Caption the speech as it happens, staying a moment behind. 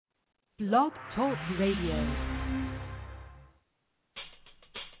Blog Talk Radio.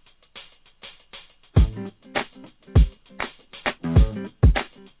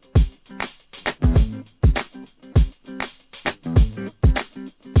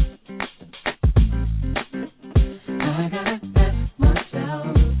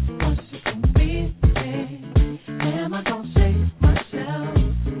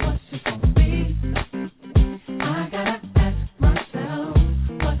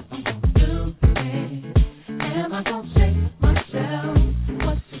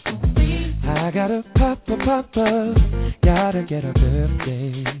 Gotta get a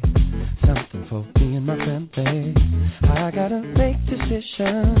birthday, something for me and my family. I gotta make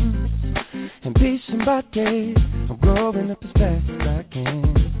decisions and be somebody. I'm growing up as fast as I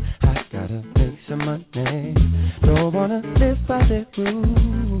can. I gotta make some money, don't wanna live by the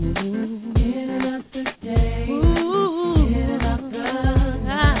rules. In and out the day, in and out the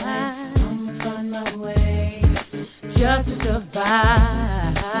night, I'ma find my way just to survive.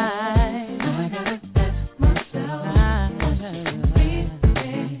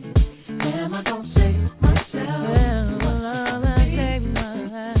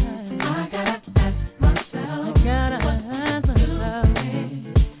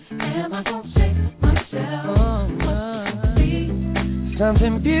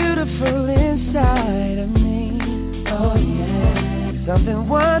 Something beautiful inside of me, oh yeah. Something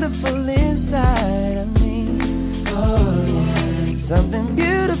wonderful inside of me, oh yeah. Something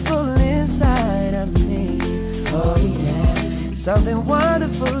beautiful inside of me, oh yeah. Something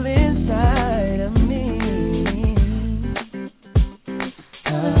wonderful inside of me.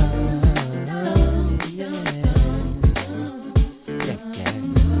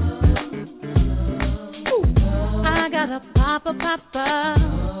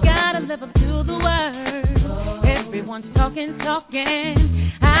 Papa, gotta live up to the word. Everyone's talking.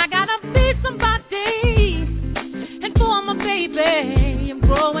 I gotta be somebody. And for my baby, I'm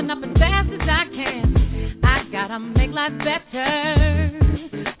growing up as fast as I can. I gotta make life better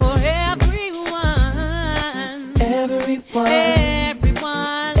for everyone.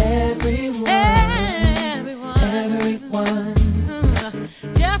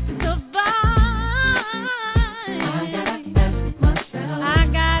 Just to survive.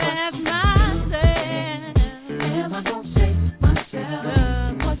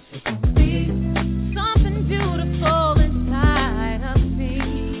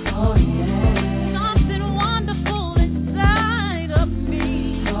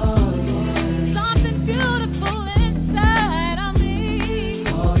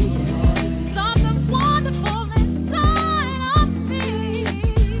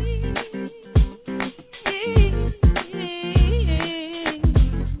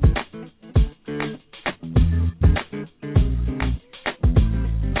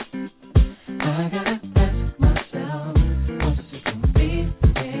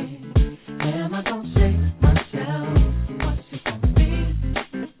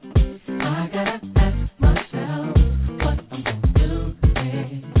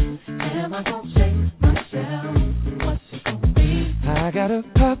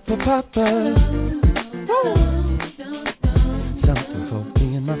 Something for me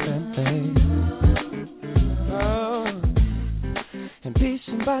and my family. Oh, and be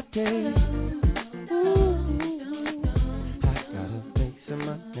somebody. I gotta make some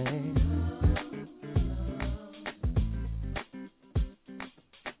money.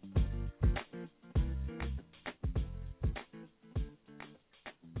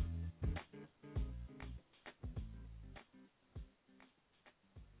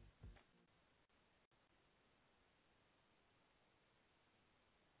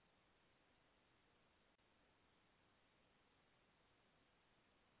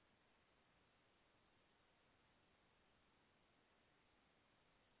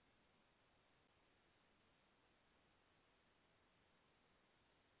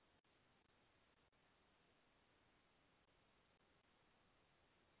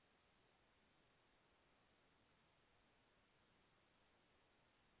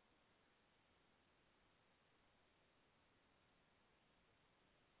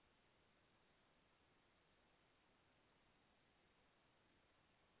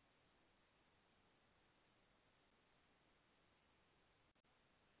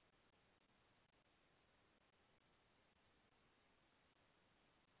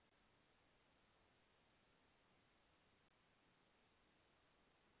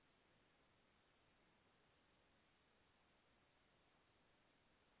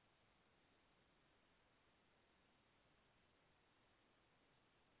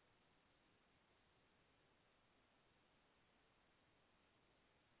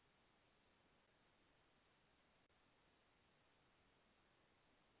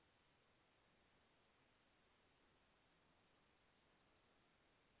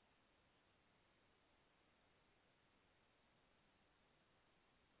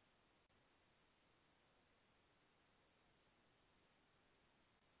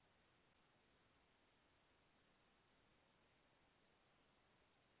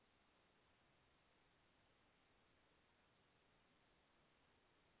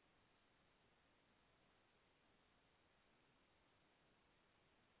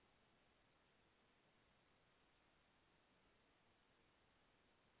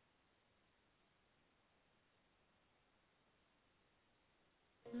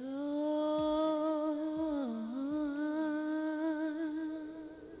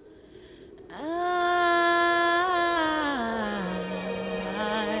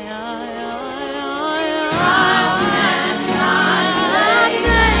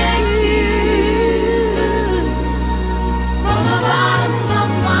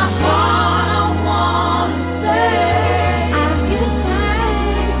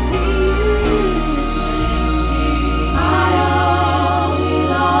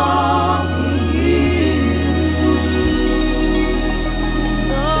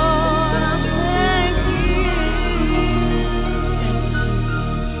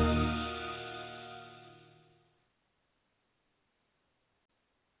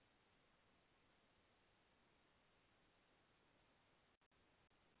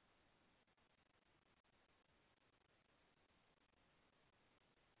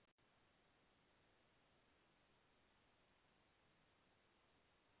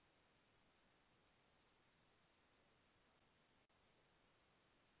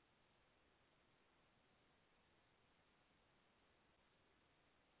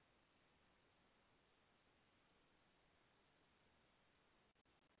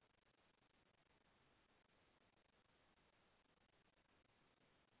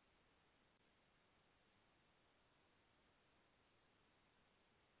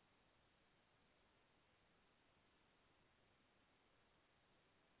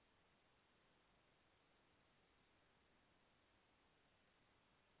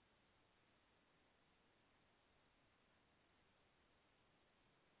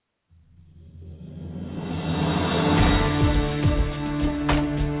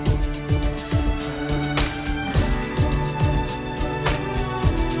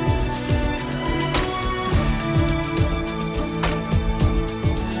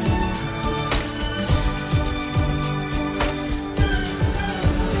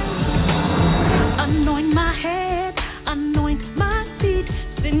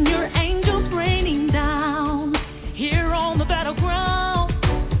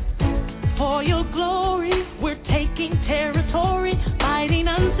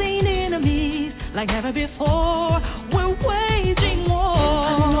 like never before. We're waging war.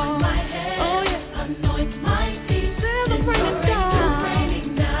 Anoint my head, oh yeah, anoint my feet. Feel the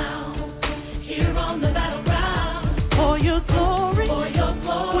raining down here on the battleground. For your glory,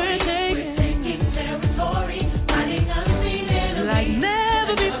 we're taking territory, fighting unseen enemies like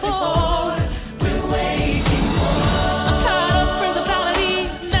never before. We're waging war. I'm tired of principalities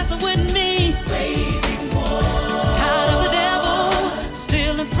messing with me. Waging war. Tired of the devil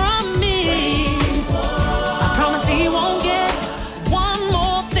stealing from me. Waging war. I promise the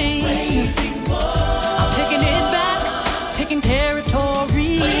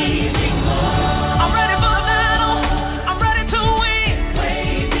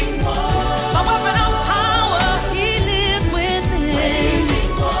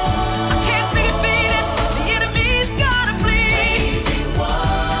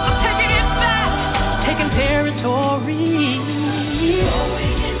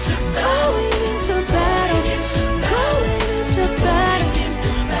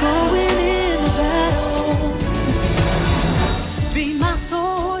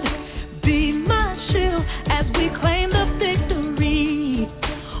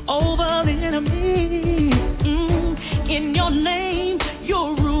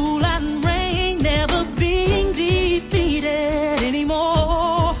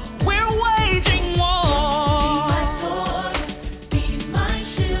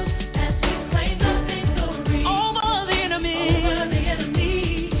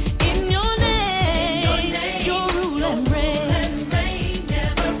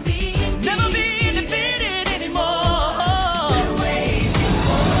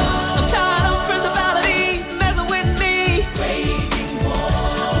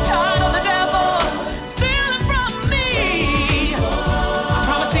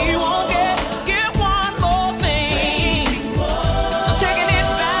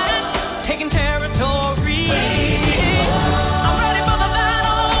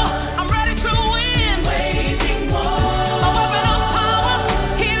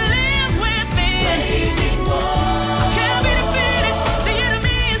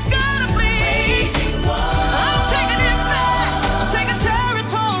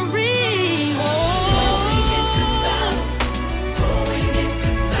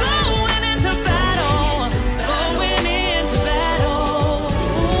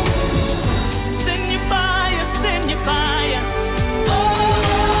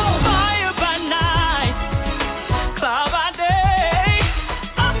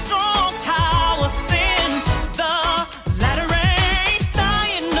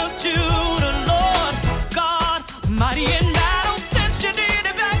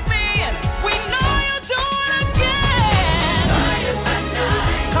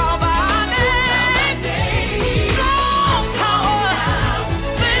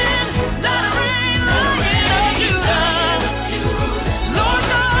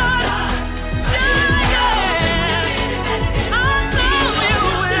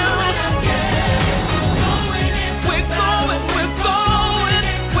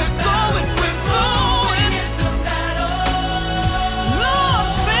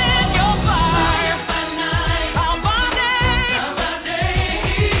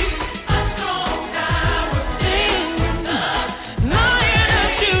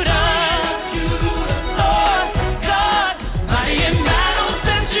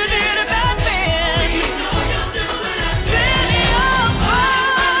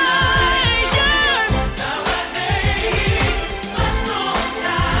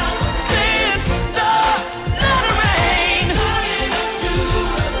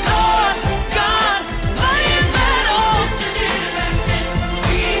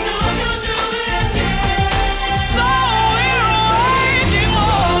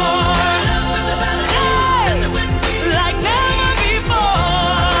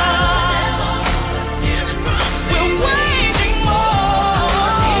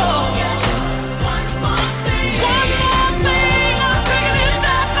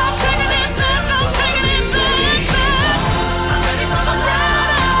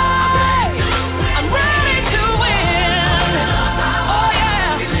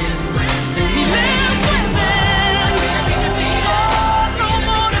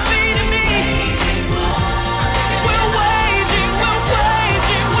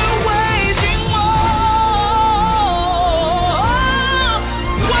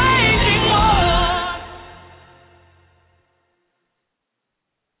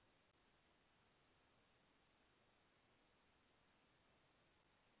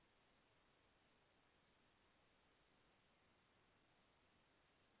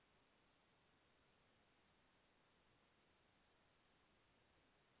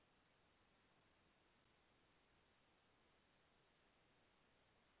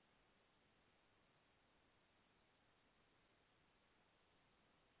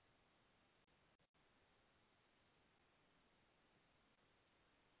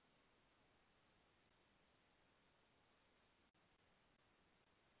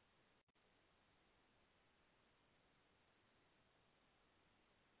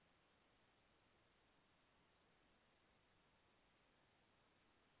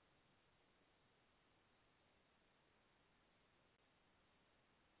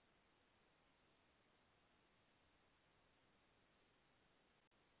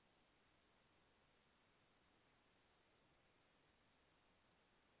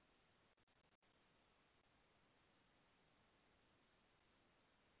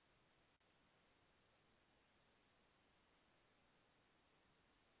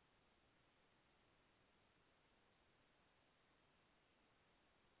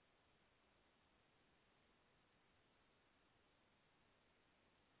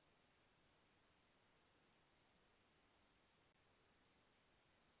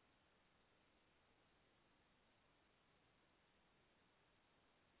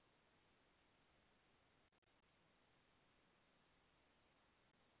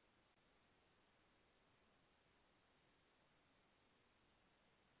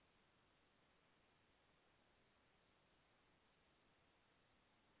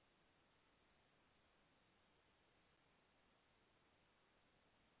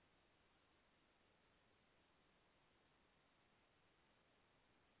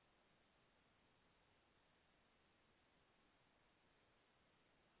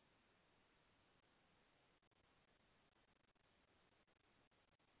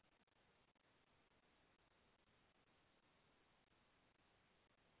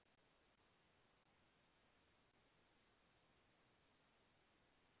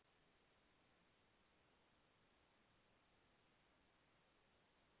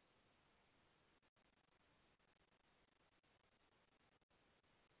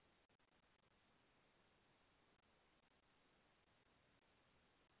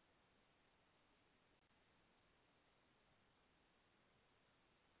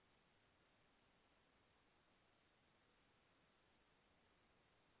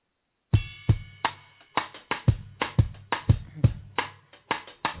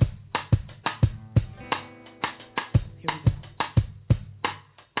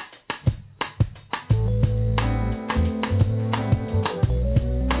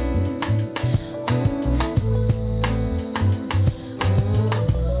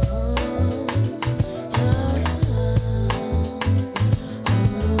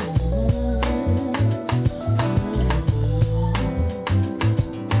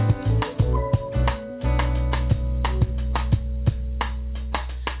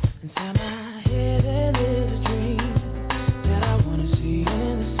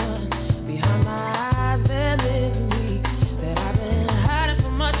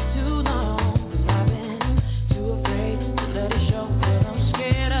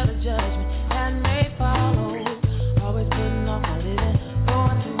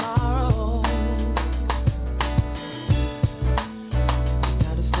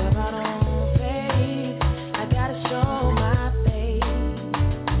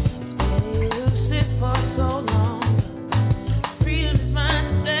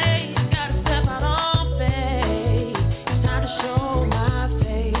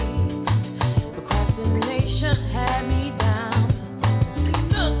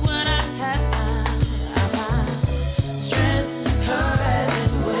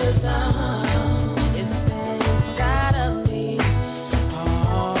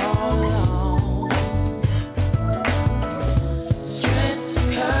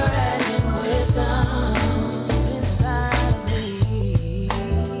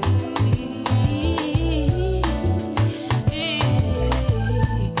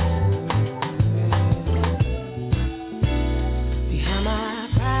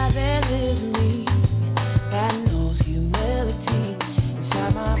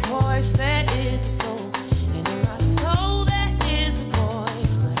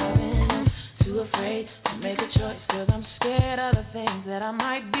I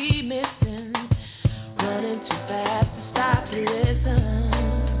might be missing. Running too fast to stop to listen.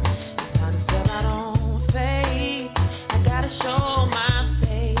 It's time to step out on faith. I gotta show my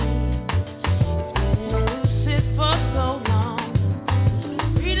face. It's been elusive for so long.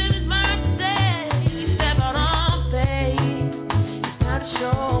 Freedom is mine today. Step out on faith. It's time to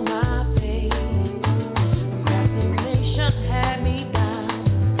show my face. Procrastination had me down.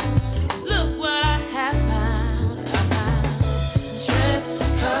 Look what I have found. I found strength,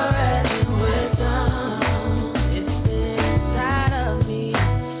 courage, and wisdom. It's been inside of me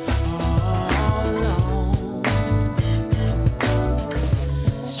all along.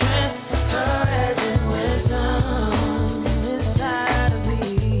 Strength, courage, and wisdom inside of me.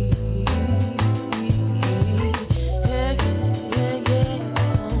 Yeah, yeah, yeah.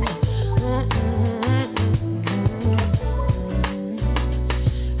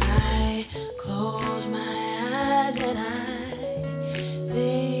 I close my eyes and I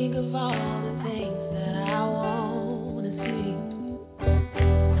think of all the things that I want to see.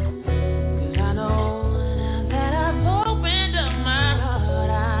 'Cause I know now that I've opened up my heart,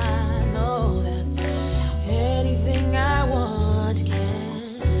 I know that anything I want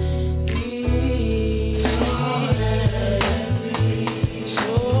can be. So let it be.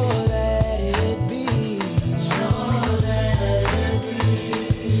 So let it be. So let it be.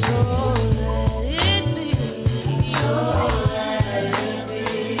 So let it be. So let it be.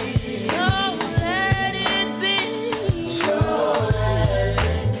 So let it be. So let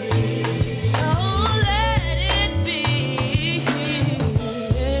it be. So let it be.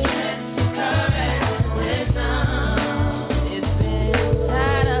 Courage and wisdom. It's been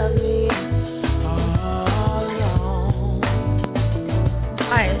inside of me all along.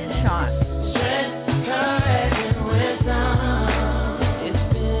 Hi, it's Sean. Strength, courage, and wisdom. It's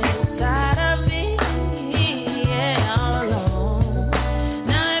been inside of me, yeah, all along.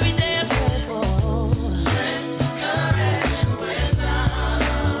 Now every day I'm grateful. Strength, courage, and wisdom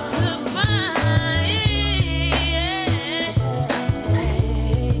to find, yeah.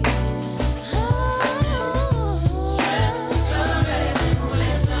 Strength, courage, and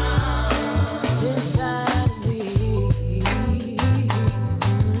wisdom inside of me.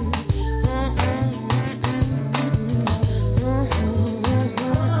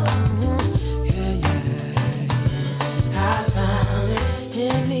 I found it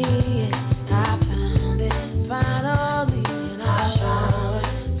in me, I found it finally, and I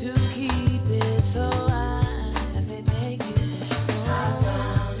showered to keep it, so I say thank you. I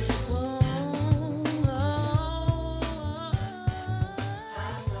found it, I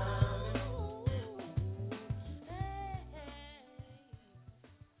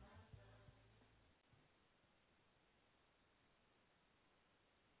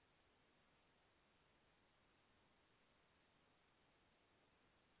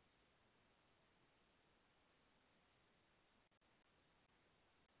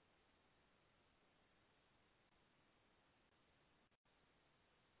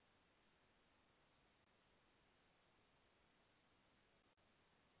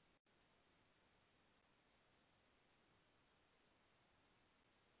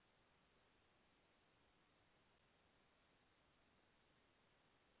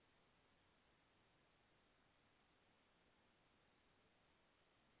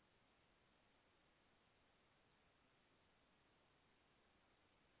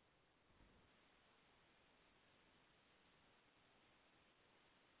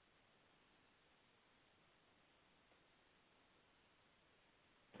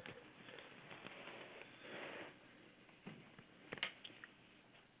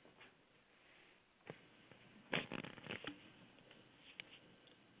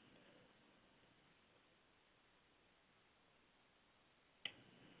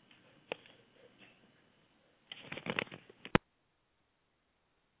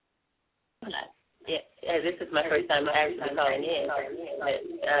Yeah, this is my first time actually calling in.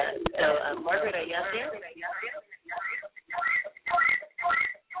 So, Margaret, are you out there?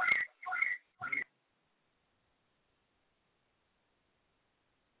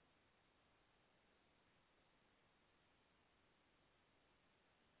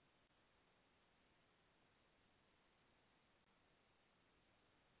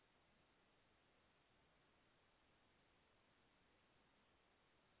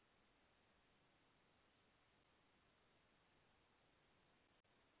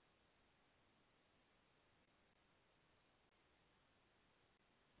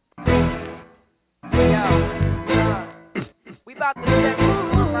 We about to set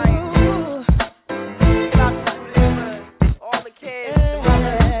this right. About to do this for all the kids, the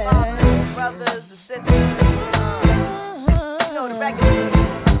mothers, the fathers, the brothers, the sisters. You know, the regular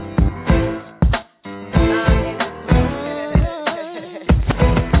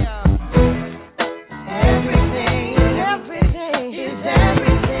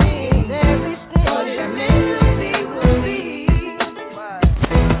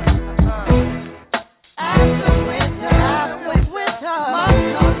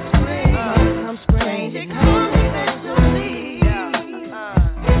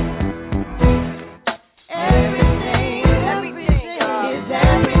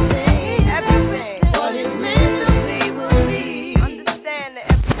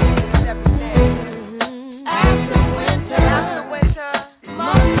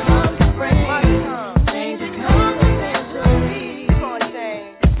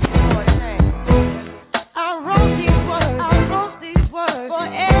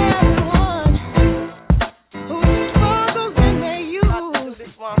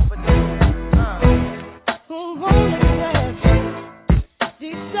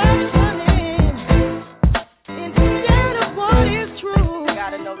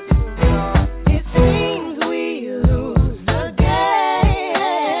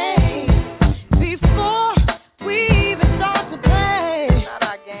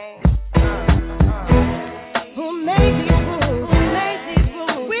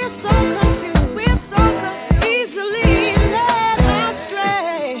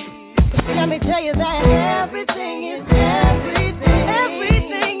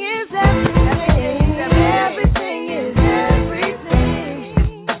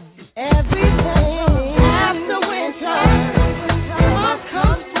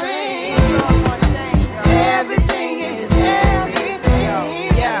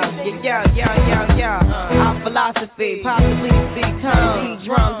philosophy, possibly become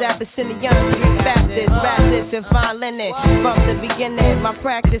drums, Abyssinian, Street Baptist, Baptist, and fine linen. From the beginning, my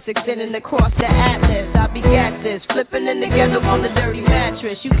practice extending across the atlas. I begat this, flipping in together on the dirty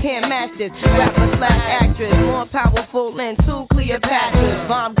mattress. You can't match this, rapper slash actress, more powerful than two Cleopatras.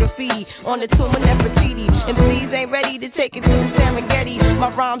 Bomb graffiti on the tomb of Nefertiti. MCs ain't ready to take it to the Serengeti.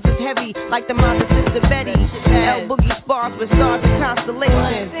 My rhymes is heavy, like the mother sister Betty. L Boogie spars with stars and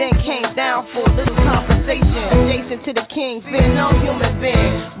constellations. Then came down for a little conversation. Adjacent to the king, fear no human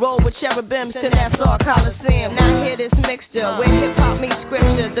being. Roll with cherubims to Nassau Coliseum. Now hear this mixture where hip hop meets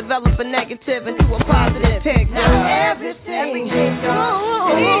scripture. Develop a negative into a positive picture. Now everything is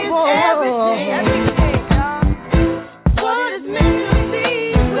everything. What is meant to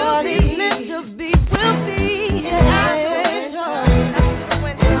be will be. Meant to be will be.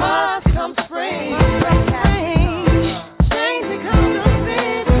 Must come spring. Change it comes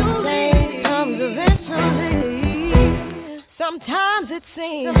eventually. Sometimes it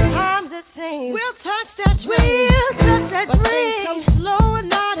seems we'll touch that dream. But they come slow and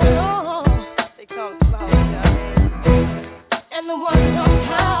not at all. They come slow, and the ones on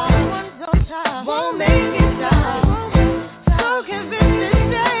top won't make it down. So convinced that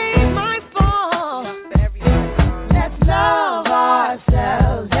they might fall. Let's love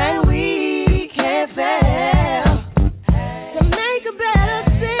ourselves and we can fail to make a better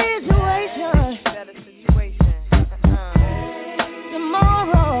situation.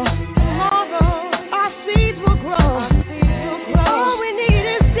 Tomorrow, our seeds will grow. All we need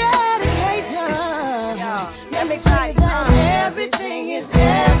is dedication. Let me tell you that everything is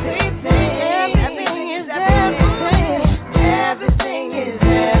everything. Everything is everything. Everything is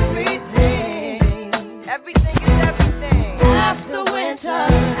everything. Everything is everything. After winter,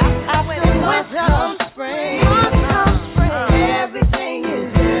 comes spring. Everything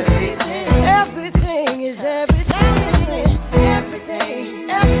is everything. Everything is everything.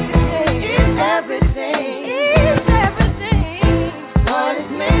 Everything is everything. What is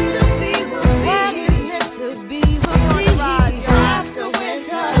meant to be will be. After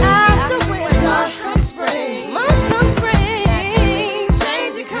winter, comes spring.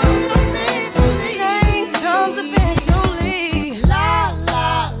 Change it comes eventually. La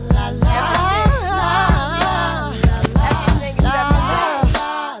la la la la. Everything is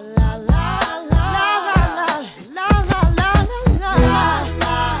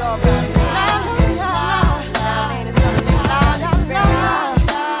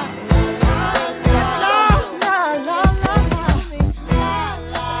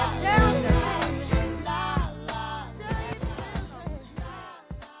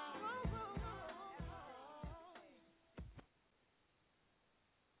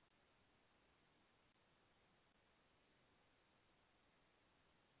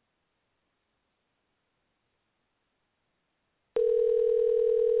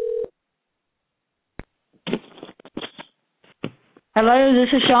Hello, this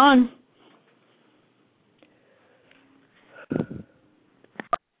is Sean.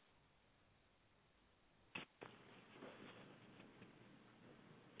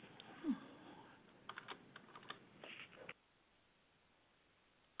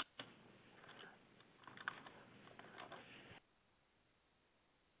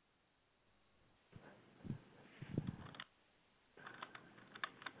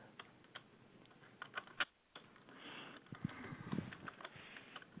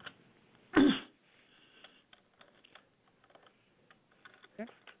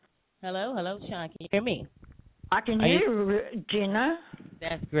 Hello, Sean. Can you hear me? I can hear you, Gina.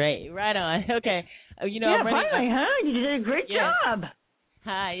 That's great. Right on. Okay. I'm finally, huh? You did a great job.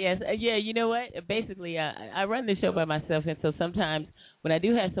 Hi, yes. You know what? Basically, I run the show by myself, and so sometimes when I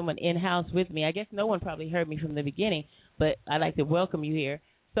do have someone in-house with me, I guess no one probably heard me from the beginning, but I'd like to welcome you here.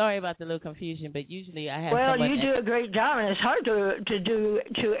 Sorry about the little confusion, but usually I have someone... Well, you do a great job, and it's hard to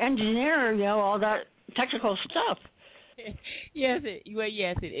engineer, all that technical stuff.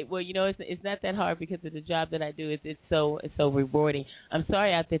 It's not that hard because of the job that I do. It's so rewarding. I'm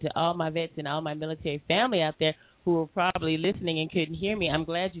sorry out there to all my vets and all my military family out there who were probably listening and couldn't hear me. I'm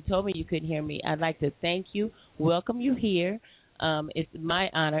glad you told me you couldn't hear me. I'd like to thank you, welcome you here. It's my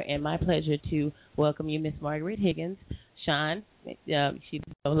honor and my pleasure to welcome you, Miss Margaret Higgins. Sean, she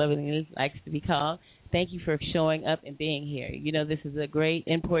so lovingly likes to be called. Thank you for showing up and being here. This is a great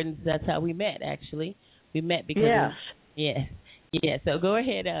importance. That's how we met, actually. We met because Yes. So go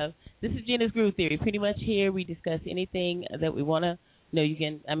ahead. This is Gina's Groove Theory. Pretty much here we discuss anything that we want to know. You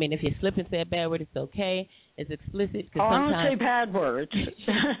can, if you slip and say a bad word, it's okay. It's explicit. I don't say bad words.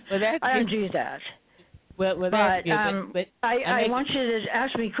 Well, I don't do that. Well, that's good. But I want you to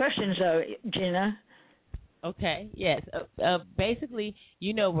ask me questions, though, Gina. Okay. Yes. Basically,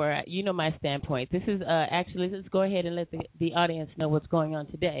 you know my standpoint. This is actually, let's go ahead and let the audience know what's going on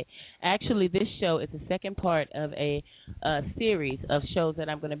today. Actually, this show is the second part of a series of shows that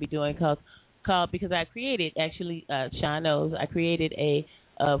I'm going to be doing called because I created, actually, Sean knows, I created a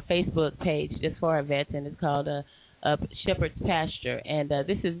Facebook page just for our vets, and it's called Shepard's Pasture. And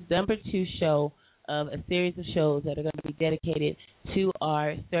this is number 2 show of a series of shows that are going to be dedicated to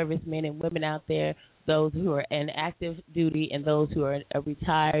our servicemen and women out there, those who are in active duty and those who are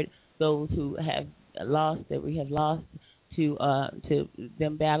retired, those who have lost, that we have lost to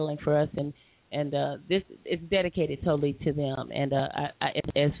them battling for us, and this is dedicated totally to them. And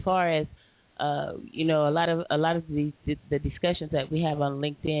as far as a lot of the discussions that we have on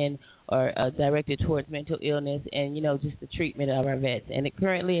LinkedIn are directed towards mental illness and just the treatment of our vets. And it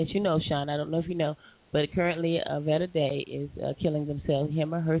currently, as you know, Sean, I don't know if you know, but currently a vet a day is killing themselves,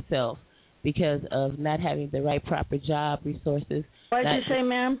 him or herself, because of not having the right proper job resources. What did you say,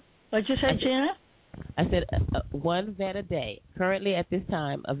 ma'am? What did you say, Gina? I said one vet a day. Currently, at this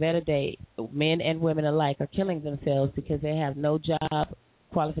time, a vet a day, men and women alike, are killing themselves because they have no job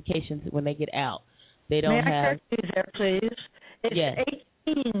qualifications when they get out. They don't have. May I correct you there, please? It's yes.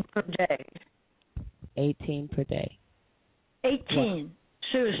 18 per day. 18 per day. 18 what?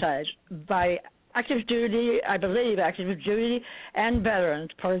 Suicides by active duty, I believe, active duty and veterans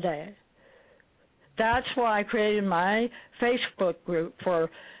per day. That's why I created my Facebook group for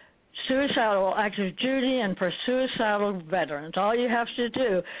suicidal active duty and for suicidal veterans. All you have to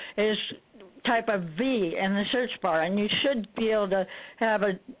do is type a V in the search bar, and you should be able to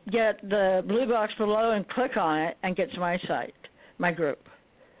get the blue box below and click on it and get to my site, my group.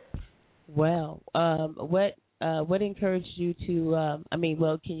 Well, what encouraged you to?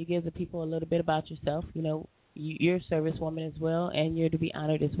 Can you give the people a little bit about yourself? You're a servicewoman as well, and you're to be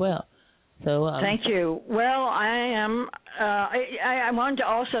honored as well. So thank you. Well, I am. I wanted to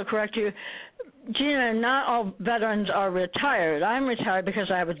also correct you, Gina. Not all veterans are retired. I'm retired because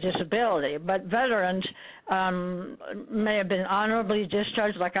I have a disability, but veterans may have been honorably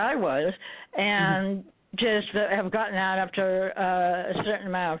discharged, like I was, and just have gotten out after a certain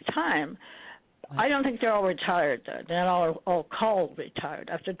amount of time. I don't think they're all retired, though. They're not all called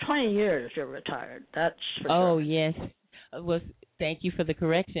retired. After 20 years, you're retired. That's for sure. Oh, yes. Thank you for the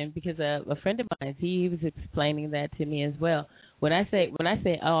correction, because a friend of mine, he was explaining that to me as well. When I say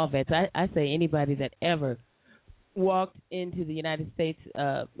all vets, I say anybody that ever walked into the United States,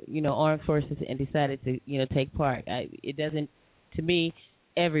 armed forces and decided to, take part. It doesn't, to me,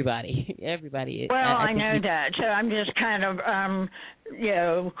 everybody. Well, I know that. So I'm just kind of,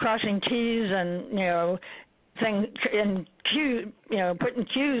 crossing T's and, putting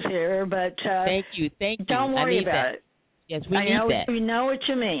Q's here. But thank you. Don't worry about it. Yes, we need that. We know what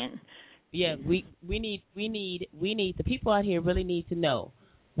you mean. Yeah, we need the people out here really need to know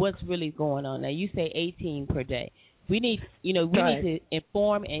what's really going on. Now you say 18 per day. We need need to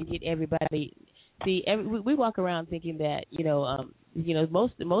inform and get everybody. See, we walk around thinking that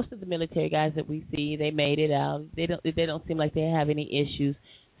most of the military guys that we see, they made it out. They don't seem like they have any issues.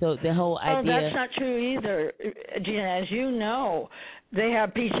 So the whole idea. Oh, that's not true either, Gina. As you know, they have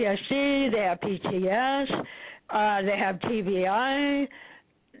PTSD, they have PTS. They have TBI,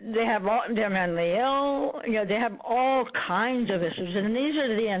 they're mentally ill, they have all kinds of issues, and these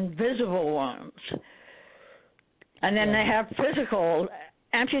are the invisible ones. And then they have physical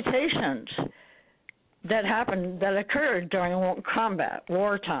amputations that occurred during combat,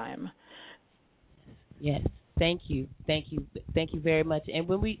 wartime. Yes, thank you very much. And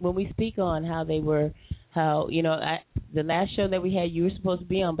when we speak on how they were, the last show that we had, you were supposed to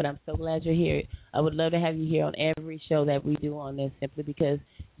be on, but I'm so glad you're here. I would love to have you here on every show that we do on this, simply because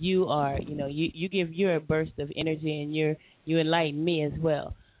you are, you give your burst of energy, and you enlighten me as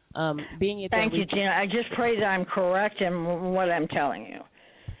well. Thank you, Gina. I just pray that I'm correct in what I'm telling you.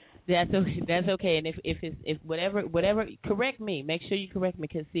 That's okay. And if whatever, correct me. Make sure you correct me,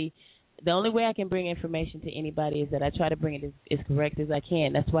 because see, the only way I can bring information to anybody is that I try to bring it as correct as I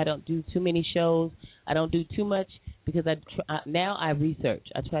can. That's why I don't do too many shows. I don't do too much, because now I research.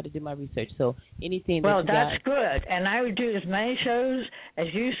 I try to do my research. So anything that's good. And I would do as many shows as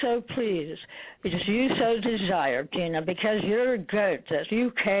you so please, as you so desire, Gina, because you're good at this.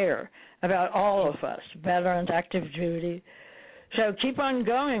 You care about all of us, veterans, active duty. So keep on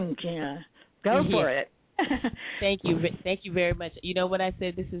going, Gina. Go for it. Thank you very much. You know what I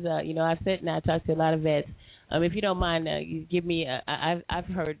said? This is I've said, and I talked to a lot of vets. If you don't mind, you give me. I've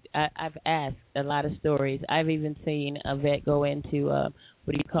asked a lot of stories. I've even seen a vet go into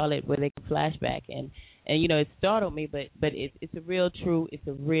where they can flashback, and it startled me, but it's a real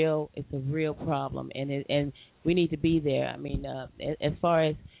problem, and we need to be there. I mean, as far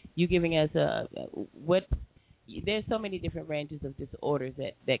as you giving us there's so many different ranges of disorders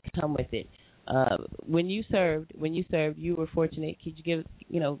that come with it. When you served, you were fortunate. Could you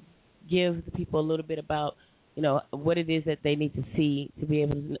give the people a little bit about what it is that they need to see to be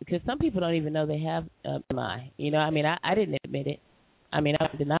able to, because some people don't even know they have MI. I didn't admit it. I'm in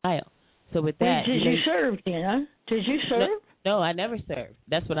denial. So with that, did you serve, Gina? Did you serve? No, I never served.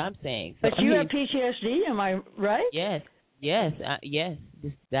 That's what I'm saying. So, but you have PTSD, am I right? Yes.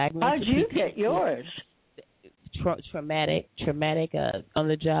 This diagnosis. How'd you get yours? Traumatic on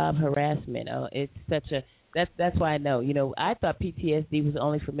the job harassment. It's such a that's why I know. I thought PTSD was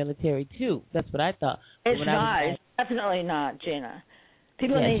only for military too. That's what I thought. It's not. It's definitely not, Gina.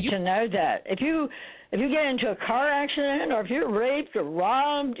 People need to know that. If you get into a car accident or if you're raped or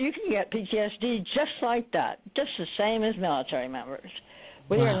robbed, you can get PTSD just like that, just the same as military members.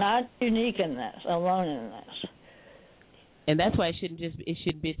 We are not unique in this, alone in this. And that's why it shouldn't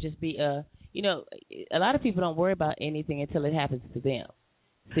be a lot of people don't worry about anything until it happens to them.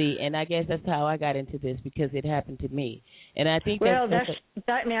 See, and I guess that's how I got into this, because it happened to me. And I think may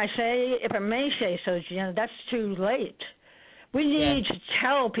I say, if I may say so, Gina, that's too late. We need to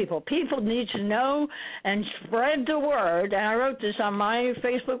tell people. People need to know and spread the word. And I wrote this on my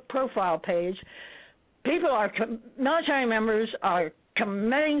Facebook profile page. Military members are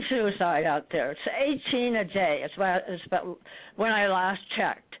committing suicide out there. It's 18 a day. It's about when I last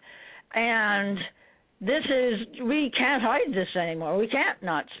checked. And we can't hide this anymore. We can't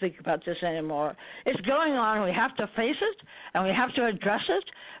not speak about this anymore. It's going on. We have to face it, and we have to address it.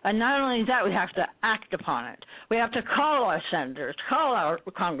 And not only that, we have to act upon it. We have to call our senators, call our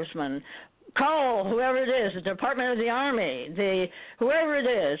congressmen, call whoever it is, the Department of the Army, whoever it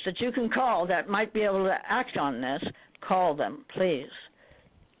is that you can call that might be able to act on this. Call them, please.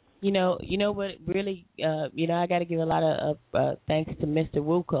 You know what? Really, I got to give a lot of thanks to Mr.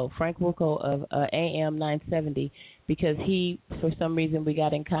 Wuko, Frank Wuko of AM 970, because for some reason, we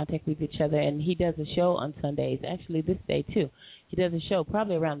got in contact with each other, and he does a show on Sundays. Actually, this day too, he does a show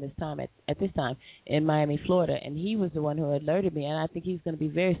probably around this time at this time in Miami, Florida, and he was the one who alerted me, and I think he's going to be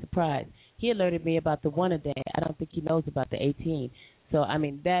very surprised. He alerted me about the 1 a day. I don't think he knows about the 18. So, I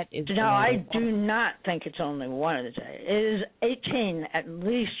mean, that is... No, I do not think it's only 1 a day. It is 18 at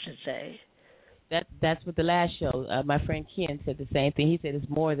least a day. That's what the last show, my friend Ken said the same thing. He said it's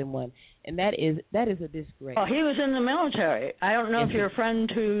more than 1. And that is a disgrace. Oh, he was in the military. I don't know if your friend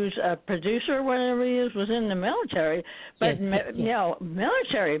who's a producer or whatever he is was in the military, but,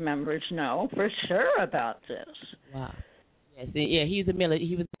 military members know for sure about this. Wow. Yes, he's a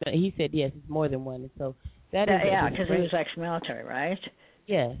military. He said, yes, it's more than 1. And so... because he was ex-military, right?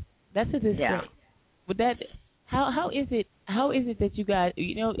 Yes, that's a disgrace. Yeah. With that, how is it that you guys,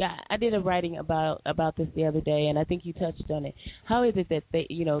 I did a writing about this the other day, and I think you touched on it. How is it that they,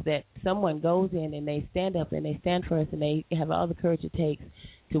 that someone goes in and they stand up and they stand for us and they have all the courage it takes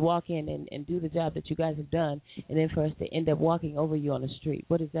to walk in and do the job that you guys have done, and then for us to end up walking over you on the street?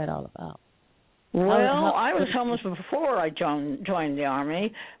 What is that all about? Well, I was homeless before I joined the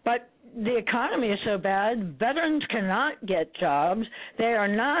Army, but the economy is so bad, veterans cannot get jobs. They are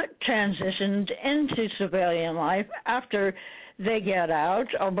not transitioned into civilian life after they get out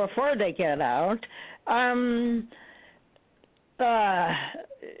or before they get out.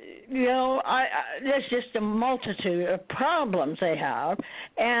 There's just a multitude of problems they have.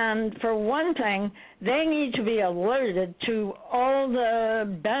 And for one thing, they need to be alerted to all the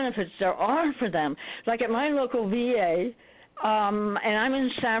benefits there are for them. Like at my local VA, and I'm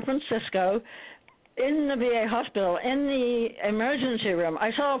in San Francisco, in the VA hospital, in the emergency room, I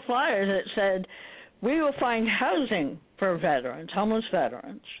saw a flyer that said, "We will find housing for veterans, homeless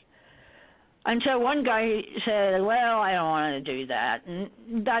veterans." And so one guy said, "Well, I don't want to do that." And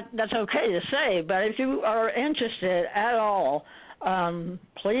that's okay to say, but if you are interested at all,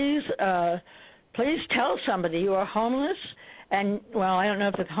 please tell somebody you are homeless. And, well, I don't know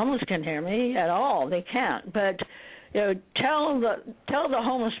if the homeless can hear me at all. They can't. But tell the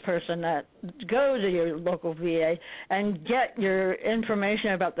homeless person that go to your local VA and get your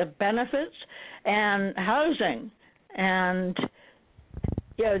information about the benefits and housing, and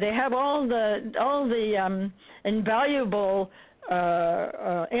they have all the invaluable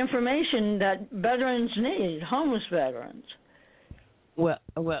information that veterans need, homeless veterans. Well,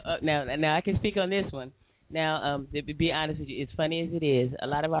 now I can speak on this one. Now, to be honest with you, as funny as it is, a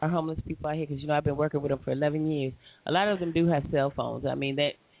lot of our homeless people out here, because, I've been working with them for 11 years, a lot of them do have cell phones. I mean,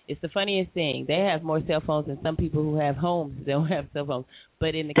 It's the funniest thing. They have more cell phones than some people who have homes don't have cell phones.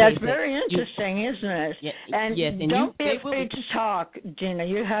 But in the That's case very interesting, isn't it? Yeah, and yes, and don't be afraid to talk, Gina.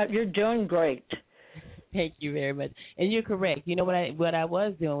 You're doing great. Thank you very much. And you're correct. You know what I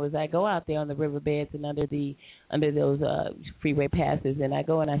was doing was I go out there on the riverbeds and under those freeway passes, and I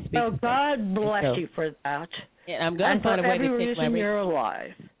go and I speak. Oh, God bless you for that. And I'm going to find a way to take my. And you're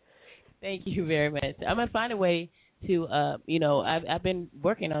alive. Thank you very much. I'm going to find a way to, I've been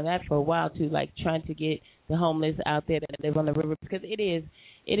working on that for a while too, like trying to get the homeless out there that live on the river, because it is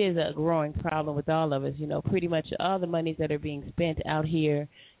a growing problem with all of us. Pretty much all the monies that are being spent out here,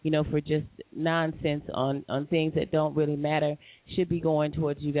 for just nonsense on things that don't really matter should be going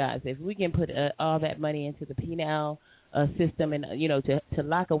towards you guys. If we can put all that money into the penal system and, to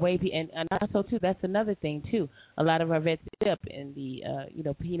lock away, and also, too, that's another thing, too. A lot of our vets end up in the,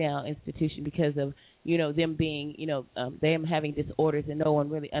 penal institution because of, them being, them having disorders and no one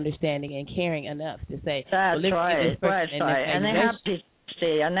really understanding and caring enough to say, that's well, right, and they have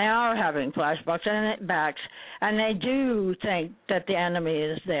PTSD, and they are having flashbacks and backs, and they do think that the enemy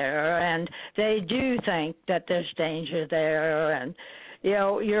is there, and they do think that there's danger there, and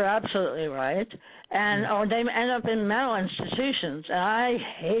you're absolutely right. And or they end up in mental institutions, and I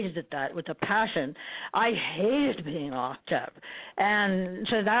hated that with a passion. I hated being locked up, and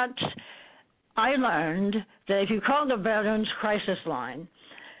so I learned that if you call the Veterans Crisis Line,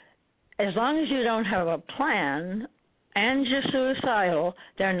 as long as you don't have a plan and you're suicidal,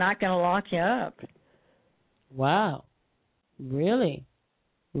 they're not going to lock you up. Wow, really?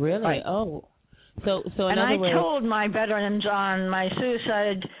 Right. Oh, so in and other words, I told my veterans on my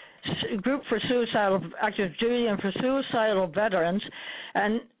suicide group for suicidal active duty and for suicidal veterans,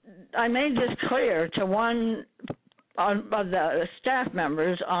 and I made this clear to one of the staff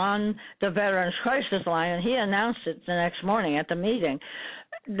members on the Veterans Crisis Line, and he announced it the next morning at the meeting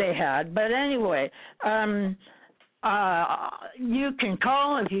they had. But anyway, you can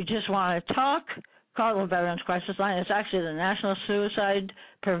call if you just want to talk. Call the Veterans Crisis Line. It's actually the National Suicide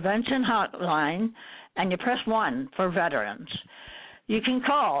Prevention Hotline, and you press 1 for veterans. You can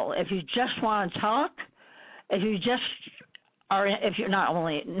call if you just want to talk, if you're not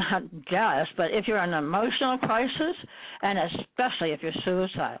just, but if you're in an emotional crisis, and especially if you're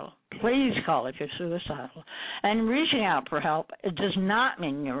suicidal. Please call if you're suicidal. And reaching out for help, it does not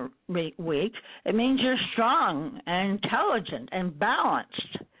mean you're weak. It means you're strong and intelligent and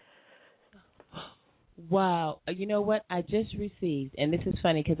balanced. Wow. You know what? I just received, and this is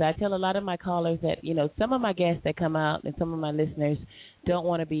funny because I tell a lot of my callers that, some of my guests that come out and some of my listeners don't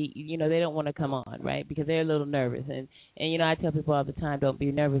want to be, they don't want to come on, right, because they're a little nervous. And I tell people all the time, don't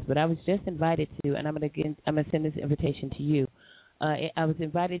be nervous. But I was just invited to, and I'm going to send this invitation to you. I was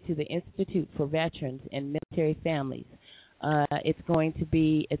invited to the Institute for Veterans and Military Families. It's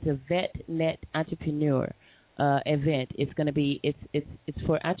a VetNet Entrepreneur event. It's going to be it's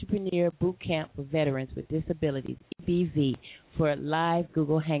for Entrepreneur Boot Camp for Veterans with Disabilities, EBV, for live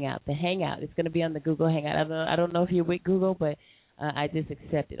Google Hangout. The Hangout, it's going to be on the Google Hangout. I don't know if you're with Google, but I just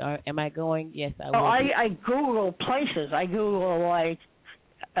accepted. Am I going? Yes, I will. I Google places. I Google like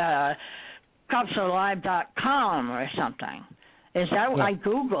copsalive.com or something. Is that yes. I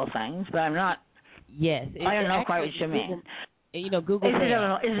Google things, but I'm not. Yes, I don't know quite what you mean. Google. Is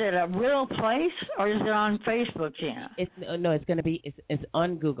it a real place or is it on Facebook, Gina? It's going to be it's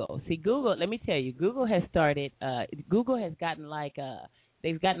on Google. See, Google. Let me tell you, Google has started. Google has gotten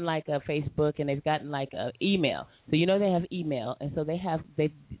they've gotten like a Facebook, and they've gotten like a email. So they have email, and so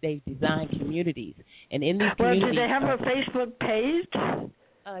they've designed communities, and in these communities. Well, do they have a Facebook page?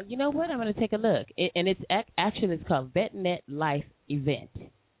 You know what? I'm going to take a look, it's called VetNet Life Event.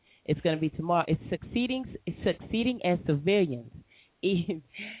 It's going to be tomorrow. It's succeeding as civilians.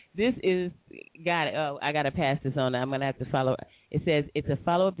 This is I got to pass this on. I'm going to have to follow. It says it's a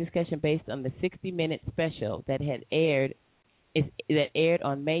follow-up discussion based on the 60-minute special that had aired. That aired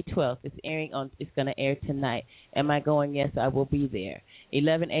on May 12th. It's going to air tonight. Am I going? Yes, I will be there.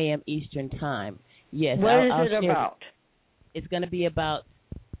 11 a.m. Eastern Time. Yes. What is it about? It's going to be about.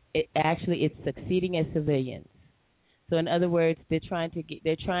 It's succeeding as civilians. So in other words, they're trying to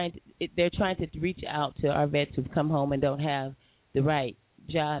reach out to our vets who've come home and don't have the right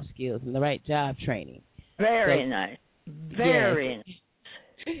job skills and the right job training. Very nice. Very nice.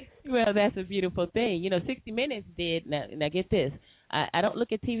 Well, that's a beautiful thing. 60 Minutes did. Now get this. I don't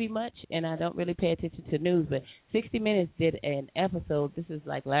look at TV much, and I don't really pay attention to news, but 60 Minutes did an episode, this is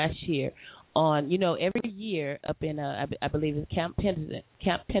like last year, on, every year up in, I believe it's Camp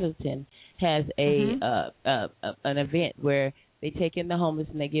Pendleton has an event where they take in the homeless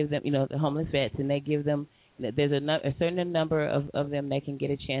and they give them, the homeless vets, and they give them, There's a certain number of them that can get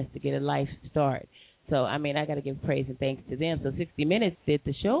a chance to get a life start. So, I mean, I got to give praise and thanks to them. So 60 Minutes did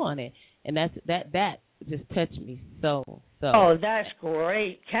the show on it, and that just touched me so. Oh, that's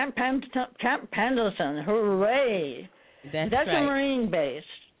great. Camp Pendleton, hooray. That's right. a Marine base,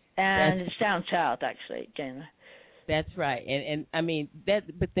 and it's down south, actually, Jana. That's right, and I mean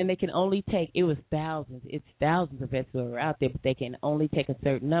but then they can only take. It was thousands. It's thousands of vets who are out there, but they can only take a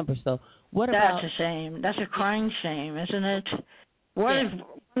certain number. So what about? That's a shame. That's a crying shame, isn't it? What if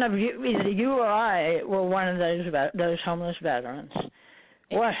one of you, either you or I, were one of those homeless veterans?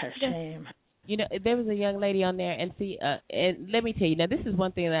 What a shame. You know, there was a young lady on there, and see, and let me tell you, now this is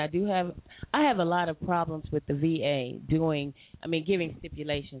one thing that I do have. I have a lot of problems with the VA giving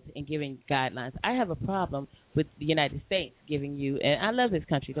stipulations and giving guidelines. I have a problem with the United States giving you, and I love this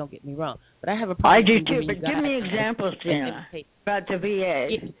country, don't get me wrong, but I have a problem. I do too, but give me examples, Gina, about the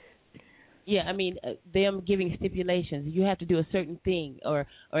VA. Yeah, I mean, them giving stipulations. You have to do a certain thing, or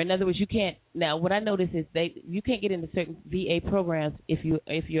in other words, you can't. Now, what I notice is you can't get into certain VA programs if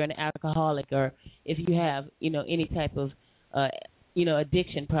you're an alcoholic or if you have any type of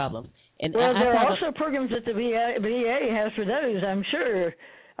addiction problems. And well, there are also programs that the VA has for those.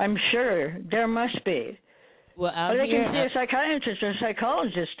 I'm sure there must be. Well, but they can see a psychiatrist or a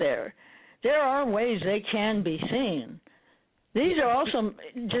psychologist there. There are ways they can be seen. These are also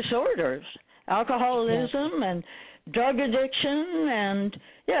disorders, alcoholism and drug addiction, and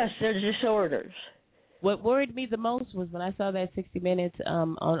yes, they're disorders. What worried me the most was when I saw that 60 Minutes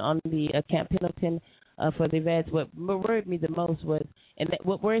on the Camp Pendleton for the vets. What worried me the most was,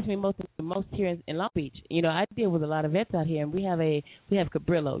 what worries me most here in Long Beach. I deal with a lot of vets out here, and we have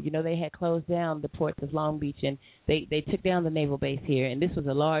Cabrillo. They had closed down the ports of Long Beach, and they took down the naval base here, and this was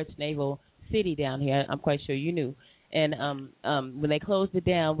a large naval city down here. I'm quite sure you knew. And when they closed it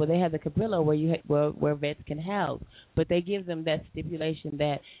down, they had the Cabrillo where vets can house, but they give them that stipulation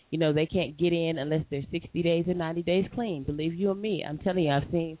that they can't get in unless they're 60 days or 90 days clean. Believe you or me, I'm telling you, I've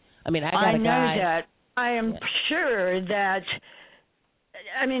seen. I got a guy. I know that. I am sure that.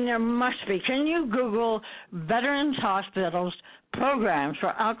 There must be. Can you Google Veterans Hospitals programs for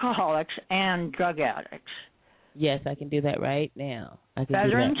alcoholics and drug addicts? Yes, I can do that right now.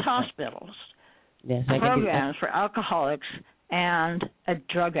 Veterans Hospitals. Yes, programs for alcoholics and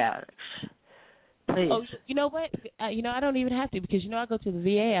drug addicts. Please. Oh, you know what? I don't even have to because I go to the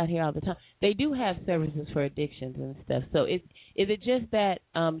VA out here all the time. They do have services for addictions and stuff. So is it just that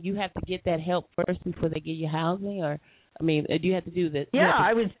you have to get that help first before they give you housing, or do you have to do that? Yeah,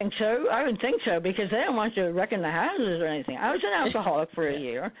 I would think so. Because they don't want you to wreck in the houses or anything. I was an alcoholic for a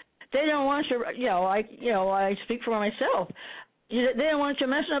year. They don't want you. I speak for myself. They don't want you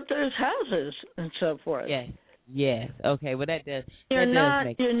messing up those houses and so forth. Yes. Okay. Well, that does. You're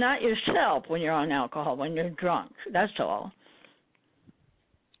not yourself when you're on alcohol. When you're drunk, that's all.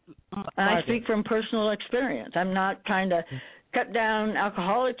 And I speak from personal experience. I'm not trying to cut down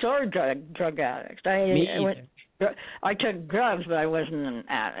alcoholics or drug addicts. Me either. I took drugs, but I wasn't an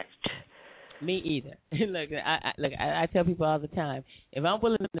addict. Me either. I tell people all the time, if I'm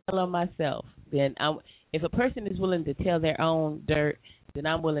willing to tell on myself, then if a person is willing to tell their own dirt, then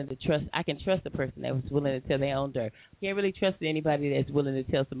I'm willing to trust. I can trust a person that was willing to tell their own dirt. I can't really trust anybody that's willing to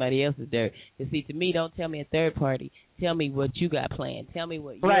tell somebody else's dirt. Because, see, to me, don't tell me a third party. Tell me what you got planned. Tell me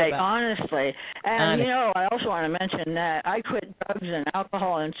what you're about. Honestly. And, I also want to mention that I quit drugs and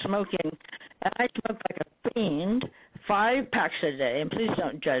alcohol and smoking, and I smoked like a fiend, 5 packs a day, and please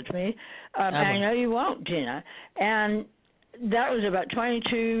don't judge me. I know you won't, Gina. And that was about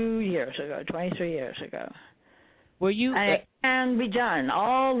 23 years ago. Were you? And it can be done.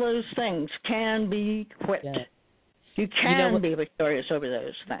 All those things can be quit. Yeah. You can be victorious over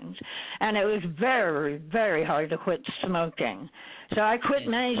those things. And it was very, very hard to quit smoking. So I quit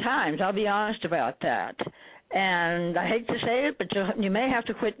many times. I'll be honest about that. And I hate to say it, but you may have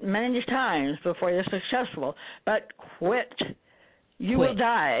to quit many times before you're successful. But quit. You will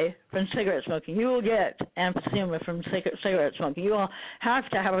die from cigarette smoking. You will get emphysema from cigarette smoking. You will have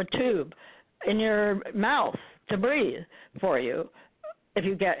to have a tube in your mouth to breathe for you if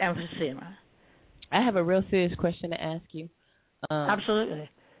you get emphysema. I have a real serious question to ask you. Absolutely.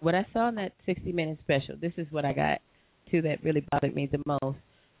 What I saw in that 60 Minute special, this is what I got to that really bothered me the most,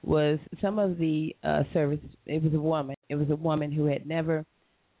 was some of the service. It was a woman. It was a woman who had never.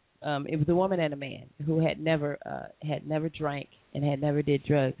 It was a woman and a man who had never drank and had never did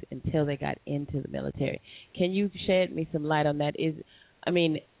drugs until they got into the military. Can you shed me some light on that?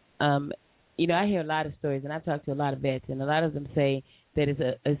 I hear a lot of stories, and I've talked to a lot of vets, and a lot of them say that it's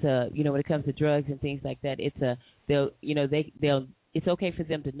when it comes to drugs and things like that, it's okay for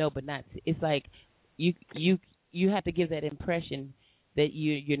them to know, but not. It's like, you have to give that impression that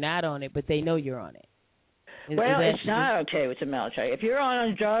you're not on it, but they know you're on it. Well, it's not okay with the military. If you're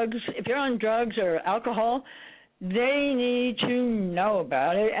on drugs or alcohol, they need to know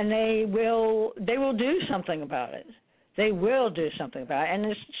about it, and they will do something about it. They will do something about it, and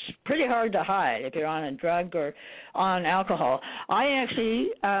it's pretty hard to hide if you're on a drug or on alcohol. I actually,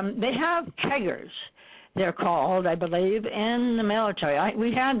 they have keggers, they're called, I believe, in the military.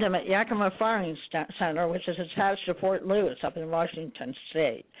 We had them at Yakima Firing Center, which is attached to Fort Lewis up in Washington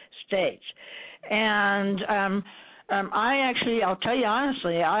State. And I'll tell you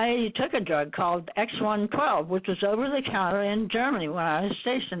honestly, I took a drug called X112, which was over the counter in Germany when I was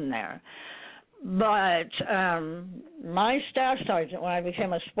stationed there. But my staff sergeant, when I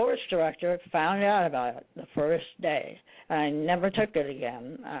became a sports director, found out about it the first day. I never took it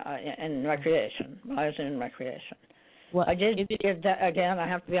again in recreation. I was in recreation. Well, I did give that again. I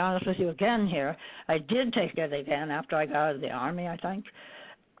have to be honest with you again here. I did take it again after I got out of the Army, I think.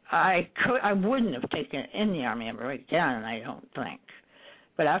 I wouldn't have taken it in the Army ever again, I don't think.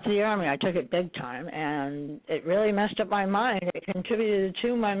 But after the Army, I took it big time, and it really messed up my mind. It contributed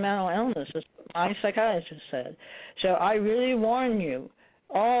to my mental illness, as my psychiatrist said. So I really warn you,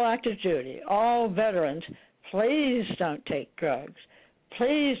 all active duty, all veterans, please don't take drugs.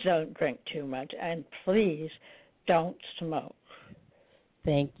 Please don't drink too much, and please don't smoke.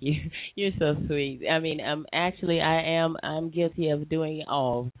 Thank you. You're so sweet. I mean, I'm guilty of doing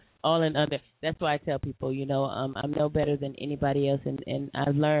all and under. That's why I tell people, I'm no better than anybody else, and I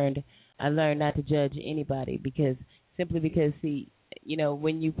learned not to judge anybody because see,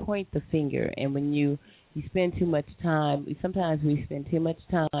 when you point the finger and when you spend too much time, sometimes we spend too much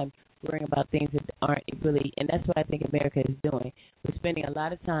time worrying about things that aren't really, and that's what I think America is doing. We're spending a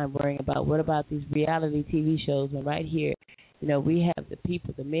lot of time worrying about what about these reality TV shows, and right here, we have the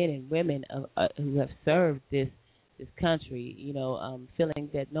people, the men and women who have served this country, feeling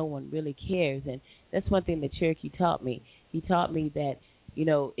that no one really cares. And that's one thing that Cherokee taught me. He taught me that,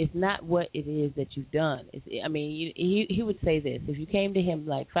 it's not what it is that you've done. He would say this. If you came to him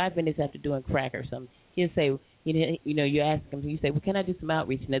like 5 minutes after doing crack or something, he'll say, you ask him, you say, well, can I do some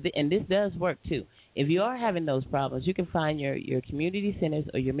outreach? And this does work, too. If you are having those problems, you can find your community centers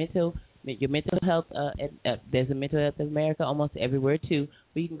or your mental health. There's a mental health in America almost everywhere, too,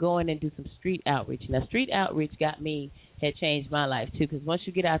 where you can go in and do some street outreach. Now, street outreach had changed my life, too, because once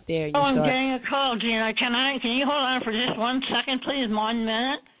you get out there and I'm getting a call, Gina. Can you hold on for just 1 second, please? 1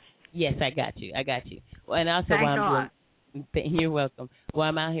 minute? Yes, I got you. Well, and also you're welcome. While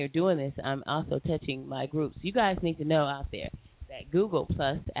I'm out here doing this, I'm also touching my groups. You guys need to know out there that Google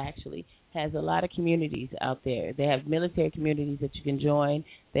Plus actually has a lot of communities out there. They have military communities that you can join.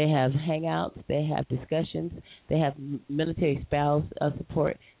 They have hangouts. They have discussions. They have military spouse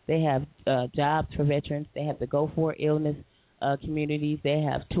support. They have jobs for veterans. They have the Go For Illness communities. They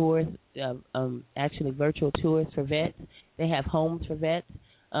have tours, actually virtual tours for vets. They have homes for vets.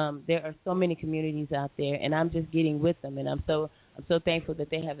 There are so many communities out there, and I'm just getting with them, and I'm so thankful that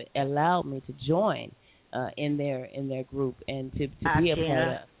they have allowed me to join in their group and to be a part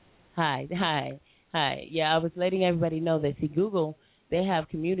of. Hi. Yeah, I was letting everybody know that Google, they have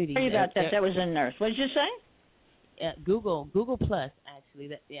communities. Tell you about that. That was a nurse. What did you say? Google Plus actually.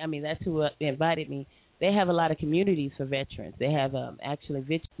 That's who invited me. They have a lot of communities for veterans. They have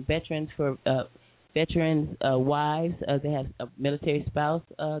actually veterans for. Veterans' wives, they have military spouse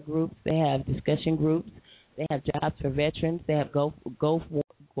groups, they have discussion groups, they have jobs for veterans, they have go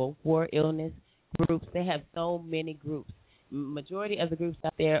for illness groups. They have so many groups. Majority of the groups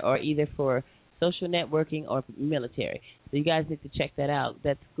out there are either for social networking or military. So you guys need to check that out.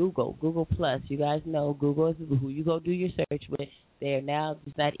 That's Google Plus. You guys know Google is who you go do your search with. They are now,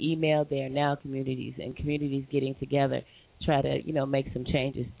 it's not email, they are now communities, and communities getting together to try to, make some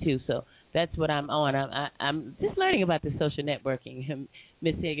changes too. So that's what I'm on. I'm just learning about the social networking,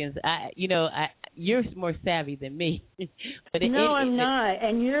 Miss Higgins. You're more savvy than me. But I'm not.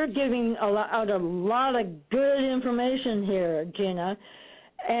 And you're giving out a lot of good information here, Gina.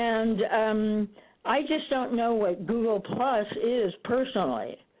 And I just don't know what Google Plus is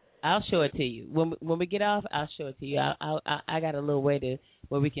personally. I'll show it to you when we get off. I'll show it to you. I got a little way to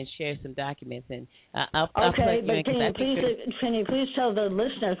where we can share some documents, and I'll okay. But can you please tell the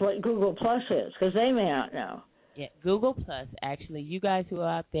listeners what Google Plus is, because they may not know. Yeah, Google Plus. Actually, you guys who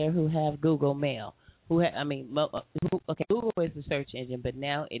are out there who have Google Mail, Google is the search engine, but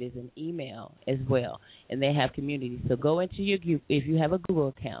now it is an email as well, and they have communities. So go into your group if you have a Google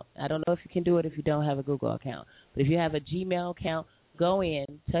account. I don't know if you can do it if you don't have a Google account, but if you have a Gmail account, go in,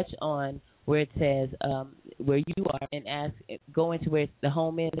 touch on where it says where you are, and go into where the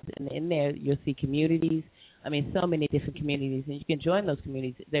home is, and in there you'll see communities. I mean, so many different communities, and you can join those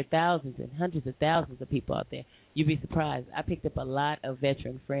communities. There are thousands and hundreds of thousands of people out there. You'd be surprised. I picked up a lot of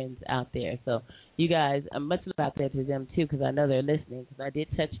veteran friends out there. So you guys, much love out there to them, too, because I know they're listening, because I did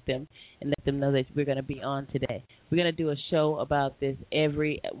touch them and let them know that we're going to be on today. We're going to do a show about this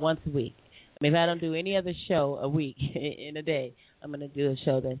once a week. I mean, if I don't do any other show a week in a day, I'm going to do a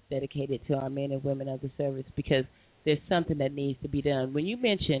show that's dedicated to our men and women of the service, because there's something that needs to be done. When you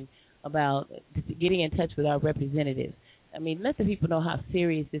mention about getting in touch with our representatives, I mean, let the people know how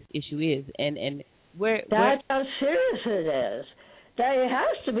serious this issue is, and that's how serious it is. That it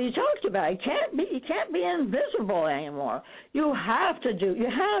has to be talked about. It can't be invisible anymore. You have to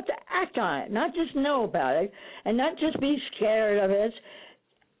act on it, not just know about it, and not just be scared of it.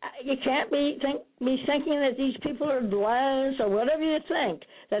 You can't be thinking that these people are blessed or whatever you think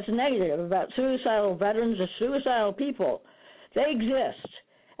that's negative about suicidal veterans or suicidal people. They exist,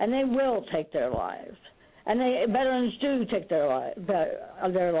 and they will take their lives. And veterans do take their lives,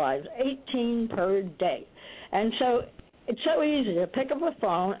 18 per day. And so it's so easy to pick up a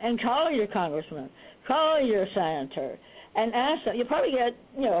phone and call your congressman, call your senator, and ask them. You probably get,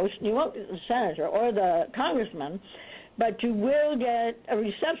 you won't get the senator or the congressman, but you will get a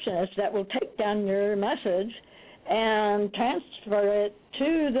receptionist that will take down your message and transfer it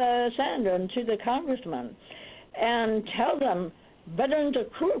to the senator and to the congressman and tell them veterans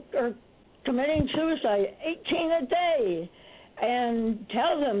are committing suicide 18 a day, and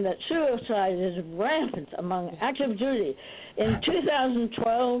tell them that suicide is rampant among active duty. In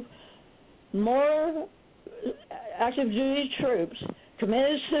 2012, more active duty troops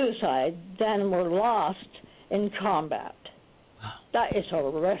committed suicide than were lost in combat. That is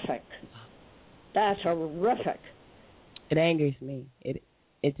horrific. That's horrific. It angers me. It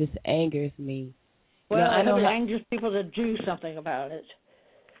just angers me. Well, I know it angers people to do something about it.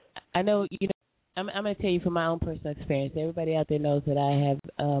 I know, I'm going to tell you from my own personal experience. Everybody out there knows that I have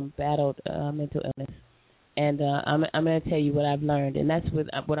battled mental illness. And I'm going to tell you what I've learned, and that's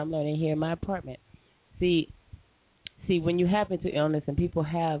what I'm learning here in my apartment. See, when you have mental illness and people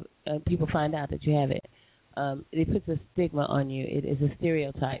find out that you have it, it puts a stigma on you. It is a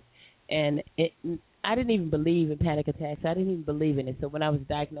stereotype. And I didn't even believe in panic attacks. I didn't even believe in it. So when I was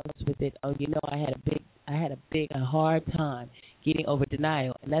diagnosed with it, I had a hard time getting over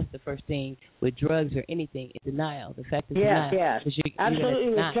denial, and that's the first thing with drugs or anything, is denial. The fact that denial. Yes, absolutely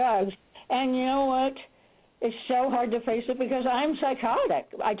with drugs. And you know what? It's so hard to face it because I'm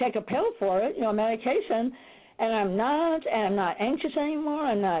psychotic. I take a pill for it, medication, and I'm not anxious anymore.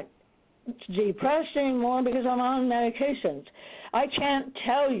 I'm not depressed anymore because I'm on medications. I can't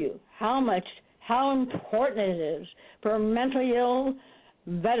tell you how important it is for mentally ill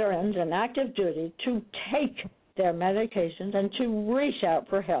veterans and active duty to take their medications and to reach out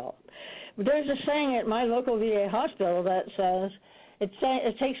for help. There's a saying at my local VA hospital that says it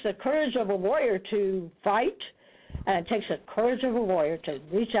takes the courage of a warrior to fight, and it takes the courage of a warrior to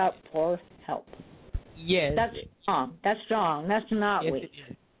reach out for help. Yes. That's strong. That's strong. That's not weak.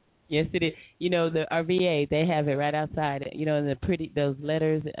 Yes, it is. Our VA, they have it right outside. Those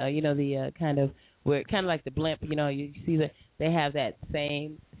letters. The kind of like the blimp. You see that they have that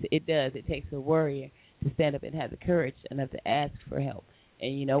same. It does. It takes a warrior to stand up and have the courage enough to ask for help.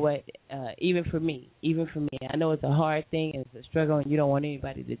 And you know what? Even for me, I know it's a hard thing and it's a struggle, and you don't want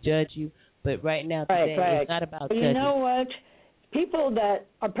anybody to judge you. But right now, today, it's not about judging. You know what? People that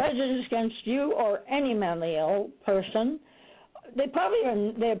are prejudiced against you or any mentally ill person,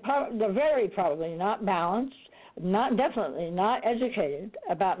 they're very probably not balanced, definitely not educated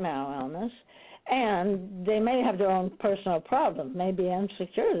about mental illness, and they may have their own personal problems, may be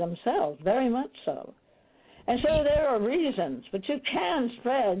insecure themselves, very much so. And so there are reasons, but you can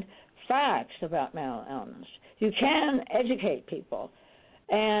spread facts about mental illness. You can educate people.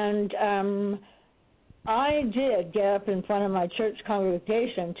 And I did get up in front of my church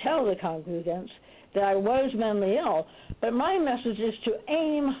congregation, tell the congregants that I was mentally ill. But my message is to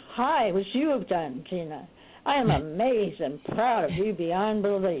aim high, which you have done, Gina. I am amazed and proud of you beyond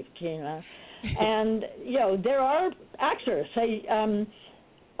belief, Gina. And, there are actors, say,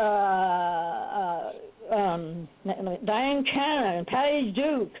 Diane Cannon and Patty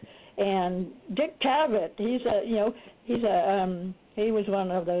Duke and Dick Cavett. He was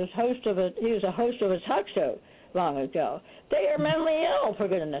one of those he was a host of a talk show long ago. They are mentally ill, for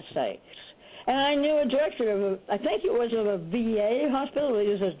goodness sakes. And I knew a director I think it was of a VA hospital. He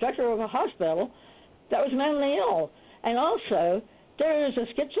was a director of a hospital that was mentally ill. And also, there is a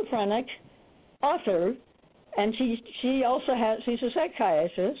schizophrenic author, and she's a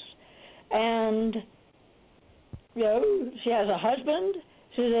psychiatrist, and she has a husband,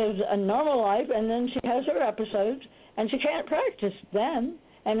 she lives a normal life, and then she has her episodes, and she can't practice then,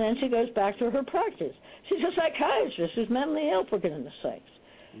 and then she goes back to her practice. She's a psychiatrist who's mentally ill, for goodness sakes.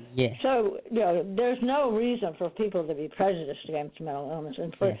 Yes. So, there's no reason for people to be prejudiced against mental illness.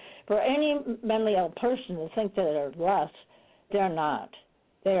 And for any mentally ill person to think that they're less, they're not.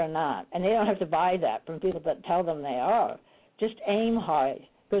 They are not. And they don't have to buy that from people that tell them they are. Just aim high.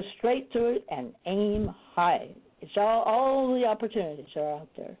 Go straight to it and aim high. It's all the opportunities are out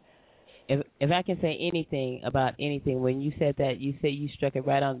there. If I can say anything about anything, when you said that, you struck it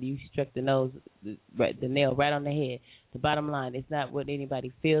right on. You struck the nail right on the head. The bottom line, it's not what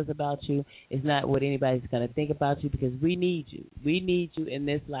anybody feels about you. It's not what anybody's going to think about you, because we need you. We need you in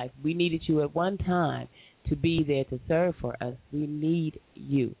this life. We needed you at one time to be there to serve for us. We need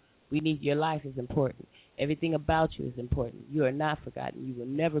you. We need your life is important. Everything about you is important. You are not forgotten. You will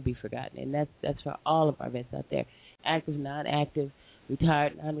never be forgotten, and that's for all of our vets out there, active, non-active,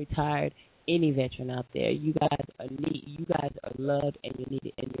 retired, unretired, any veteran out there. You guys are loved, and you're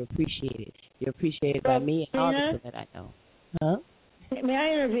needed, and you're appreciated. You're appreciated by me and all the people that I know. Huh? May I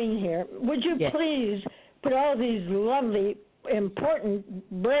intervene here? Would you please put all these lovely, important,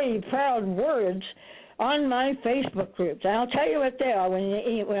 brave, proud words on my Facebook groups? And I'll tell you what they are when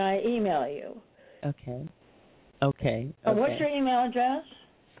I email you. Okay. What's your email address?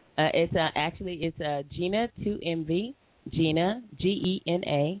 It's Gina 2MV. Gina,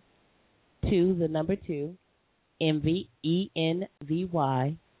 GENA, 2, the number 2, MV,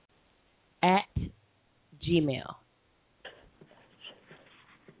 ENVY, at Gmail.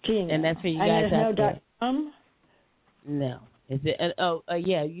 Gmail. And that's for you and guys out there. .com? No. Is it?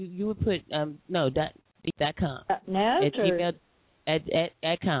 Yeah. You would put dot .com. .net at Gmail at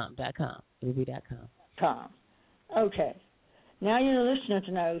com. It would be .com. .com. Okay. Now your listeners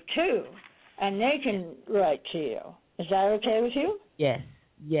know too, and they can write to you. Is that okay with you? Yes.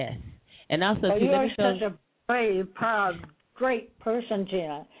 And also, you are such a brave, proud, great person,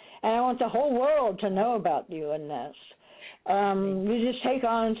 Gina, and I want the whole world to know about you in this. You just take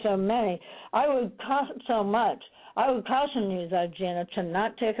on so many. I would caution you, though, Gina, to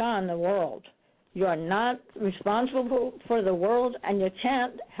not take on the world. You are not responsible for the world, and you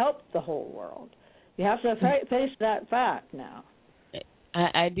can't help the whole world. You have to face that fact now.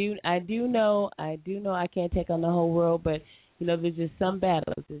 I do know I can't take on the whole world, but there's just some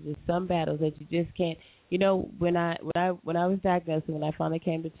battles. There's just some battles that you just can't. When I was diagnosed and when I finally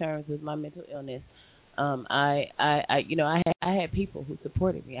came to terms with my mental illness, I had people who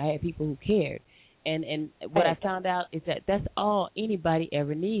supported me. I had people who cared, and what I found out is that that's all anybody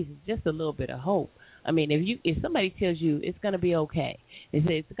ever needs is just a little bit of hope. I mean, if somebody tells you it's going to be okay, they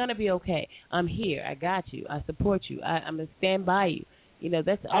say it's going to be okay. I'm here. I got you. I support you. I'm going to stand by you.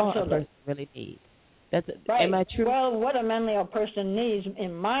 That's all a person really needs. Right. Am I true? Well, what a mentally ill person needs,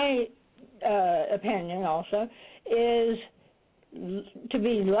 in my opinion also, is to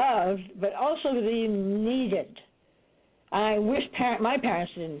be loved, but also to be needed. I wish my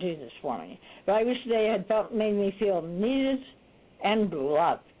parents didn't do this for me, but I wish they had made me feel needed and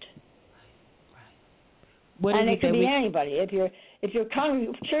loved. And it could be anybody. If your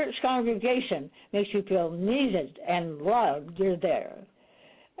church congregation makes you feel needed and loved, you're there.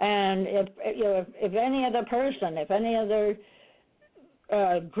 And if any other person, if any other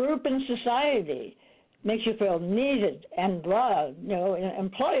group in society makes you feel needed and loved,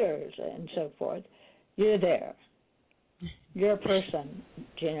 employers and so forth, you're there. You're a person,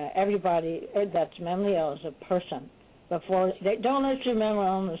 Gina. Everybody that's mentally ill is a person. Don't let your mental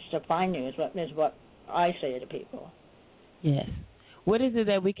illness define you. Is what I say to people. Yes. What is it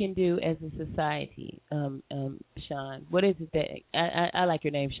that we can do as a society, Sean? What is it that I like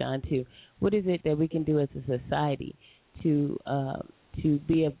your name, Sean, too. What is it that we can do as a society to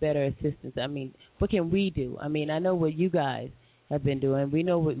be of better assistance? I mean, what can we do? I mean, I know what you guys have been doing. We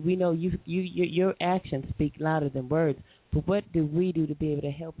know your actions speak louder than words. But what do we do to be able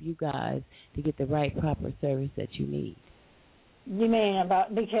to help you guys to get the right, proper service that you need? You mean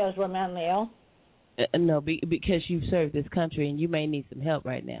because we're mentally ill? No, because you've served this country and you may need some help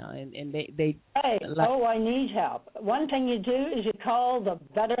right now. And they Hey, I need help. One thing you do is you call the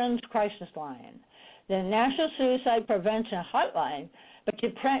Veterans Crisis Line, the National Suicide Prevention Hotline, but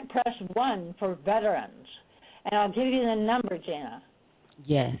you press 1 for veterans. And I'll give you the number, Gina.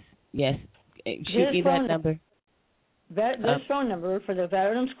 Yes. Shoot me that number. This phone number for the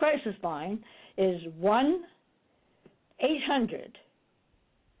Veterans Crisis Line is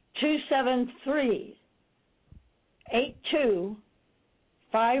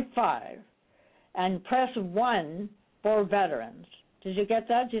 1-800-273-8255, and press 1 for veterans. Did you get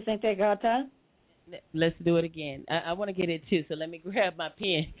that? Do you think they got that? Let's do it again. I want to get it too. So let me grab my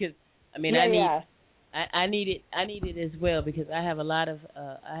pen because I mean I need it as well because I have a lot of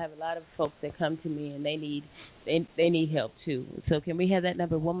folks that come to me and they need help too. So can we have that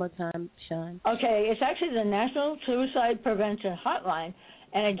number one more time, Sean? Okay, it's actually the National Suicide Prevention Hotline,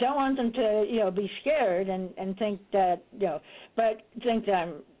 and I don't want them to be scared and think that but think that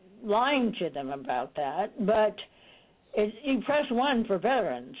I'm lying to them about that. But you press 1 for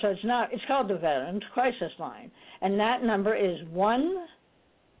veterans, so it's called the Veterans Crisis Line, and that number is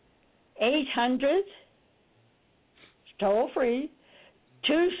 1-800 toll free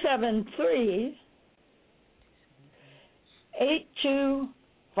 273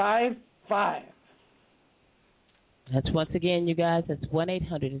 8255. That's once again, you guys. That's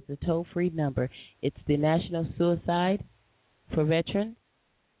 1-800. It's the toll free number. It's the National Suicide for Veteran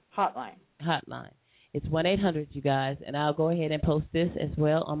Hotline. It's 1-800, you guys, and I'll go ahead and post this as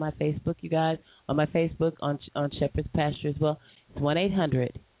well on my Facebook, you guys, on my Facebook on Shepard's Pasture as well. It's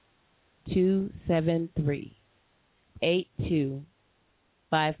 1-800-273-8255.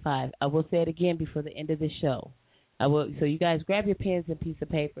 I will say it again before the end of the show. So you guys grab your pens and piece of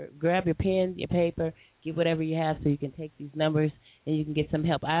paper. Grab your pen, your paper, get whatever you have so you can take these numbers and you can get some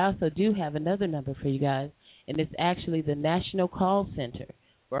help. I also do have another number for you guys, and it's actually the National Call Center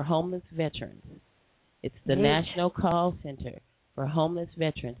for Homeless Veterans. It's the National Call Center for Homeless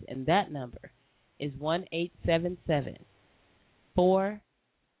Veterans, and that number is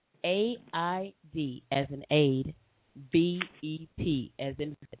 1-877-4-AID as in aid, BET as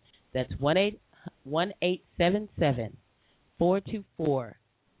in that's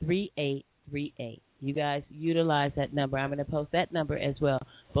 1-877-424-3838. You guys utilize that number. I'm going to post that number as well.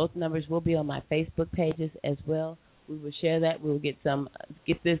 Both numbers will be on my Facebook pages as well. We will share that. We will get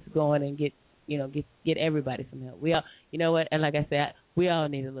this going and get everybody some help. We all, you know what? And like I said, we all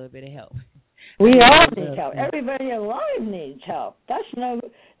need a little bit of help. We all need help. Everybody alive needs help. That's no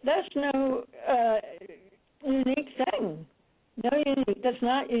unique thing. That's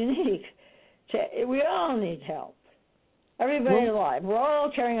not unique. We all need help. Everybody alive. We're all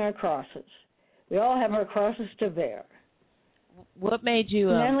carrying our crosses. We all have our crosses to bear. What made you?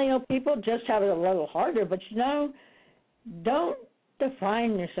 Mentally ill people just have it a little harder, but don't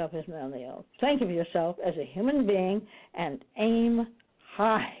define yourself as mentally ill. Think of yourself as a human being and aim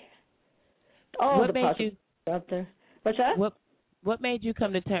high. What made you out there? What's that? What made you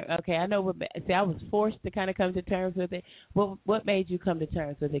come to terms? Okay, I know. I was forced to kind of come to terms with it. What made you come to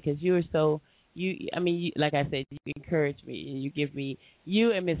terms with it? Because you were so. Like I said, you encourage me. You give me,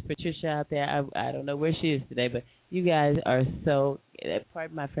 you and Miss Patricia out there, I don't know where she is today, but you guys are so,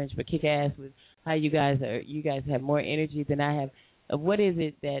 pardon my French, but kick ass with how you guys have more energy than I have. What is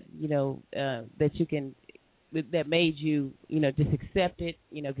it that, that you can, that made you, just accept it,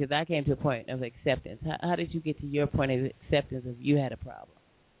 because I came to a point of acceptance. How did you get to your point of acceptance if you had a problem?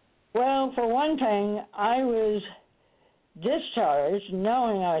 Well, for one thing, I was discharged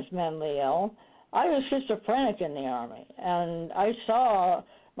knowing I was mentally ill. I was schizophrenic in the Army, and I saw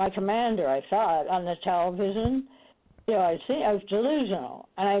my commander. I saw it on the television. I was delusional,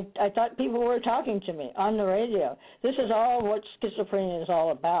 and I thought people were talking to me on the radio. This is all what schizophrenia is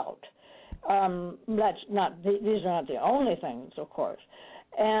all about. These are not the only things, of course.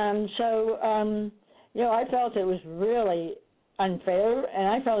 And so, I felt it was really unfair, and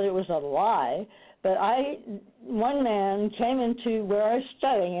I felt it was a lie. But one man came into where I was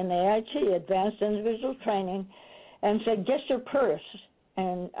studying in AIT, Advanced Individual Training, and said, "Get your purse."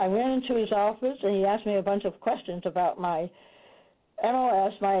 And I went into his office, and he asked me a bunch of questions about my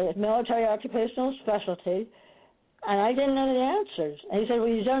MOS, my military occupational specialty, and I didn't know the answers. And he said, "Well,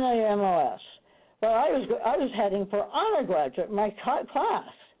 you don't know your MOS." Well, I was heading for honor graduate, my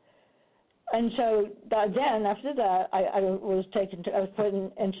class. And so then after that, I was put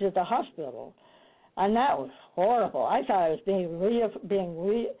into the hospital. And that was horrible. I thought I was being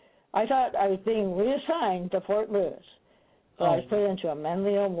reassigned to Fort Lewis. So I was put into a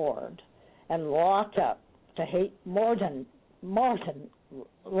mentally ill ward and locked up to hate more than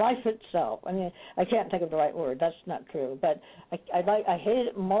life itself. I mean, I can't think of the right word. That's not true. But I hated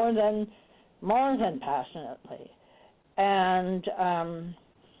it more than passionately. And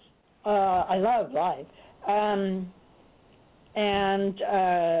I loved life.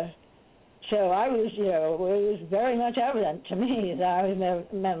 So I was, it was very much evident to me that I was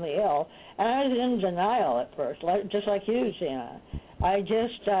mentally ill, and I was in denial at first, just like you, Zena. I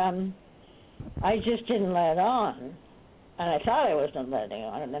just didn't let on, and I thought I wasn't letting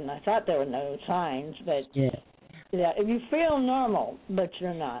on, and I thought there were no signs, but if you feel normal, but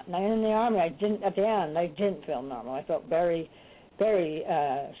you're not. And in the Army, I didn't feel normal. I felt very, very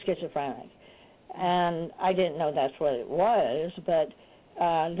schizophrenic. And I didn't know that's what it was, but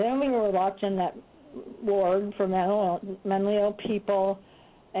then we were locked in that ward for mentally ill people,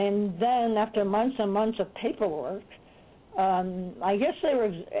 and then after months and months of paperwork, I guess they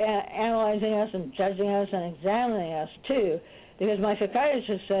were analyzing us and judging us and examining us too, because my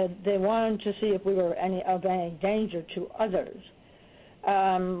psychiatrist said they wanted to see if we were of any danger to others.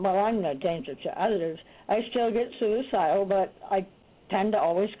 Well, I'm no danger to others. I still get suicidal, but I tend to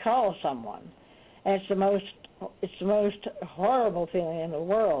always call someone. And it's the most horrible feeling in the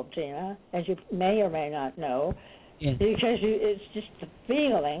world, Gina, as you may or may not know, yes. Because it's just the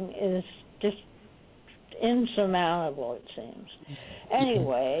feeling is just insurmountable, it seems.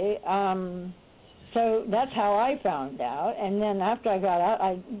 Anyway, so that's how I found out. And then after I got out,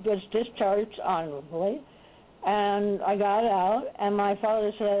 I was discharged honorably, and I got out, and my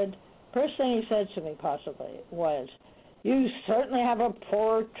father said, first thing he said to me possibly was, "You certainly have a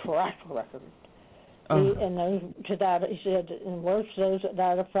poor track record." He said, in words to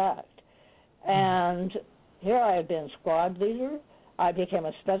that effect. And here I had been squad leader. I became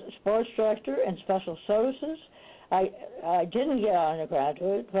a sports director in special services. I didn't get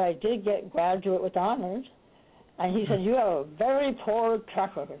undergraduate, but I did get graduate with honors. And he said, "You have a very poor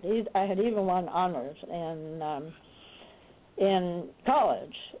track record." I had even won honors in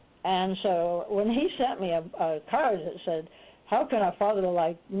college. And so when he sent me a card that said, "How can a father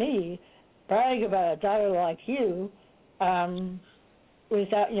like me brag about a daughter like you,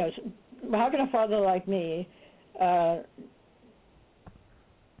 without, how can a father like me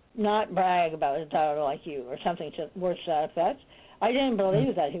not brag about a daughter like you," or something to worse to that effect. I didn't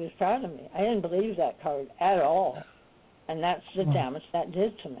believe that he was proud of me. I didn't believe that card at all, and that's the damage that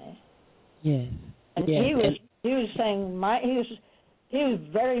did to me. Yes. And he was saying he was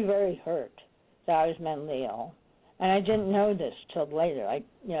very, very hurt that I was mentally ill. And I didn't know this till later.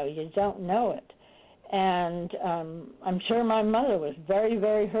 You don't know it. And I'm sure my mother was very,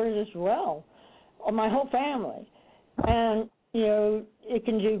 very hurt as well, or my whole family. And, it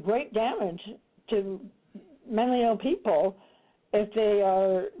can do great damage to mentally ill people if they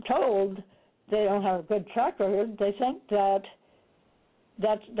are told they don't have a good track record. They think that's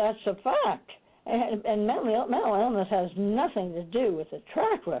a fact. And mental illness has nothing to do with the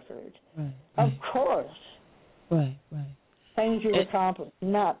track record. Right. Of course. Right. Things you accomplish,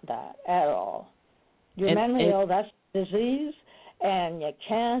 not that at all. You're mentally ill, that's disease, and you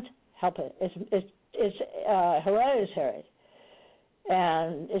can't help it. It's hereditary.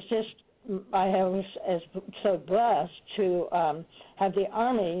 And it's just, I was so blessed to have the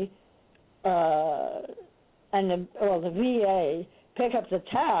Army and the VA pick up the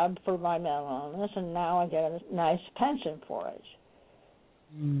tab for my mental illness, and now I get a nice pension for it.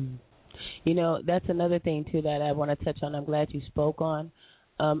 That's another thing, too, that I want to touch on. I'm glad you spoke on.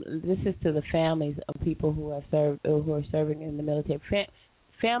 This is to the families of people who are serving in the military.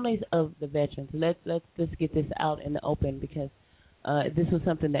 Families of the veterans. Let's just get this out in the open, because this was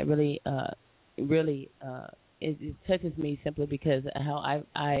something that really it touches me, simply because how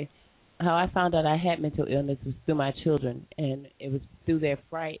I found out I had mental illness was through my children, and it was through their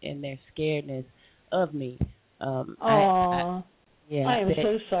fright and their scaredness of me. I am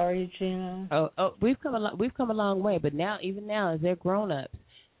so sorry, Gina. We've come a long way, but even now, as they're grown ups,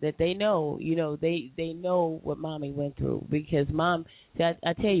 that they know, they know what Mommy went through, because Mom. See,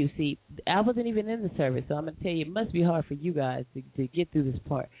 I tell you, I wasn't even in the service, so I'm gonna tell you, it must be hard for you guys to get through this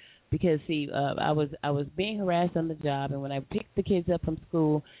part, because I was being harassed on the job, and when I picked the kids up from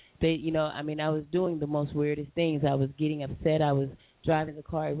school, I was doing the most weirdest things. I was getting upset. I was driving the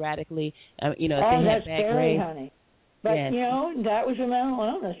car erratically. That's scary, honey. But, that was your mental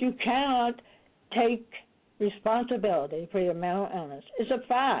illness. You cannot take responsibility for your mental illness. It's a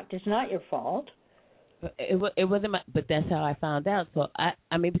fact. It's not your fault. It wasn't but that's how I found out. So,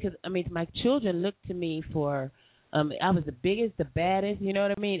 because my children looked to me for, I was the biggest, the baddest, you know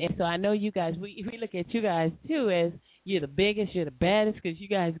what I mean? And so I know you guys, we look at you guys, too, as you're the biggest, you're the baddest, because you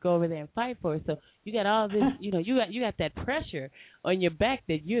guys go over there and fight for it. So you got all this, you got that pressure on your back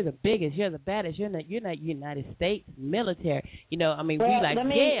that you're the biggest, you're the baddest, you're not United States military. Let me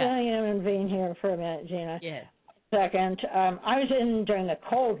intervene here for a minute, Gina. Yes. Second, I was during the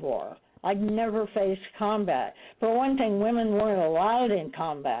Cold War. I'd never faced combat. For one thing, women weren't allowed in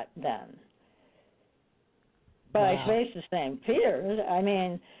combat then. But I faced the same fears.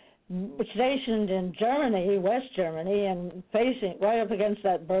 Stationed in Germany, West Germany, and facing right up against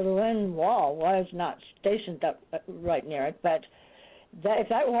that Berlin Wall. Well, I was not stationed up right near it, but if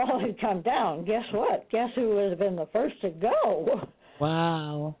that wall had come down, guess what? Guess who would have been the first to go?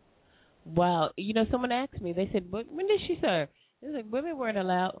 Wow. Someone asked me, they said, when did she serve? It's like women weren't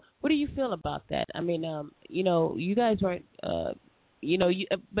allowed. What do you feel about that? I mean, you guys weren't,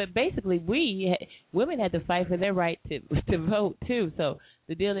 but basically women had to fight for their right to vote too. So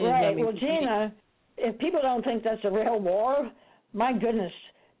the deal is, right. Well, Gina, if people don't think that's a real war, my goodness,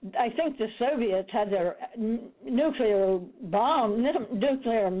 I think the Soviets had their nuclear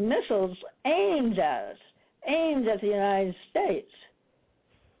missiles aimed at the United States.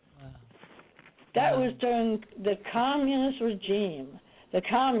 Wow. That was during the communist regime. The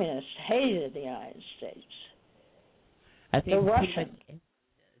communists hated the United States. I think the Russians.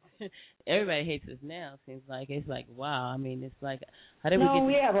 Everybody hates us now. Seems like it's like wow. I mean, it's like how did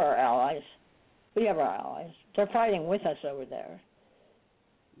we have our allies. We have our allies. They're fighting with us over there.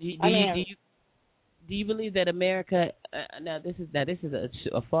 Do you believe that America? Now this is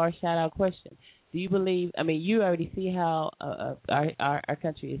a far shout out question. Do you believe? I mean, you already see how our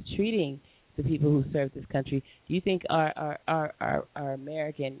country is treating the people who serve this country. Do you think our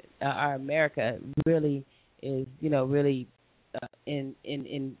America really is really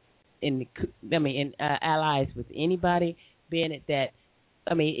allies with anybody? Being it that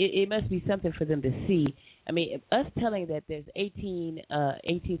it must be something for them to see. I mean, us telling that there's 18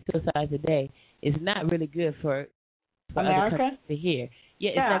 suicides a day is not really good for America? Other countries to hear. Yeah,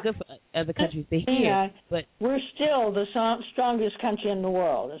 it's not good for other countries to hear. But we're still the strongest country in the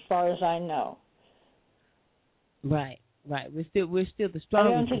world, as far as I know. Right. We're still the strongest. I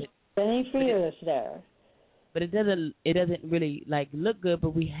don't think any fears there. But it doesn't really look good.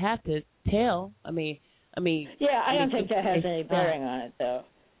 But we have to tell. I mean. Yeah, I don't think that has any bearing on it, though.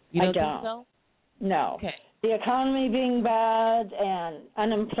 You don't think so? No. Okay. The economy being bad and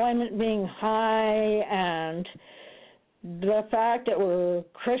unemployment being high and the fact that we're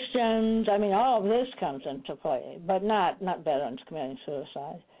Christians, all of this comes into play, but not veterans committing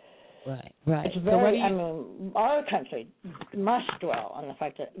suicide. Right. It's very, our country must dwell on the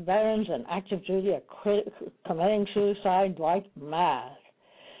fact that veterans and active duty are committing suicide like mad.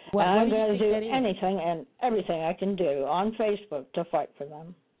 And I'm going to do anything and everything I can do on Facebook to fight for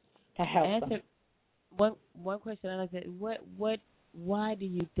them, to help them. One question I like that. Why do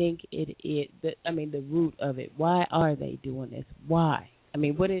you think the root of it? Why are they doing this? Why?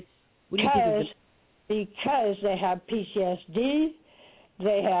 What do you think? Because they have PTSD.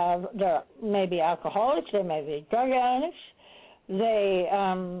 They're maybe alcoholics. They may be drug addicts. They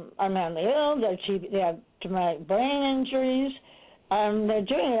are mentally ill. They have traumatic brain injuries. They're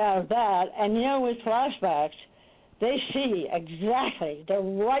doing it out of that. And with flashbacks, they see exactly. They're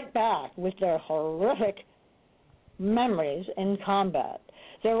right back with their horrific memories in combat.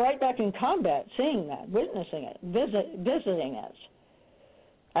 They're right back in combat, seeing that, witnessing it, visiting it.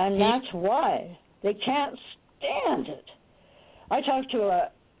 And that's why they can't stand it. I talked to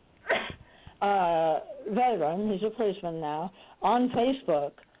a veteran, he's a policeman now, on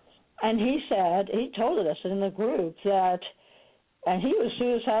Facebook, and he told us in the group that, and he was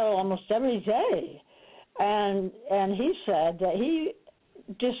suicidal almost every day, and he said that he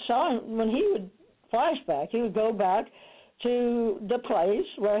just saw him, when he would flashback, he would go back to the place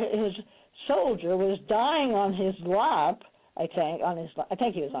where his soldier was dying on his lap, I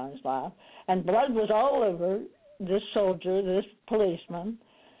think he was on his lap, and blood was all over this soldier, this policeman,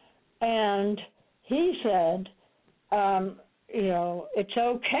 and he said, it's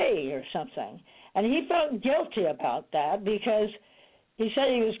okay or something. And he felt guilty about that because he said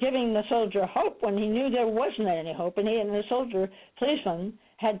he was giving the soldier hope when he knew there wasn't any hope, and the policeman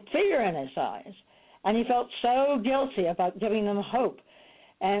had fear in his eyes. And he felt so guilty about giving them hope.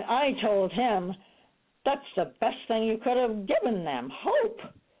 And I told him, that's the best thing you could have given them, hope.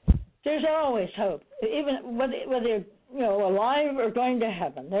 There's always hope. Even whether you're alive or going to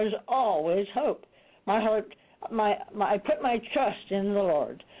heaven, there's always hope. My heart, I put my trust in the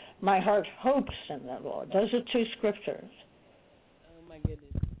Lord. My heart hopes in the Lord. Those are two scriptures. Oh, my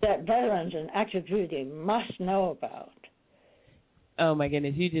goodness. That veterans and active duty must know about. Oh my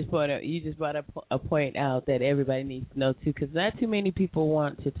goodness! You just brought a point out that everybody needs to know too, because not too many people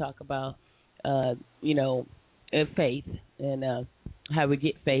want to talk about, faith and how we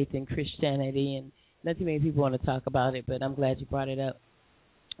get faith in Christianity, and not too many people want to talk about it. But I'm glad you brought it up.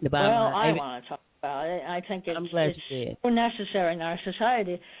 I want to talk about it. I think it's so necessary in our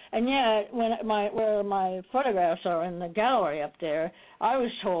society. And yet, where my photographs are in the gallery up there, I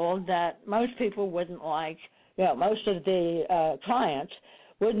was told that most people wouldn't like. Most of the clients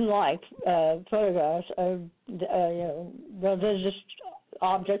wouldn't like photographs of religious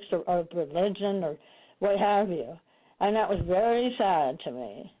objects or religion or what have you. And that was very sad to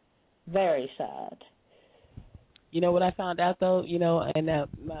me. Very sad. You know what I found out, though? And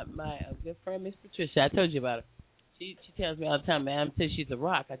my good friend, Miss Patricia, I told you about her. She tells me all the time, man, until she's a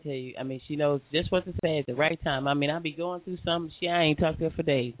rock, I tell you. I mean, she knows just what to say at the right time. I mean, I'll be going through something. I ain't talked to her for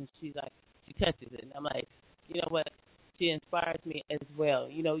days. And she's like, she touches it. And I'm like, you know what? She inspires me as well.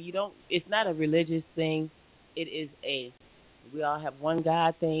 You know, it's not a religious thing. It is we all have one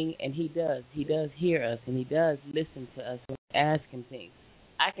God thing, and He does hear us, and He does listen to us when we ask Him things.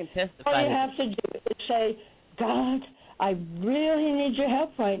 I can testify. All you have to do is say, God, I really need your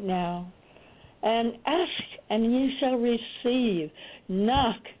help right now. And ask, and you shall receive.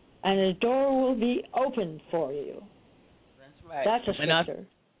 Knock, and the door will be opened for you. That's right. That's a scripture.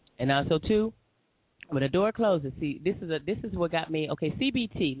 And also, too, when a door closes, see, this is what got me. Okay,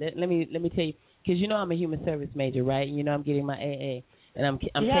 CBT. Let me tell you, because you know I'm a human service major, right? And you know I'm getting my AA, and I'm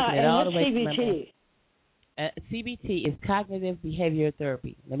taking it all the way to my CBT. CBT is cognitive behavior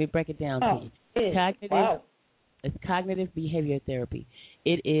therapy. Let me break it down to you. It's cognitive behavior therapy.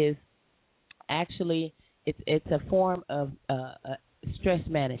 It is actually it's a form of stress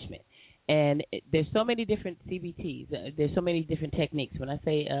management, and there's so many different CBTs. There's so many different techniques. When I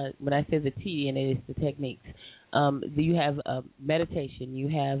say the T in it, it's the techniques. You have meditation. You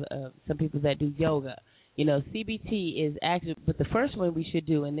have some people that do yoga. You know, CBT is actually, but the first one we should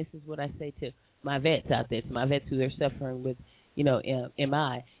do, and this is what I say to my vets out there, to my vets who are suffering with, you know,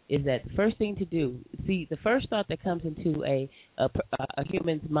 MI, is that the first thing to do, see, the first thought that comes into a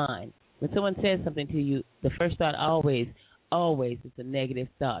human's mind, when someone says something to you, the first thought always is a negative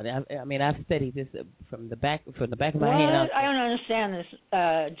thought. I mean, I've studied this from the back of my hand. I don't understand this,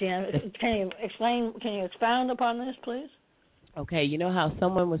 Jan. Can you expound upon this, please? Okay, you know how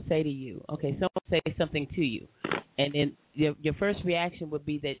someone would say to you, someone say something to you, and then your first reaction would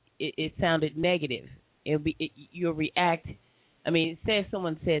be that it sounded negative. You'll react. I mean, say if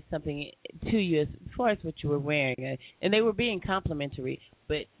someone said something to you as far as what you were wearing, and they were being complimentary,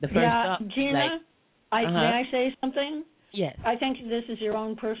 but the first thought, Gina, may I say something? Yes. I think this is your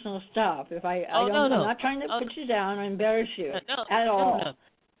own personal stuff. I'm not trying to put you down or embarrass you at all. No.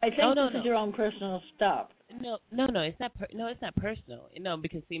 I think this is your own personal stuff. No, it's not. It's not personal. No,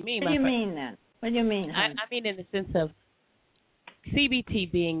 because see me. What do you mean then? What do you mean? I mean in the sense of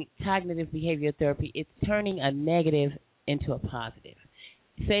CBT being cognitive behavior therapy. It's turning a negative into a positive.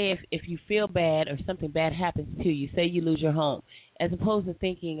 Say if you feel bad or something bad happens to you, say you lose your home, as opposed to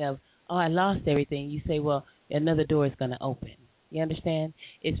thinking of, oh, I lost everything, you say, well, another door is going to open. You understand?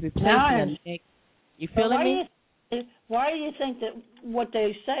 It's replacing you feeling me? Why do you think that what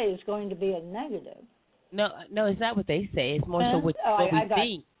they say is going to be a negative? No, it's not what they say. It's more so what we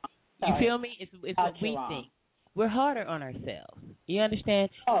think. You feel me? It's what we think. We're harder on ourselves. You understand?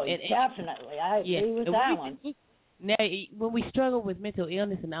 Oh, definitely. I agree with that one. Now, when we struggle with mental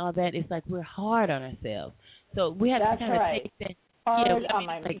illness and all that, it's like we're hard on ourselves. So we have to kind of take that. Hard on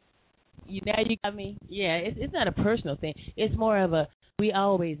my now you got me. Yeah, it's not a personal thing. It's more of a we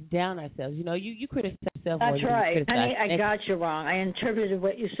always down ourselves. You know, you criticize yourself. That's right. Honey, I got you wrong. I interpreted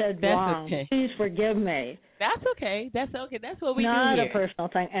what you said wrong. Okay. Please forgive me. That's okay. That's what we do here. Not a personal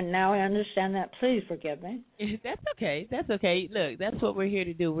thing, and now I understand that. Please forgive me. That's okay. Look, that's what we're here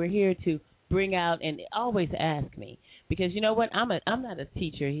to do. We're here to bring out and always ask me, because you know what? I'm not a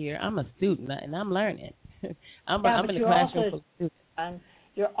teacher here. I'm a student, and I'm learning. I'm in the classroom.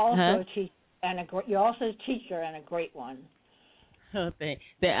 You're also a teacher, you're also a teacher and a great one. Oh,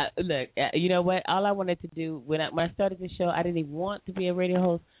 look, you know what? All I wanted to do when I started this show, I didn't even want to be a radio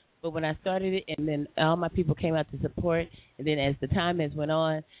host. But when I started it, and then all my people came out to support, and then as the time has went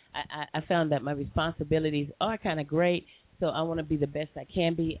on, I found that my responsibilities are kind of great. So I want to be the best I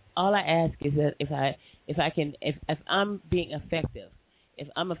can be. All I ask is that if I'm being effective, if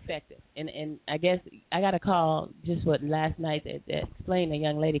I'm effective, and I guess I got a call just last night that explained. A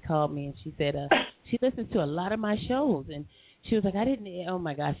young lady called me and she said she listens to a lot of my shows, and she was like, oh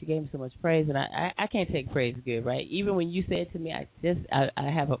my gosh, she gave me so much praise, and I can't take praise good, right? Even when you said to me, I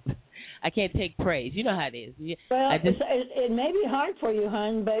can't take praise. You know how it is. Well, it may be hard for you,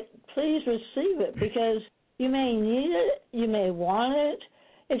 hon, but please receive it, because you may need it, you may want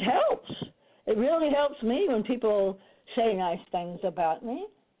it. It helps. It really helps me when people say nice things about me.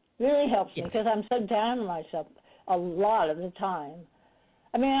 It really helps me, because I'm so down on myself a lot of the time.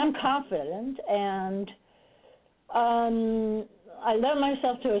 I mean, I'm confident, and I love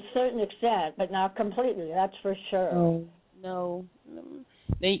myself to a certain extent, but not completely, that's for sure. No.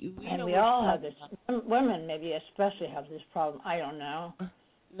 And we all have this. Women maybe especially have this problem. I don't know.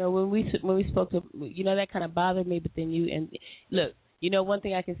 No, when we spoke to, that kind of bothered me, but then look, one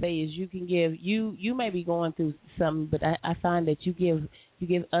thing I can say is you can give you may be going through something, but I find that you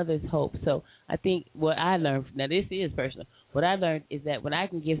give others hope. So I think what I learned, now this is personal, what I learned is that when I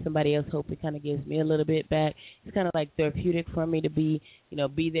can give somebody else hope, it kind of gives me a little bit back. It's kind of like therapeutic for me to be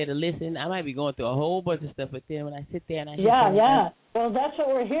there to listen. I might be going through a whole bunch of stuff, but then when I sit there and I well, that's what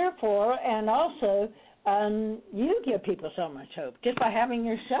we're here for, and also you give people so much hope just by having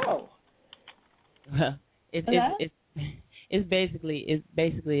your show. Well, it's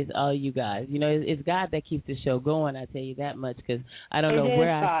basically all you guys. It's God that keeps the show going. I tell you that much, because I don't know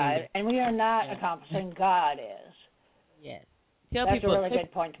where I God, and we are not accomplishing. God is. Yes. That's people, a really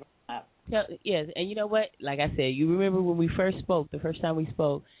good point to bring up. Yes, and you know what? Like I said, you remember when we first spoke, the first time we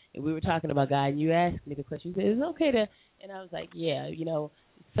spoke, and we were talking about God, and you asked me the question. You said, "Is it okay to?" And I was like, "Yeah,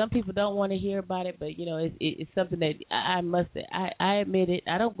 some people don't want to hear about it, but it's something that I admit it.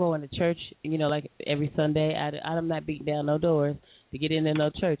 I don't go into church, like every Sunday. I'm not beating down no doors to get into no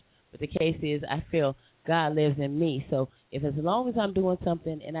church. But the case is, I feel God lives in me. So if as long as I'm doing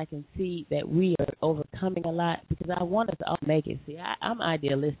something and I can see that we are overcoming a lot, because I want us to all make it. See, I'm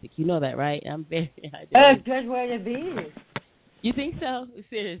idealistic. You know that, right? I'm very idealistic. That's a good way to be. You think so?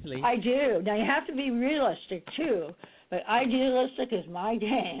 Seriously? I do. Now you have to be realistic too. But idealistic is my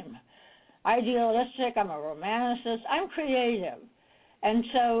game. Idealistic, I'm a romanticist, I'm creative. And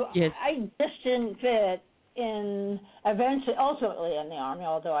so yes. I just didn't fit in, ultimately in the Army,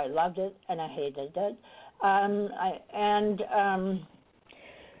 although I loved it and I hated it. I'm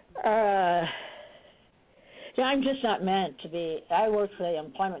just not meant to be. I worked for the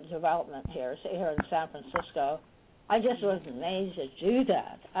employment development here in San Francisco. I just wasn't made to do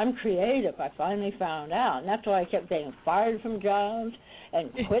that. I'm creative, I finally found out. And that's why I kept getting fired from jobs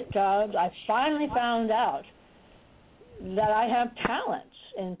and quit jobs. I finally found out that I have talents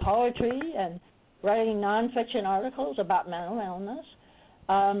in poetry and writing nonfiction articles about mental illness,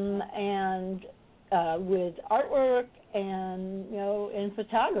 and with artwork and, in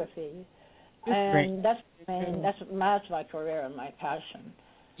photography. And that's my career and my passion.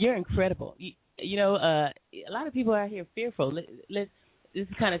 You're incredible. A lot of people out here fearful. This is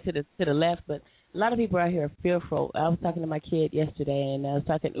kind of to the left, but a lot of people out here are fearful. I was talking to my kid yesterday, and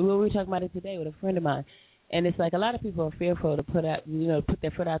we were talking about it today with a friend of mine, and it's like a lot of people are fearful to put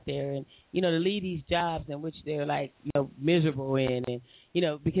their foot out there, and to leave these jobs in which they're like miserable in, and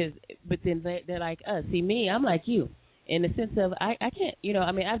but then they're like us. See me, I'm like you. In the sense of I can't,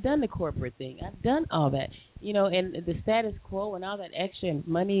 I've done the corporate thing. I've done all that, and the status quo and all that extra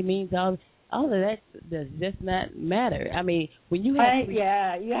money means all of that does just not matter. I mean, when you have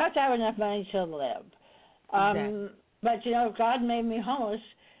you have to have enough money to live. Exactly. But God made me homeless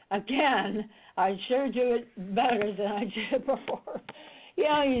again. I sure do it better than I did before.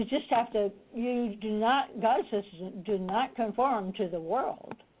 You just have to. God says, do not conform to the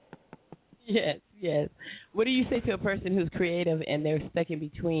world. Yes. What do you say to a person who's creative and they're stuck in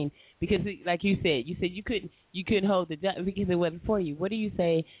between? Because, like you said you couldn't hold the job because it wasn't for you. What do you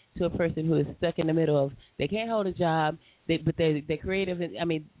say to a person who is stuck in the middle of they can't hold a job, but they're creative? And,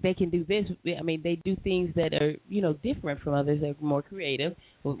 they can do this. They do things that are different from others. They're more creative.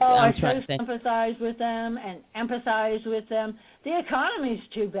 I sympathize with them and empathize with them. The economy's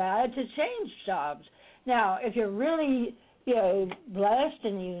too bad to change jobs. Now, if you're really blessed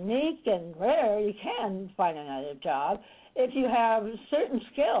and unique and rare, you can find another job if you have certain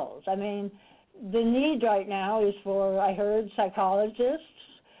skills. The need right now is for, I heard, psychologists,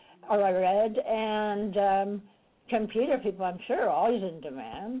 or I read, and computer people, I'm sure, are always in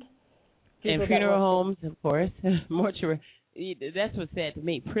demand. And funeral homes, of course, mortuary. That's what's sad to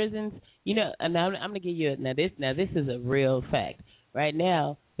me. Prisons, and I'm going to give you now this is a real fact. Right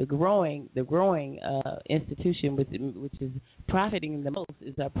now, the growing institution which is profiting the most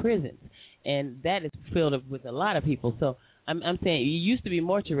is our prisons, and that is filled up with a lot of people. So I'm saying it used to be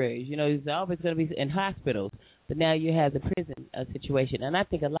mortuaries, there's always going to be in hospitals, but now you have the prison situation, and I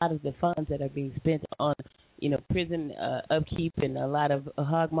think a lot of the funds that are being spent on prison upkeep and a lot of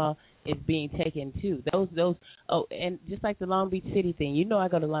hogmaw is being taken too. Those and just like the Long Beach City thing, I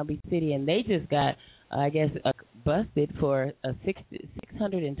go to Long Beach City and they just got busted for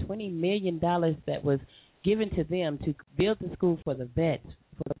 $620 million that was given to them to build the school for the vets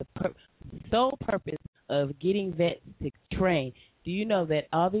for the sole purpose of getting vets to train. Do you know that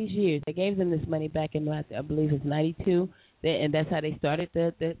all these years they gave them this money back in I believe it's 92, and that's how they started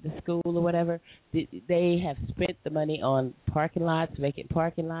the school or whatever. They have spent the money on parking lots, vacant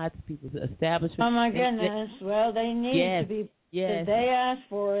parking lots, people's establishments. Oh my goodness! Well, they need to be. Yes. They asked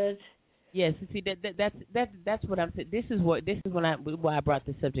for it. Yes, see that's what I'm saying. This is why I brought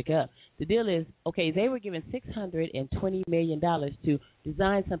this subject up. The deal is, okay, they were given $620 million to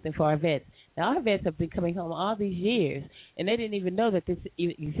design something for our vets. Now our vets have been coming home all these years, and they didn't even know that this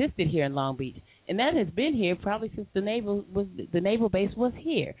existed here in Long Beach, and that has been here probably since the naval base was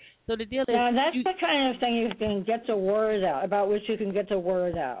here. So the deal is, now that's the kind of thing you can get the word out about, which you can get the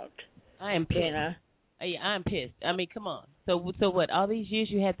word out. I am pissed. Yeah, I'm pissed. I mean, come on. So what? All these years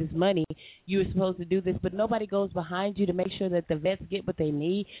you had this money, you were supposed to do this, but nobody goes behind you to make sure that the vets get what they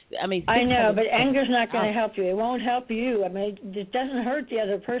need. I mean, I know, but anger's not going to help you. It won't help you. I mean, it doesn't hurt the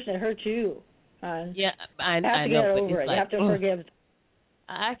other person. It hurts you. Yeah, I know. You have to get over it. You have to forgive.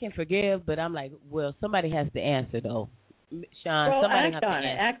 I can forgive, but I'm like, well, somebody has to answer, though. Sean, well, somebody act on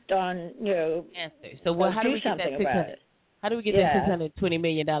it. Act on, answer. So how do we get that $600? How do we get that $620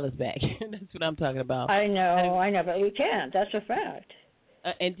 million back? That's what I'm talking about. I know, but you can't. That's a fact.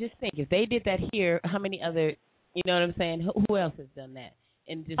 And just think, if they did that here, how many other, you know what I'm saying? Who else has done that?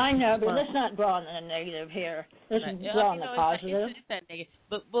 And just I know, but let's not draw on the negative here. Let's draw on the positive. It's not negative,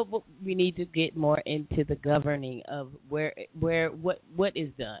 but we need to get more into the governing of what is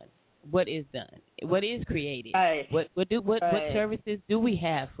done. What is done? What is created? Right. What services do we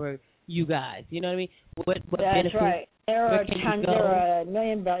have for you guys? You know what I mean? What That's benefits? Right. There are a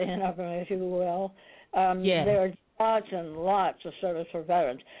million billion of them, if you will. There are lots and lots of service for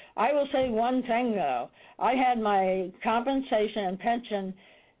veterans. I will say one thing, though. I had my compensation and pension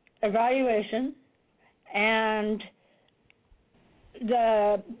evaluation, and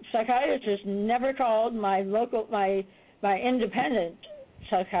the psychiatrist never called my independent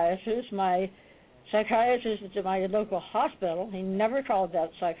psychiatrist, my psychiatrist at my local hospital. He never called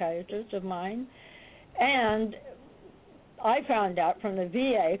that psychiatrist of mine. And I found out from the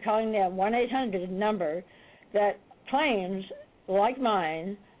VA, calling that 1-800 number, that claims like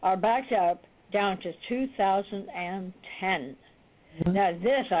mine are backed up down to 2010. Mm-hmm. Now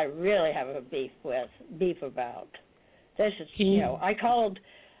this I really have a beef about. This is, I called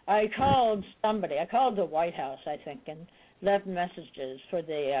somebody. I called the White House, I think, and left messages for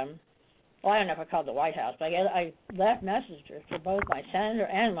the. Well, I don't know if I called the White House, but I left messages for both my senator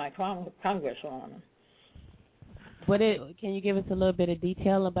and my congresswoman. Can you give us a little bit of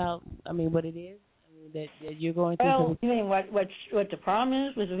detail about? I mean, what it is that you're going through? Well, you mean what the problem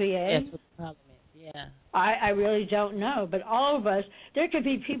is with the VA? Yes, what the problem is. Yeah. I really don't know, but all of us, there could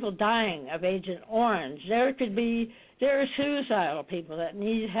be people dying of Agent Orange. There are suicidal people that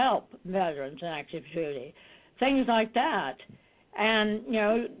need help, veterans in active duty, things like that. And,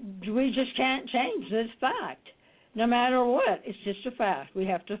 we just can't change this fact. No matter what, it's just a fact we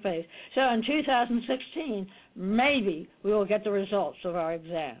have to face. So in 2016, maybe we will get the results of our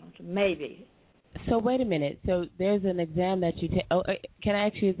exams. Maybe. So wait a minute. So there's an exam that you take. Oh, can I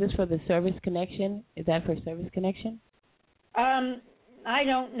ask you, is this for the service connection? Is that for service connection? I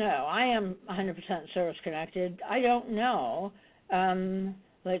don't know. I am 100% service connected. I don't know.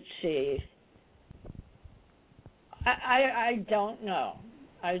 Let's see. I don't know.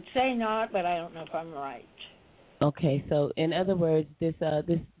 I would say not, but I don't know if I'm right. Okay, so in other words, this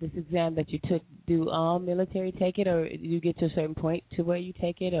exam that you took, do all military take it, or do you get to a certain point to where you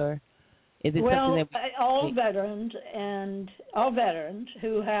take it, or is it something that all veterans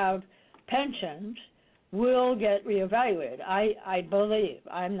who have pensions will get reevaluated. I believe.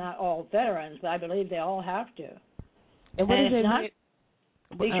 I'm not all veterans, but I believe they all have to. And what is it? Not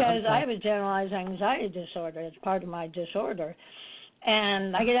because I have a generalized anxiety disorder. It's part of my disorder,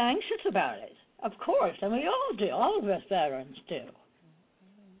 and I get anxious about it. Of course, and we all do. All of us veterans do.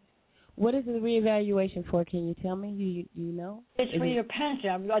 What is the reevaluation for? Can you tell me? You know? It's for your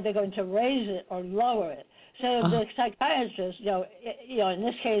pension. Are they going to raise it or lower it? So the psychiatrist, in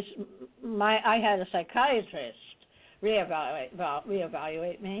this case, I had a psychiatrist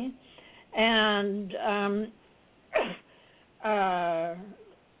reevaluate me, and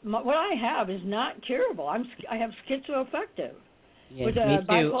what I have is not curable. I have schizoaffective. Yes, with me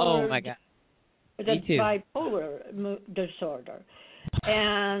too. Oh my God. With a bipolar disorder,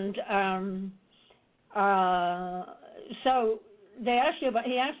 and so he asked me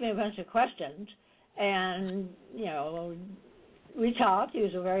a bunch of questions, and we talked. He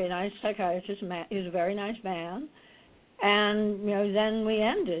was a very nice psychiatrist. He was a very nice man, and then we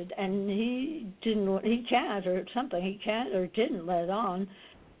ended. And he didn't let on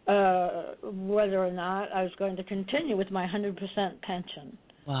whether or not I was going to continue with my 100% pension.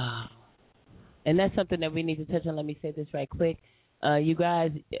 Wow. And that's something that we need to touch on. Let me say this right quick. You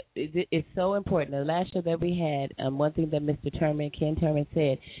guys, it's so important. The last show that we had, one thing that Mr. Ken Turman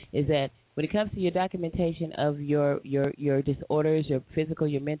said is that when it comes to your documentation of your disorders, your physical,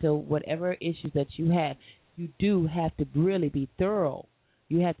 your mental, whatever issues that you have, you do have to really be thorough.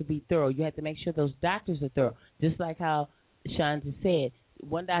 You have to be thorough. You have to make sure those doctors are thorough. Just like how Sean just said,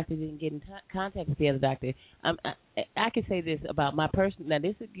 one doctor didn't get in contact with the other doctor. I can say this about my person. Now,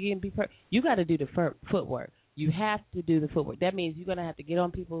 this again, you got to do the footwork. You have to do the footwork. That means you're going to have to get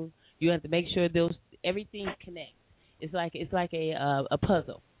on people. You have to make sure everything connects. It's like a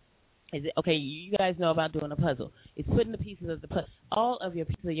puzzle. Is it okay? You guys know about doing a puzzle. It's putting the pieces of the puzzle, all of your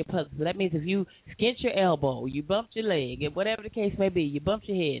pieces of your puzzle. So that means if you skint your elbow, you bumped your leg, and whatever the case may be, you bumped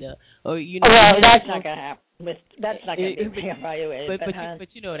your head, or you know. Well, that's not going to happen. That's not going to be evaluated. But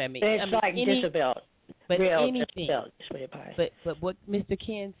you know what I mean. It's like disability. But real anything. Disability. But what Mr.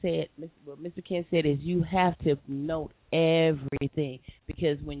 Ken said, is you have to note everything,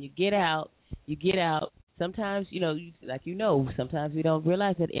 because when you get out. Sometimes, sometimes we don't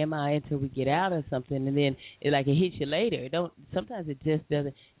realize that MI until we get out of something, and then it hits you later. Sometimes it just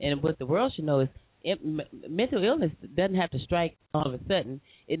doesn't. And what the world should know is mental illness doesn't have to strike all of a sudden.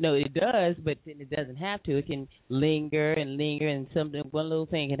 It does, but then it doesn't have to. It can linger, and one little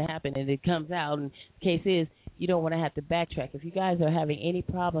thing can happen, and it comes out. And the case is, you don't want to have to backtrack. If you guys are having any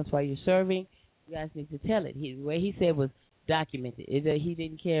problems while you're serving, you guys need to tell it. The way he said was, document it. He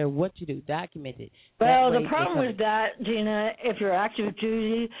didn't care what you do. Document it. Well, the problem with that, Gina, if you're active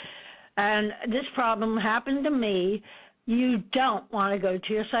duty, and this problem happened to me, you don't want to go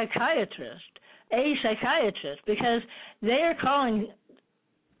to a psychiatrist, because they are calling,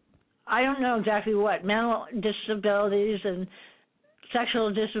 I don't know exactly what, mental disabilities and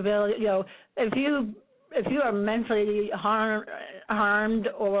sexual disability. If you are mentally harmed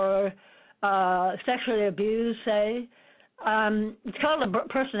or sexually abused, say. It's called a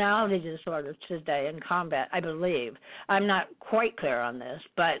personality disorder today in combat, I believe. I'm not quite clear on this,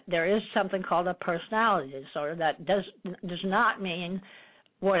 but there is something called a personality disorder that does not mean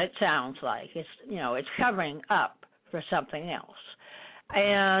what it sounds like. It's covering up for something else.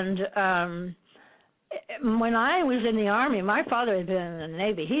 And when I was in the Army, my father had been in the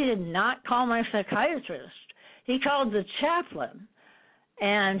Navy. He did not call my psychiatrist. He called the chaplain.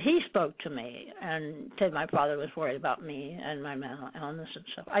 And he spoke to me and said my father was worried about me and my mental illness and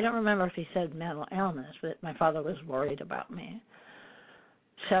stuff. I don't remember if he said mental illness, but my father was worried about me.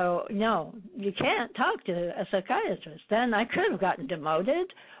 So, no, you can't talk to a psychiatrist. Then I could have gotten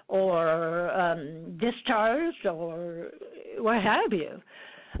demoted or discharged or what have you.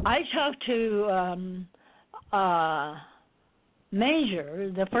 I talked to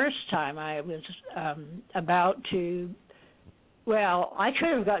Major the first time I was about to. Well, I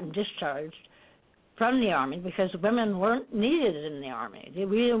could have gotten discharged from the Army because women weren't needed in the Army.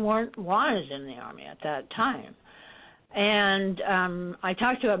 We weren't wanted in the Army at that time. And I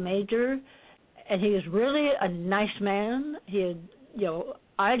talked to a major, and he was really a nice man. He had,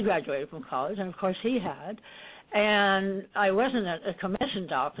 I had graduated from college, and of course he had. And I wasn't a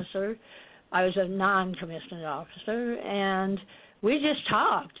commissioned officer. I was a non-commissioned officer, and we just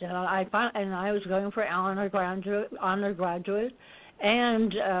talked, and I was going for honor graduate,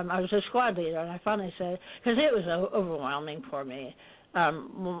 and I was a squad leader, and I finally said, because it was overwhelming for me,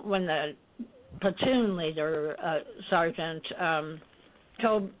 when the platoon leader, sergeant,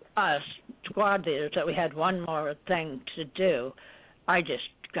 told us squad leaders that we had one more thing to do, I just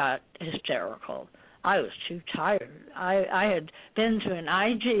got hysterical. I was too tired. I had been to an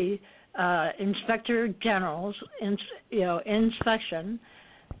IG Inspector General's inspection,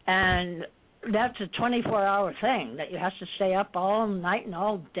 and that's a 24-hour thing that you have to stay up all night and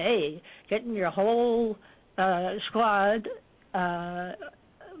all day, getting your whole squad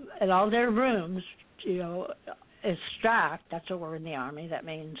in all their rooms, is strapped. That's a word in the Army. That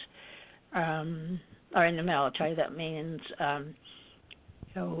means, or in the military, that means,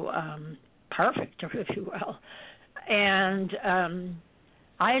 perfect, if you will. And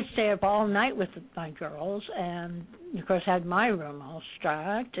I'd stay up all night with my girls, and of course had my room all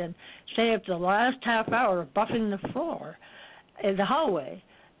strapped, and stay up the last half hour buffing the floor in the hallway.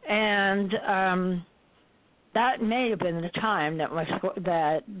 And that may have been the time that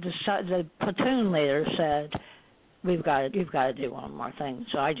the platoon leader said, you've got to do one more thing.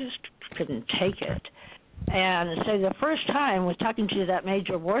 So I just couldn't take it. And so the first time was talking to that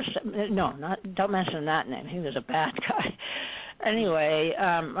Major don't mention that name. He was a bad guy. Anyway,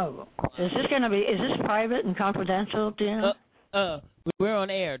 is this private and confidential, Dina? We're on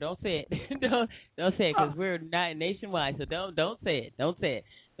air. Don't say it. don't say it because we're not nationwide. So don't say it. Don't say it.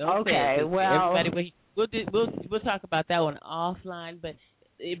 Don't say it. Well, everybody, we'll talk about that one offline. But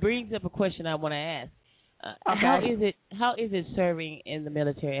it brings up a question I want to ask. okay. How is it serving in the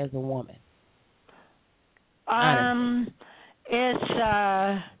military as a woman?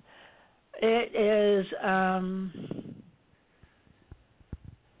 It is.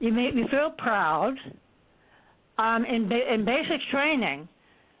 You make me feel proud. In basic training,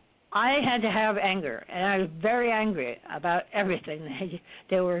 I had to have anger, and I was very angry about everything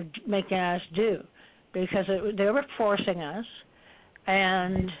they were making us do, because they were forcing us,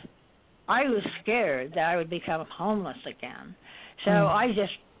 and I was scared that I would become homeless again. So I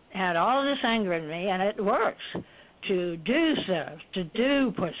just had all this anger in me, and it works, to do sit-ups, to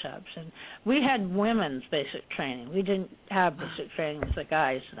do push-ups. And we had women's basic training. We didn't have basic training with the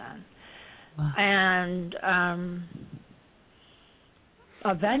guys then. Wow. And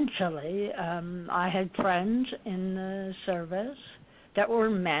eventually, I had friends in the service that were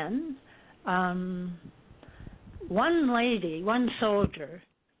men. One soldier,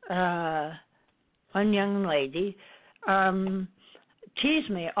 one young lady, teased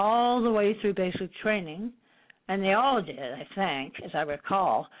me all the way through basic training, and they all did, I think, as I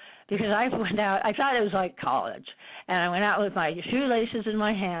recall, because I went out, I thought it was like college, and I went out with my shoelaces in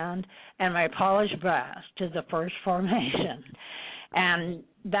my hand and my polished brass to the first formation, and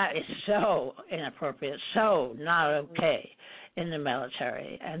that is so inappropriate, so not okay in the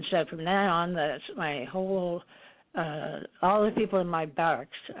military. And so from then on, my whole, all the people in my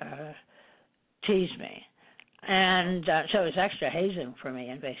barracks teased me. And so it was extra hazing for me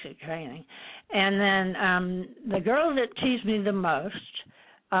in basic training. And then the girl that teased me the most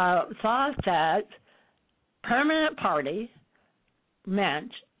thought that permanent party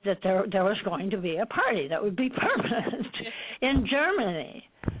meant that there was going to be a party that would be permanent in Germany.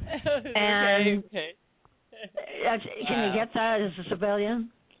 And okay. Can you get that as a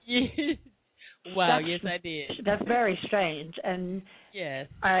civilian? Wow, yes, I did. That's very strange, and yes,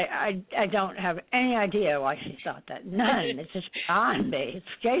 I don't have any idea why she thought that. None. It's just beyond me. It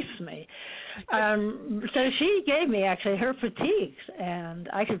escapes me. So she gave me actually her fatigues, and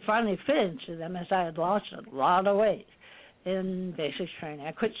I could finally fit into them as I had lost a lot of weight in basic training.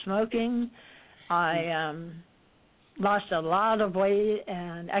 I quit smoking. I lost a lot of weight,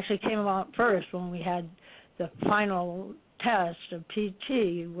 and actually came out first when we had the final test of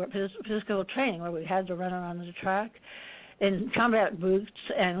PT, physical training, where we had to run around the track in combat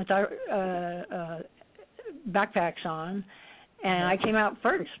boots and with our backpacks on, and I came out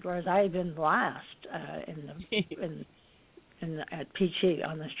first, whereas I had been last at PT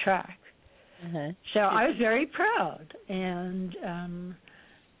on this track. So I was very proud, and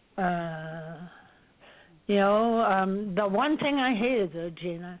the one thing I hated, though,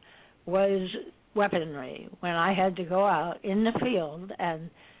 Gina, was weaponry. When I had to go out in the field and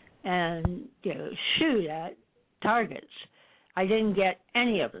shoot at targets, I didn't get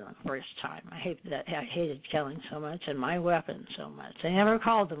any of them the first time. I hated killing so much and my weapons so much. They never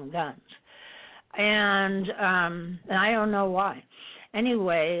called them guns, and I don't know why.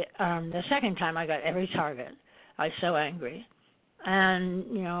 Anyway, the second time I got every target. I was so angry, and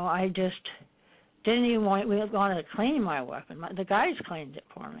I just didn't even want to clean my weapon. The guys cleaned it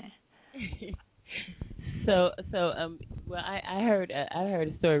for me. Well, I heard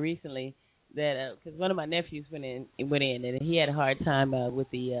a story recently that because one of my nephews went in and he had a hard time with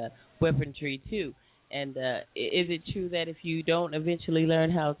the weaponry too. And is it true that if you don't eventually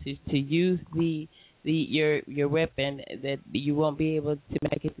learn how to use your weapon, that you won't be able to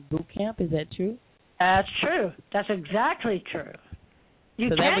make it to boot camp? Is that true? That's true. That's exactly true. You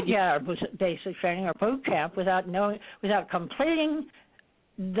can't get our basic training or boot camp without completing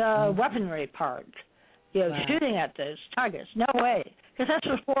the weaponry part. Shooting at those targets. No way, because that's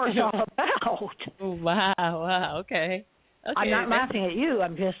what war is all about. Oh, wow, okay. I'm not laughing at you.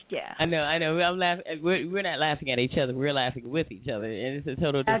 I'm just I know. I'm laughing. We're not laughing at each other. We're laughing with each other, and it's a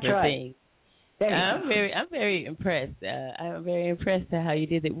total different thing. I'm very impressed. I'm very impressed at how you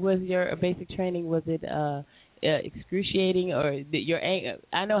did it. Was your basic training, was it excruciating, or your anger?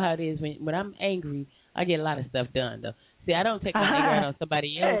 I know how it is when I'm angry. I get a lot of stuff done, though. See, I don't take my anger out on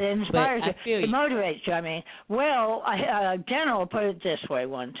somebody else. It inspires you. It motivates you. I mean, a general put it this way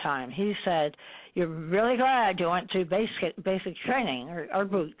one time. He said, "You're really glad you went to basic training or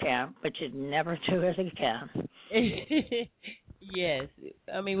boot camp, but you'd never do it again." Yes.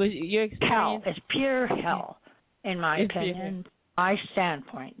 I mean, was your experience... Hell. It's pure hell, in my opinion. My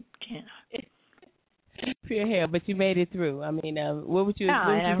standpoint, pure hell, but you made it through. I mean, what would you? Yeah,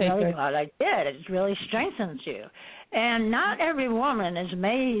 what would and you I'm say really first? glad I did. It really strengthens you. And not every woman is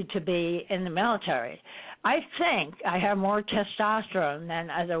made to be in the military. I think I have more testosterone than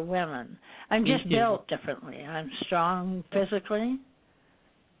other women. I'm Me just too. built differently. I'm strong physically.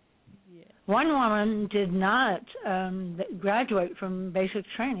 Yeah. One woman did not graduate from basic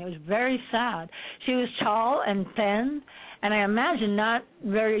training. It was very sad. She was tall and thin, and I imagine not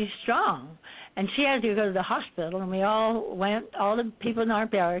very strong. And she had to go to the hospital, and we all went, all the people in our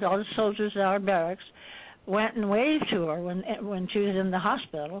barracks, all the soldiers in our barracks, went and waved to her when she was in the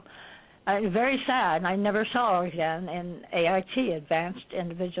hospital. Very sad, and I never saw her again in AIT, Advanced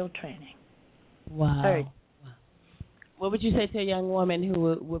Individual Training. Wow. Very. Wow. What would you say to a young woman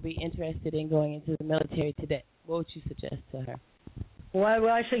who would be interested in going into the military today? What would you suggest to her? Well,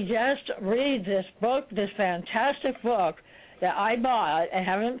 I suggest read this book, this fantastic book that I bought and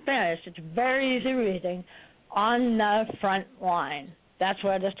haven't finished. It's very easy reading, On the Front Line. That's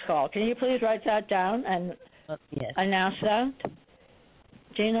what it's called. Can you please write that down and Yes. announce that,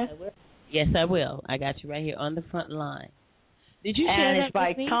 Gina? Yes, I will. I got you right here, On the Front Line. Did you share And that it's by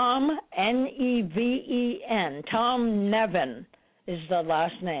with me? Tom, Neven. Tom Nevin is the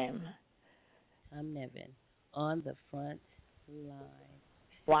last name. Tom Nevin, On the Front Line.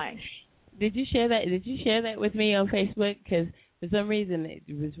 Line. Did you share that? Did you share that with me on Facebook? Because for some reason it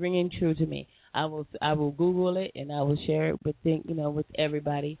was ringing true to me. I will Google it and I will share it with with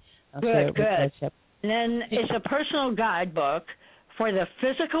everybody. I'll share it Good. with Shepard. And then it's a personal guidebook for the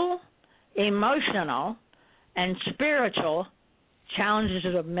physical, emotional, and spiritual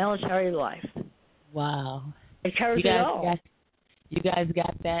challenges of military life. Wow. It covers it all. You guys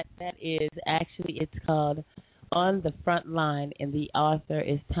got that? That is actually, it's called On the Front Line, and the author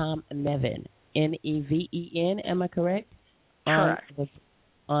is Tom Nevin, Neven. Am I correct? Correct.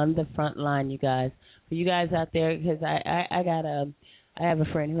 On the Front Line, you guys. For you guys out there, because I have a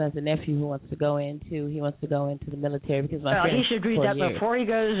friend who has a nephew who wants to go into. He wants to go into the military because my friend. He should read that before he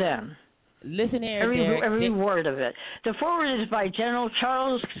goes in. Listen here, every word of it. The foreword is by General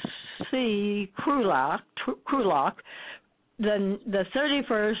Charles C. Krulak, the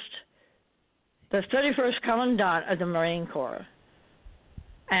 31st Commandant of the Marine Corps,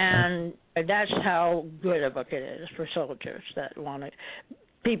 and that's how good a book it is for soldiers that want to,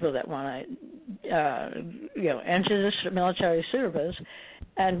 people that want to, enter this military service,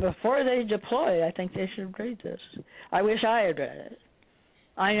 and before they deploy, I think they should read this. I wish I had read it.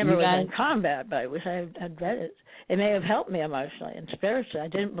 I never was in combat, but I wish I had read it. It may have helped me emotionally and spiritually. I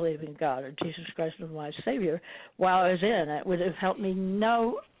didn't believe in God or Jesus Christ as my Savior while I was in. It would have helped me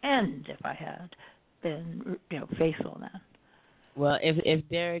no end if I had been, faithful in that. Well, if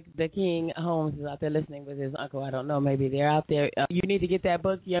Derek the King Holmes is out there listening with his uncle, I don't know, maybe they're out there. You need to get that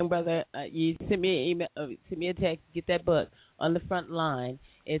book, young brother. You send me an email, send me a text. Get that book, On the Front Line.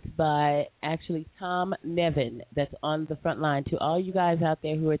 It's by actually Tom Nevin. That's On the Front Line. To all you guys out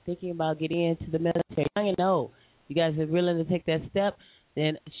there who are thinking about getting into the military, young and old, you guys are willing to take that step,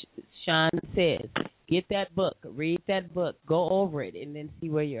 then Sean says, get that book, read that book, go over it, and then see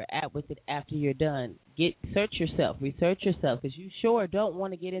where you're at with it after you're done. Research yourself, because you sure don't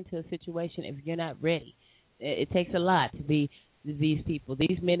want to get into a situation if you're not ready. It takes a lot to be these people,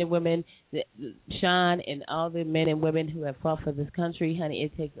 these men and women, Sean and all the men and women who have fought for this country, honey,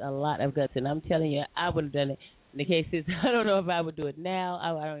 it takes a lot of guts. And I'm telling you, I would have done it. And the case is, I don't know if I would do it now.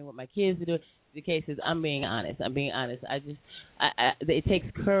 I don't even want my kids to do it. The case is, I'm being honest. It takes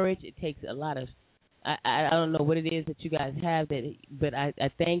courage. It takes a lot of, I don't know what it is that you guys have, but I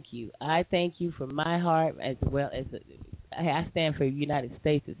thank you. I thank you from my heart, as well as I stand for the United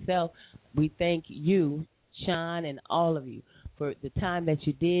States itself. We thank you, Sean, and all of you for the time that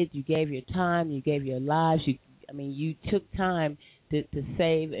you did. You gave your time. You gave your lives. You took time to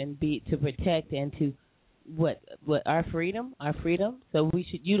save and to protect and to what our freedom. So we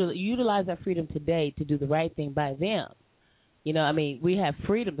should utilize our freedom today to do the right thing by them. We have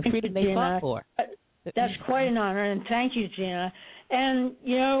freedom, the freedom they fought for. That's quite an honor, and thank you, Gina. And,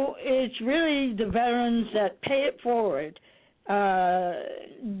 it's really the veterans that pay it forward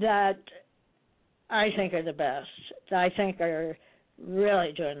that I think are the best. I think are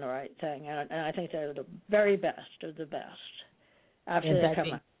really doing the right thing, and I think they're the very best of the best after they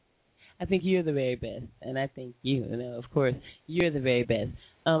come out. I think you're the very best, and I think of course, you're the very best.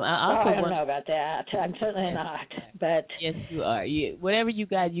 I don't know about that. I'm certainly not, but yes, you are. Whatever you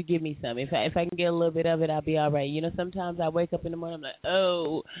got, you give me some. If I can get a little bit of it, I'll be all right. Sometimes I wake up in the morning, I'm like,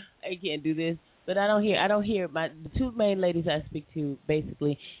 oh, I can't do this, but I don't hear the two main ladies I speak to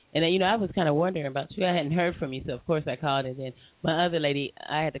basically, and I was kind of wondering about you. I hadn't heard from you, so of course I called, and then my other lady,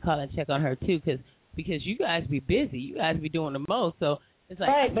 I had to call and check on her too, because because you guys be busy. You guys be doing the most. So it's like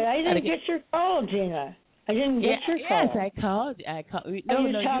right, but I didn't get your call, Gina. I didn't get your call. Yes, I called you. No,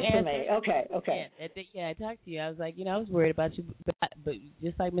 you talked to me. Okay. Yeah, I talked to you. I was like, I was worried about you, but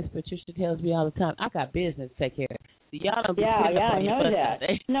just like Miss Patricia tells me all the time, I got business to take care of. So y'all don't be putting up I on your know butt that. all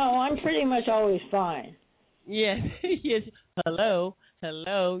day. No, I'm pretty much always fine. Yes, yes. Hello.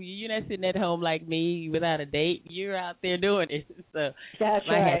 You're not sitting at home like me without a date. You're out there doing it. So that's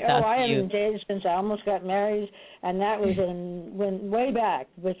right. I haven't dated since I almost got married, and that was when way back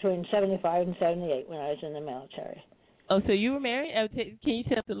between 75 and 78 when I was in the military. Oh, so you were married? Can you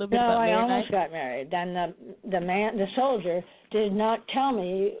tell us a little bit about marriage? No, I almost almost got married. Then the soldier, did not tell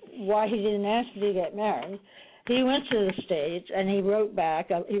me why he didn't ask me to get married. He went to the States, and he wrote back.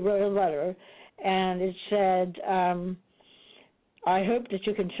 He wrote a letter, and it said, I hope that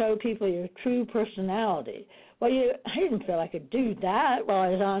you can show people your true personality. Well, I didn't feel I could do that while I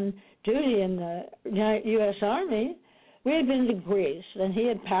was on duty in the U.S. Army. We had been to Greece, and he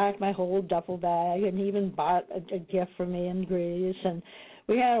had packed my whole duffel bag, and he even bought a gift for me in Greece, and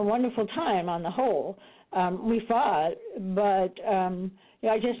we had a wonderful time on the whole. We fought, but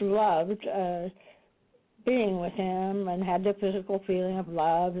I just loved being with him and had the physical feeling of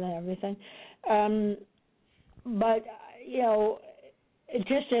love and everything. But, it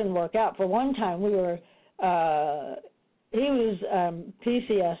just didn't work out. For one time, he was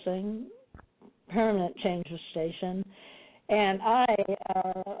PCSing, permanent change of station, and I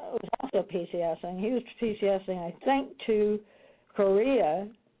was also PCSing. He was PCSing, I think, to Korea,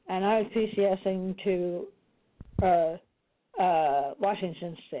 and I was PCSing to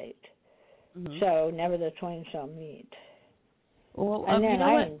Washington State. Mm-hmm. So never the twain shall meet. Well, and then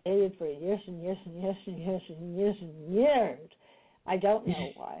I dated for years and years and years and years and years and years. I don't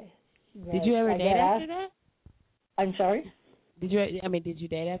know why. Did you ever date after that? I'm sorry? Did you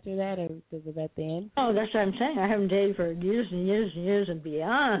date after that, or was that the end? Oh, that's what I'm saying. I haven't dated for years and years and years and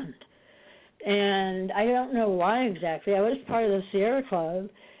beyond. And I don't know why exactly. I was part of the Sierra Club,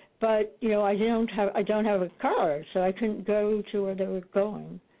 but I don't have a car, so I couldn't go to where they were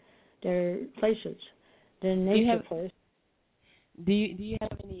going. Their places, their nature place. Do you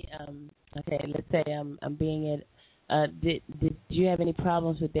have any? Okay, let's say I'm being it. Did you have any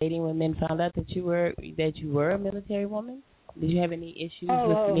problems with dating when men found out that you were a military woman? Did you have any issues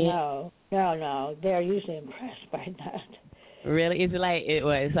with men? No. They're usually impressed by that. Really? Is it like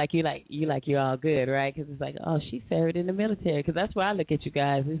it's like you're all good, right? Because it's like, oh, she served in the military. Because that's where I look at you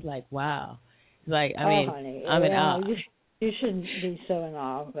guys. It's like, wow. It's like, honey, I'm in awe. You shouldn't be so in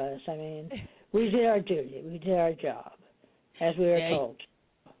awe of us. I mean, we did our duty. We did our job, as we were told.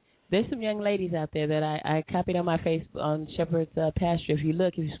 There's some young ladies out there that I copied on my Facebook on Shepard's pasture. If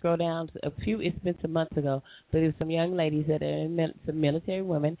you scroll down it's been some months ago, but there's some young ladies that are some military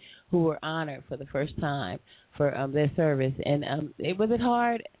women who were honored for the first time for their service. And was it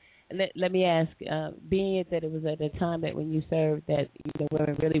hard? Let me ask, being it that it was at a time that when you served that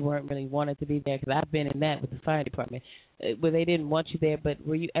women weren't really wanted to be there, because I've been in that with the fire department, where they didn't want you there, but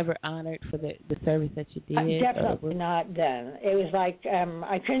were you ever honored for the service that you did? Definitely not then. It was like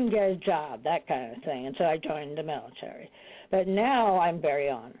I couldn't get a job, that kind of thing, and so I joined the military. But now I'm very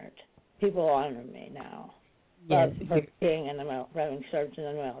honored. People honor me now for being having served in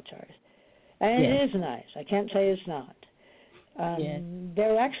the military. And it is nice. I can't say it's not.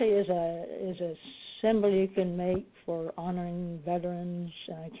 There actually is a symbol you can make for honoring veterans.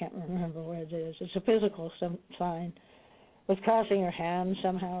 I can't remember what it is. It's a physical sign with crossing your hands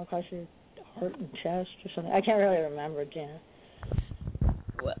somehow across your heart and chest or something. I can't really remember, Gina.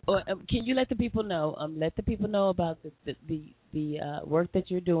 Well, can you let the people know? Let the people know about the work that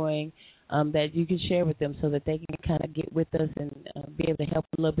you're doing, that you can share with them so that they can kind of get with us and be able to help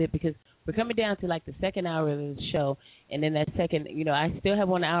a little bit, because we're coming down to like the second hour of the show, and then that second, I still have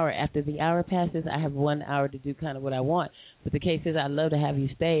 1 hour. After the hour passes, I have 1 hour to do kind of what I want. But the case is, I'd love to have you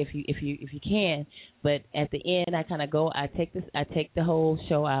stay if you can. But at the end, I kind of go. I take the whole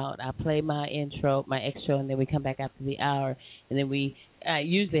show out. I play my intro, my extra, and then we come back after the hour, and then I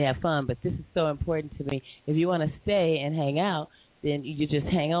usually have fun. But this is so important to me. If you want to stay and hang out, then you just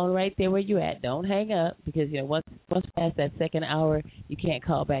hang on right there where you at. Don't hang up, because once past that second hour, you can't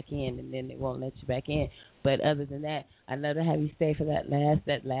call back in, and then it won't let you back in. But other than that, I'd love to have you stay for that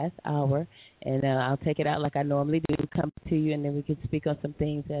last hour, and I'll take it out like I normally do, come to you, and then we can speak on some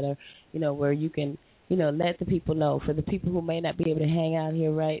things that are, where you can let the people know. For the people who may not be able to hang out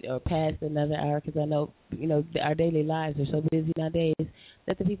here right or past another hour, because I know, our daily lives are so busy nowadays,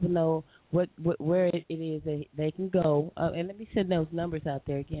 let the people know where it is that they can go. And let me send those numbers out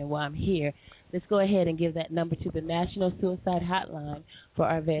there again while I'm here. Let's go ahead and give that number to the National Suicide Hotline for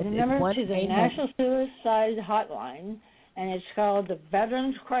our vets. The number to the National Suicide Hotline, and it's called the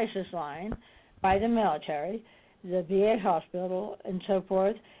Veterans Crisis Line by the military, the VA hospital, and so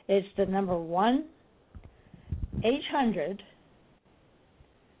forth. It's the number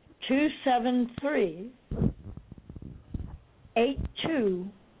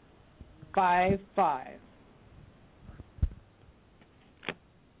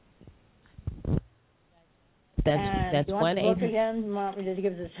That's 1-800. Again, did you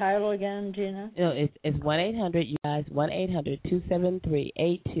give the title again, Gina? No, it's 1-800. You guys,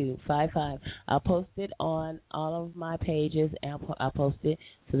 1-800-273-8255. I'll post it on all of my pages, and I'll post it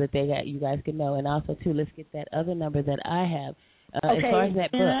so that you guys can know. And also too, let's get that other number that I have. Okay, as far as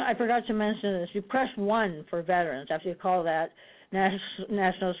that Gina, book. I forgot to mention this. You press 1 for veterans after you call that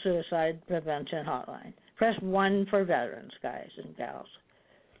National Suicide Prevention Hotline. Press 1 for veterans, guys and gals.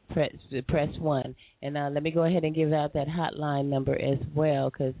 Press 1. And let me go ahead and give out that hotline number as well,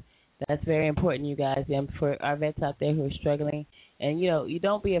 because that's very important, you guys, and for our vets out there who are struggling. And, you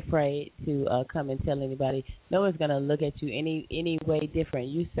don't be afraid to come and tell anybody. No one's going to look at you any way different.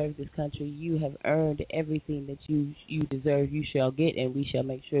 You serve this country. You have earned everything that you deserve. You shall get, and we shall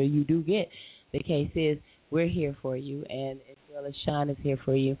make sure you do get. The case is, we're here for you, and as well as Sean is here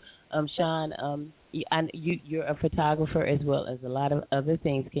for you. Sean, you're a photographer as well as a lot of other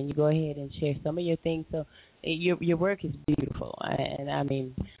things. Can you go ahead and share some of your things? So your work is beautiful, and I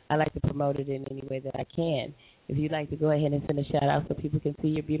mean, I like to promote it in any way that I can. If you'd like to go ahead and send a shout out so people can see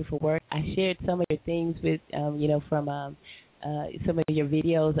your beautiful work. I shared some of your things with, from some of your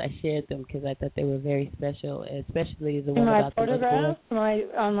videos. I shared them because I thought they were very special, especially the one about the photograph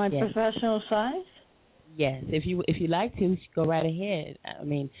on my professional site. Yes, if you like to, go right ahead. I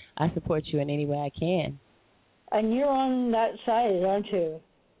mean, I support you in any way I can. And you're on that site, aren't you?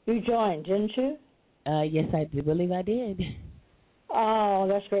 You joined, didn't you? Yes, I do believe I did. Oh,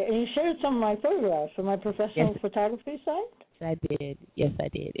 that's great. And you shared some of my photographs from my professional photography site? I did. Yes, I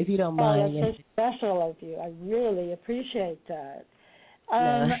did. If you don't mind. Oh, that's so special of you. I really appreciate that.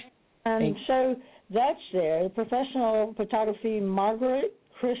 And so that's there. The professional photography, Margaret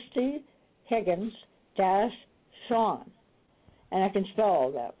Christie Higgins Sean, and I can spell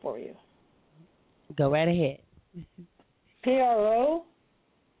all that for you. Go right ahead. PROFESSIONAL,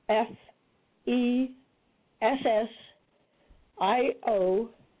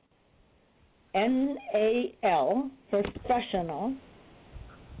 professional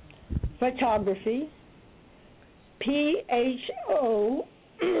photography, PHOTOGRAPHY,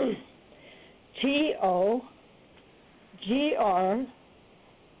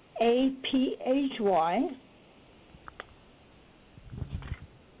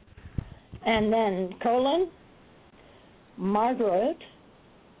 and then colon, Margaret,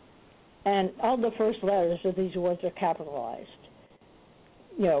 and all the first letters of these words are capitalized.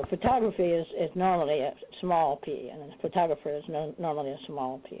 Photography is normally a small p, and a photographer is normally a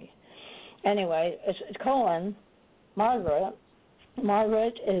small p. Anyway, it's colon, Margaret.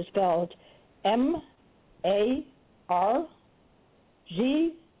 Margaret is spelled MARGARET.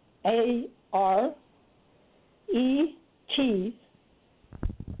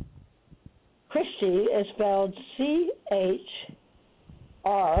 Christie is spelled CHRISTIE.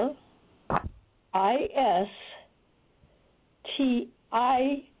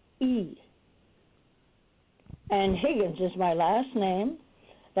 And Higgins is my last name.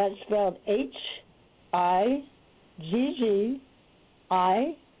 That's spelled HIGGINS.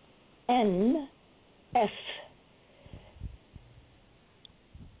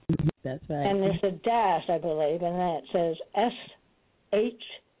 That's right. And there's a dash, I believe, and then it says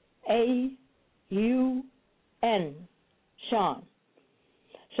SHAUN, Sean.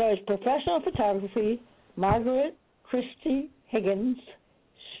 So it's professional photography, Margaret Christie Higgins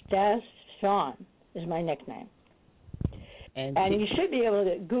Sean is my nickname. And you should be able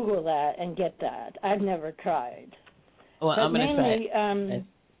to Google that and get that. I've never tried. Well, but I'm going to try it.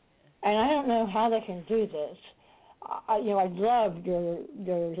 And I don't know how they can do this. I'd love your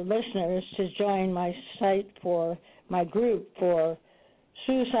listeners to join my site for my group for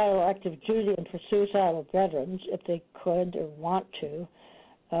suicidal active duty and for suicidal veterans if they could or want to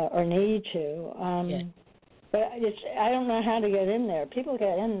or need to. But I don't know how to get in there. People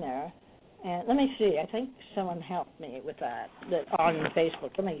get in there. And let me see. I think someone helped me with that on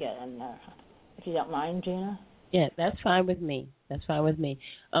Facebook. Let me get in there, if you don't mind, Gina. Yeah, that's fine with me. That's fine with me.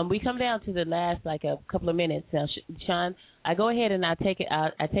 We come down to the last like a couple of minutes now. Sean, I go ahead and I take it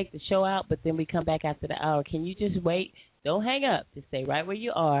out. I take the show out, but then we come back after the hour. Can you just wait? Don't hang up. Just stay right where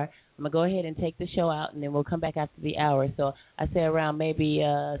you are. I'm gonna go ahead and take the show out, and then we'll come back after the hour. So I say around maybe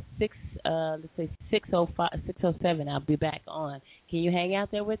 6:05, 6:07. I'll be back on. Can you hang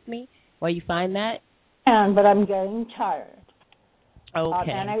out there with me while you find that? But I'm getting tired.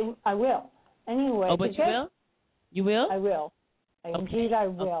 Okay. And I will. Anyway. Oh, but you will? You will? I will. Okay. Indeed, I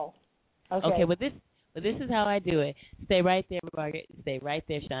will. Okay. Well, this is how I do it. Stay right there, Margaret. Stay right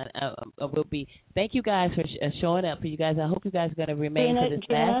there, Sean. We'll be. Thank you guys for showing up. For you guys, I hope you guys are going to remain for this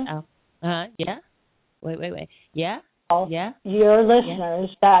last hour. Yeah. Wait. Yeah. Yeah. Your listeners,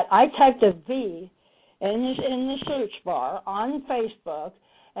 that I typed a V in the search bar on Facebook,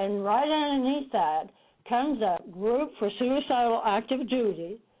 and right underneath that comes a group for suicidal active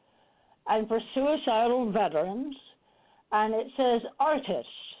duty and for suicidal veterans, and it says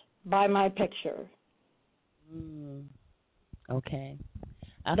artists by my picture. Okay.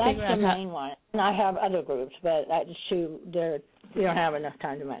 That's the main one. And I have other groups, but that's two. We don't have enough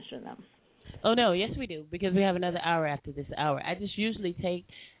time to mention them. Oh no, yes we do, because we have another hour after this hour. I usually take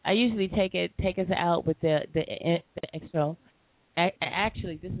us out with the extra.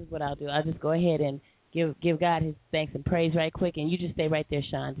 Actually, this is what I'll do. I'll just go ahead and give God His thanks and praise right quick, and you just stay right there,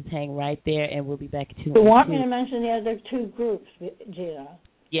 Sean. Just hang right there, and we'll be back in 2 minutes. You want me to mention the other two groups, Gina?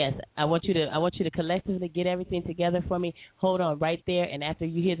 Yes, I want you to collectively get everything together for me. Hold on right there, and after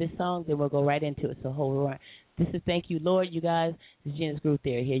you hear this song, then we'll go right into it. So hold on. This is Thank You, Lord, you guys. This is Gina's group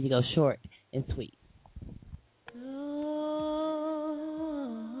theory. Here you go, short and sweet.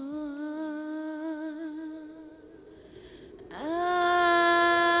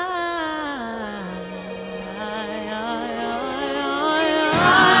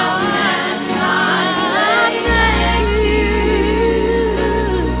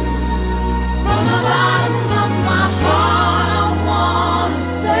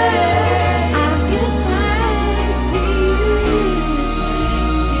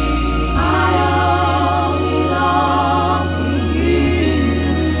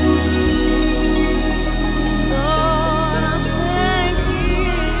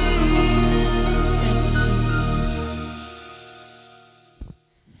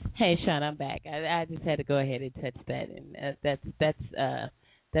 Hey, Sean, I'm back. I just had to go ahead and touch that, and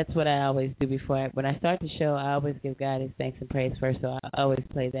that's what I always do before when I start the show. I always give God His thanks and praise first, so I always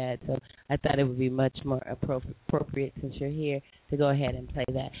play that. So I thought it would be much more appropriate since you're here to go ahead and play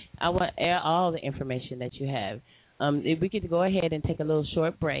that. I want all the information that you have. If we could go ahead and take a little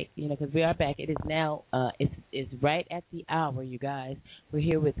short break, because we are back. It is now, it's right at the hour, you guys. We're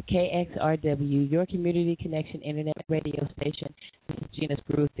here with KXRW, your community connection internet radio station. This is Gina's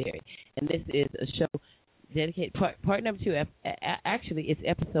Groove Theory, and this is a show dedicated, part number 2. Actually, it's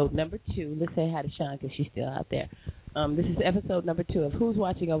episode number 2. Let's say hi to Sean because she's still out there. This is episode number 2 of Who's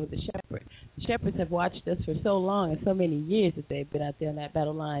Watching Over the Shepherd. The Shepherds have watched us for so long and so many years that they've been out there on that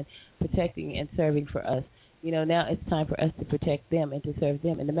battle line protecting and serving for us. Now it's time for us to protect them and to serve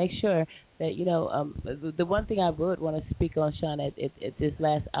them and to make sure that, the one thing I would want to speak on, Sean, at this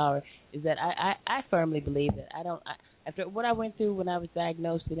last hour is that I firmly believe that after what I went through when I was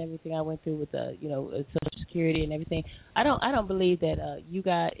diagnosed and everything I went through with Social Security and everything, I don't believe that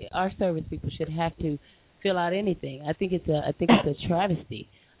our service people should have to fill out anything. I think it's a travesty.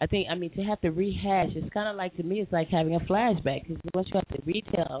 To have to rehash, it's kind of like, to me, it's like having a flashback, because once you have to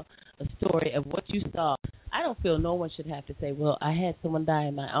retell a story of what you saw, I don't feel no one should have to say, well, I had someone die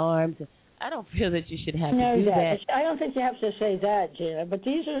in my arms. I don't feel that you should have to do that. I don't think you have to say that, Gina, but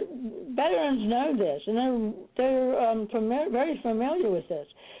these are, veterans know this, and they're very familiar with this.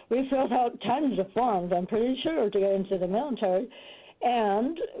 We filled out tons of forms, I'm pretty sure, to get into the military,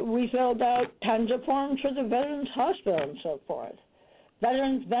 and we filled out tons of forms for the Veterans Hospital and so forth.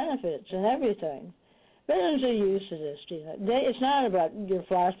 Veterans benefits and everything. Veterans are used to this, Gina. It's not about your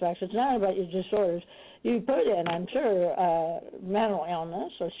flashbacks. It's not about your disorders. You put in, I'm sure, mental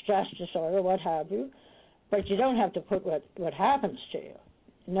illness or stress disorder, what have you, but you don't have to put what happens to you.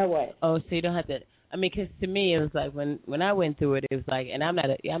 No way. Oh, so you don't have to. Because to me it was like when I went through it, it was like, and I'm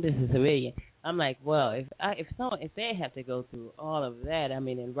just a civilian. I'm like, well, if they have to go through all of that,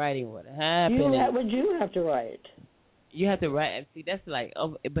 in writing what happened. Would you have to write? You have to write. See, that's like,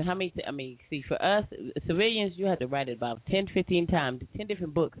 but how many? See, for us civilians, you have to write it about 10, 15 times, 10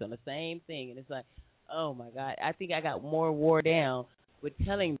 different books on the same thing, and it's like, oh my God, I think I got more wore down with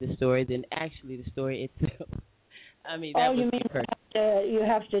telling the story than actually the story itself. You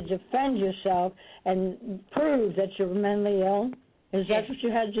have to defend yourself and prove that you're mentally ill? Is that what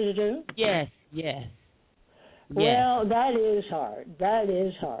you had to do? Yes. Well, that is hard. That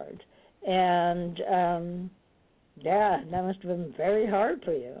is hard. And, that must have been very hard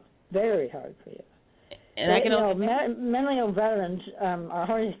for you. Very hard for you. And but, I can mentally ill veterans are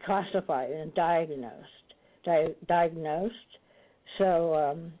hardly classified and diagnosed.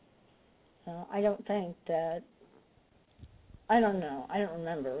 So I don't think that. I don't know. I don't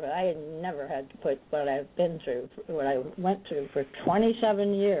remember. But I had never had to put what I've been through, what I went through for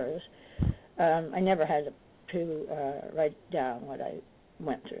 27 years. I never had to write down what I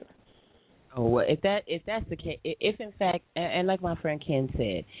went through. Oh, well, if that's the case, if in fact, and like my friend Ken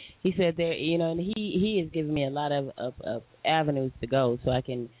said, he said there, and he has given me a lot of avenues to go, so I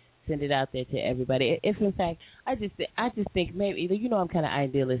can send it out there to everybody. If in fact, I just think maybe, I'm kind of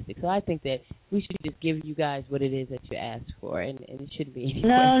idealistic, so I think that we should just give you guys what it is that you asked for, and it shouldn't be any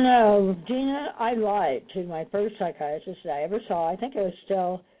No, Gina, I lied to my first psychiatrist that I ever saw. I think I was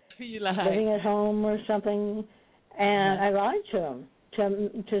still living at home or something, and I lied to him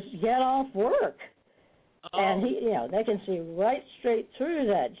to get off work. Oh. And they can see right straight through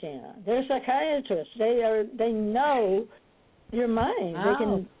that, Gina. They're psychiatrists. They know your mind. Wow. They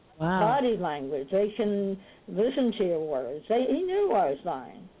can body language. They can listen to your words. He knew I was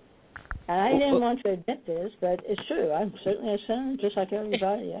lying. And I didn't want to admit this, but it's true. I'm certainly a sinner just like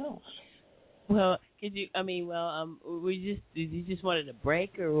everybody else. Well, did you just wanted a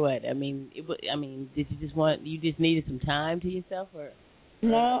break or what? Did you just needed some time to yourself or?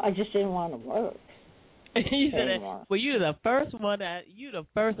 No, I just didn't want to work. You said that, well, you're the first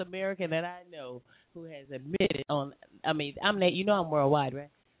American that I know who has admitted on. I'm worldwide, right?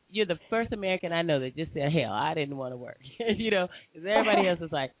 You're the first American I know that just said, "Hell, I didn't want to work." Because everybody else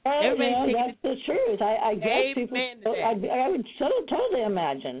is like, that's the truth. I guess people. I would totally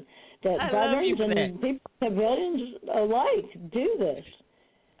imagine that veterans and people, civilians alike do this.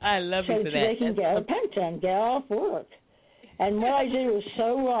 I love you for that. So they can get a pension, get off work. And what I did was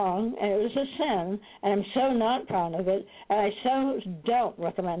so wrong, and it was a sin, and I'm so not proud of it, and I so don't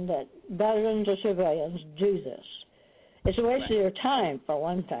recommend that veterans or civilians do this. It's a waste of your time, for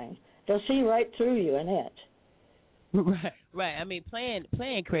one thing. They'll see right through you in it. Right.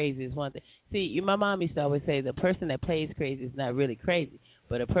 Playing crazy is one thing. See, my mom used to always say the person that plays crazy is not really crazy,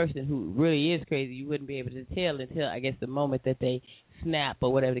 but a person who really is crazy, you wouldn't be able to tell until, I guess, the moment that they snap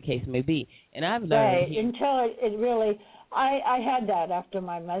or whatever the case may be. And I've learned until it really. I had that after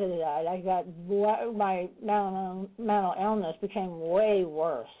my mother died. I got my mental illness became way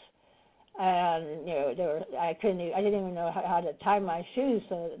worse, and I didn't even know how to tie my shoes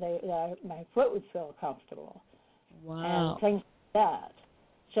so that my foot would feel comfortable. Wow. And things like that.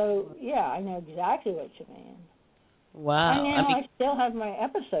 So I know exactly what you mean. Wow. And I still have my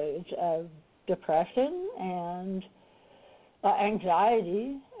episodes of depression and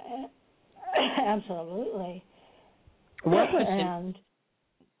anxiety. Absolutely. One question. And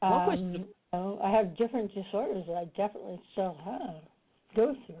I have different disorders that I definitely still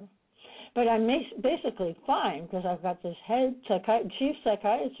go through. But I'm basically fine because I've got this chief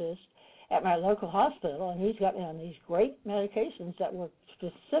psychiatrist at my local hospital, and he's got me on these great medications that work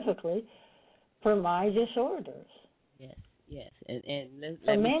specifically for my disorders. Yes. And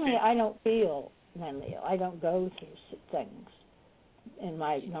so mainly I don't feel mentally ill. I don't go through things in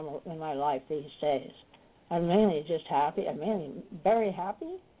my life these days. I'm mainly just happy. I'm mainly very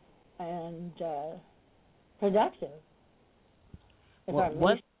happy and productive. But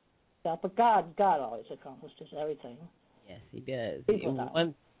God always accomplishes everything. Yes, He does. People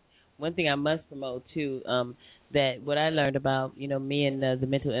don't. One thing I must promote too, that what I learned about me and the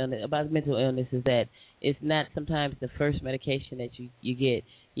mental illness is that it's not sometimes the first medication that you get.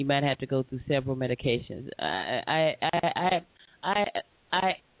 You might have to go through several medications.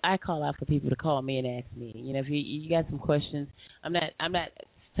 I call out for people to call me and ask me. If you got some questions, I'm not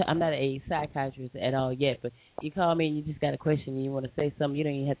a psychiatrist at all yet, but you call me and you just got a question and you want to say something, you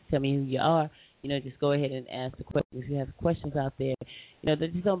don't even have to tell me who you are. Just go ahead and ask the questions. If you have questions out there,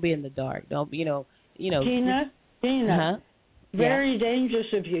 just don't be in the dark. Don't Gina. Very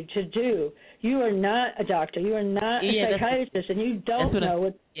dangerous of you to do. You are not a doctor. You are not a psychiatrist, and you don't know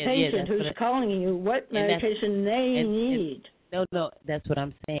what patient who's calling you what medication they need. No, that's what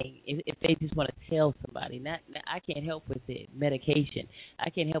I'm saying. If they just want to tell somebody, I can't help with the medication. I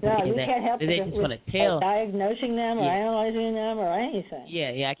can't help with you can't help they just want to tell, diagnosing them or analyzing them or anything.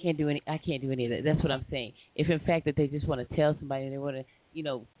 Yeah, I can't do any of that. That's what I'm saying. If in fact that they just want to tell somebody and they want to,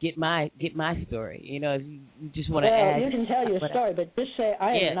 get my story. If you just want to ask. You can tell your story, but just say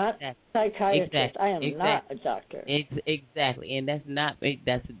I am not a psychiatrist. Exactly, I am not a doctor. Exactly, and that's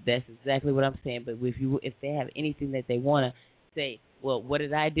exactly what I'm saying. But if they have anything that they want to say, well, what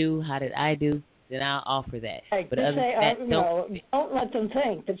did I do? How did I do? then I'll offer that. Right. But Just other say, than that, don't let them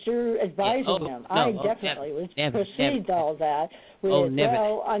think that you're advising them. I definitely would proceed all that with,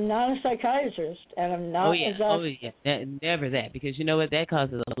 well, I'm not a psychiatrist, and I'm not never that, because you know what, that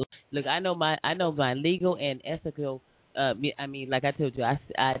causes a look. I know my legal and ethical. I mean, like I told you, I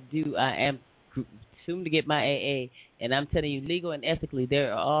am soon to get my AA, and I'm telling you, legal and ethically,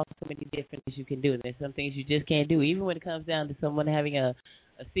 there are all so many different things you can do, and there's some things you just can't do, even when it comes down to someone having a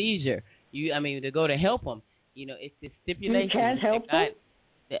seizure. To go to help them, it's the stipulation. You can't help them?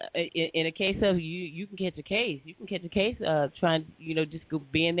 In a case of you can catch a case. You can catch a case trying,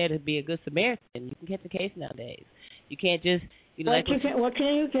 just being there to be a good Samaritan. You can catch a case nowadays. You can't just, what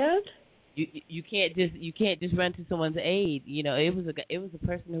can you get? You can't just run to someone's aid. It was a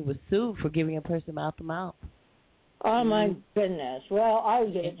person who was sued for giving a person mouth to mouth. Oh my goodness! Well, I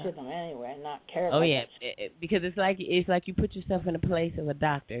would give it to them anyway, and not care. Oh yeah, because it's like you put yourself in the place of a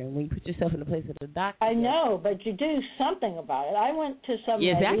doctor, and when you put yourself in the place of a doctor, I know, but you do something about it. I went to some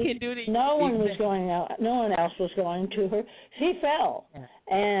lady. I can do it. No one was going out. No one else was going to her. She fell,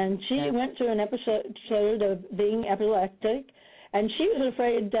 and she went through an episode of being epileptic. And she was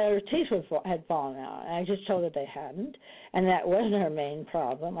afraid that her teeth had fallen out. And I just told her they hadn't, and that wasn't her main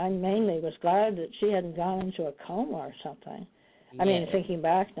problem. I mainly was glad that she hadn't gone into a coma or something. I mean, thinking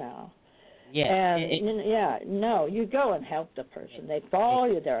back now. Yeah. And, no, you go and help the person. They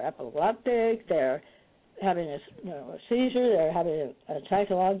fall, they're epileptic, they're having a seizure, they're having a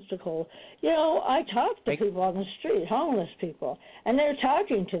psychological. I talk to people on the street, homeless people, and they're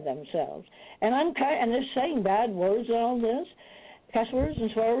talking to themselves. And and they're saying bad words and all this. Cuss words and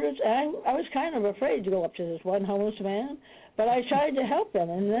swear words, and I was kind of afraid to go up to this one homeless man, but I tried to help him,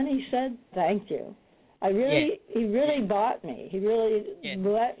 and then he said, thank you. He really bought me. He really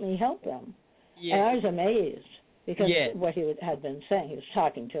let me help him. Yeah. And I was amazed because of what he had been saying. He was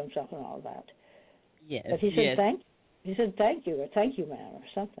talking to himself and all that. Yes. But he said, thank you, or thank you, ma'am, or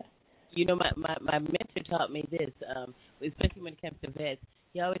something. My mentor taught me this, especially when it comes to vets.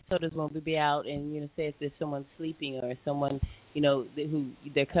 He always told us when we be out and, say if there's someone sleeping or someone, who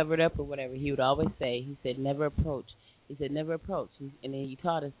they're covered up or whatever, he would always say, he said, never approach. He said, never approach. And then he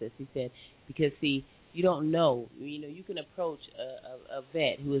taught us this. He said, because, see, you don't know. You can approach a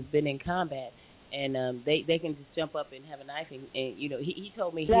vet who has been in combat, and they can just jump up and have a knife. And he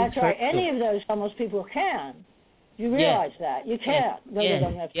told me. That's right. Any of those homeless people can. You realize that. You can't go to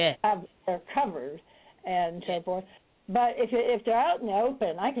them if they're covered and so forth. But if they're out in the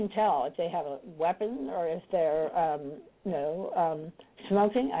open, I can tell if they have a weapon or if they're,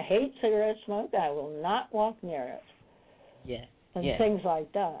 smoking. I hate cigarette smoke. I will not walk near it. Yeah. And things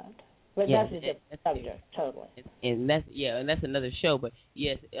like that. But that's a different subject, totally. And that's another show. But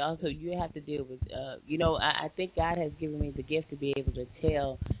yes, also you have to deal with. I think God has given me the gift to be able to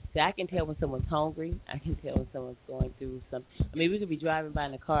tell. See, I can tell when someone's hungry. I can tell when someone's going through something. I mean, we could be driving by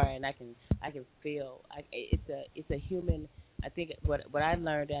in a car, and I can feel. It's a human. I think what I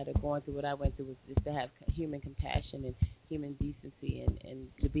learned out of going through what I went through was just to have human compassion and human decency and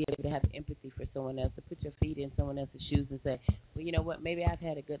to be able to have empathy for someone else, to put your feet in someone else's shoes and say, well, you know what, maybe I've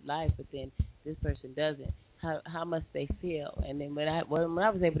had a good life, but then this person doesn't. How must they feel? And then when I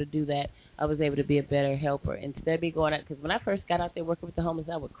was able to do that, I was able to be a better helper. Instead of me going out, because when I first got out there working with the homeless,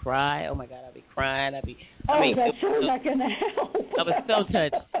 I would cry. Oh, my God, I'd be crying. That sounds like an help. I was so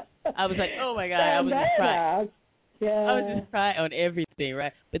touched. I was like, oh, my God, I was just crying. Yeah. I was just crying on everything,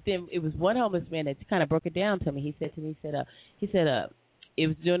 right? But then it was one homeless man that kind of broke it down to me. He said to me, it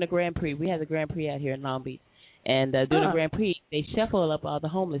was during the Grand Prix. We had the Grand Prix out here in Long Beach. And during the Grand Prix, they shuffle up all the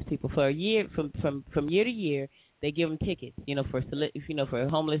homeless people for a year. From year to year, they give them tickets, for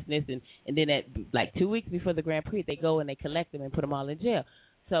homelessness. And then at like 2 weeks before the Grand Prix, they go and they collect them and put them all in jail.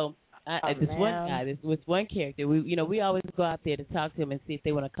 So this one character, we always go out there to talk to them and see if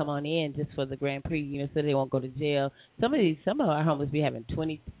they want to come on in just for the Grand Prix, so they won't go to jail. Some of our homeless be having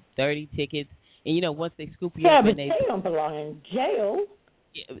 20, 30 tickets, and once they scoop you up, but they don't belong in jail.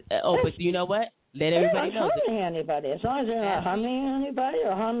 But you know what? Let everybody know. They're not harming anybody. As long as they're not harming anybody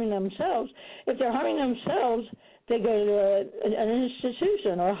or harming themselves. If they're harming themselves, they go to an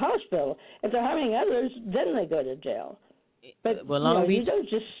institution or a hospital. If they're harming others, then they go to jail. But you don't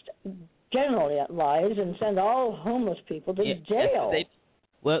just generalize and send all homeless people to jail.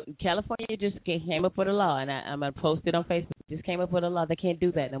 California just came up with a law, and I'm going to post it on Facebook. Just came up with a law. They can't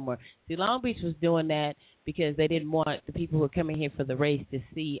do that no more. See, Long Beach was doing that because they didn't want the people who are coming here for the race to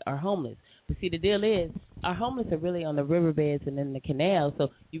see our homeless. But see, the deal is, our homeless are really on the riverbeds and in the canals, so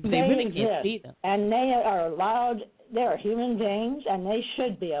they really can't see them. And they are allowed, they are human beings, and they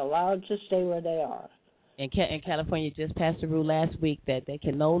should be allowed to stay where they are. And California just passed a rule last week that they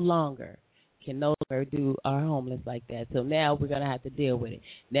can no longer can no longer do our homeless like that. So now we're going to have to deal with it.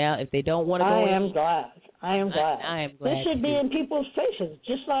 Now, if they don't want to go I in, am glad. I am glad. This should be in people's faces,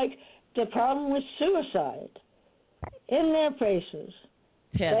 just like the problem with suicide. In their faces.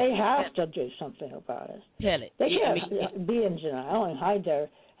 They have to do something about it. Tell it. They can't be in denial and hide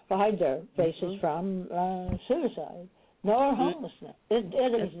their faces from suicide nor homelessness.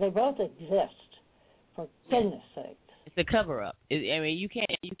 They both exist. For goodness sake. It's a cover up. You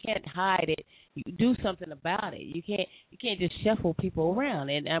can't hide it. You do something about it. You can't just shuffle people around.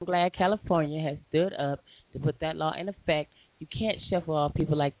 And I'm glad California has stood up to put that law in effect. You can't shuffle off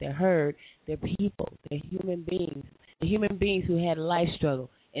people like they're herd. They're people. They're human beings. The human beings who had a life struggle.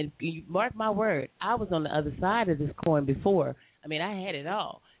 And you mark my word, I was on the other side of this coin before. I mean, I had it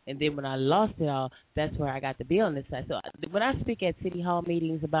all. And then when I lost it all, that's where I got to be on this side. So when I speak at City Hall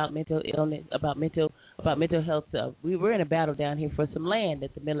meetings about mental illness, about mental health stuff, we were in a battle down here for some land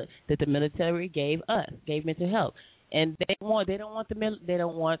that the military gave mental health. And they don't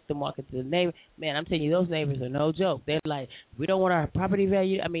want the market to the neighbor. Man, I'm telling you, those neighbors are no joke. They're like, we don't want our property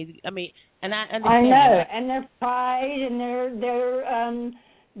value. I mean, and I understand. I know, and their pride and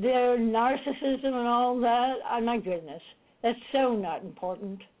their narcissism and all that. Oh my goodness, that's so not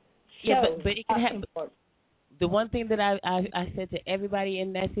important. But it can happen. The one thing that I said to everybody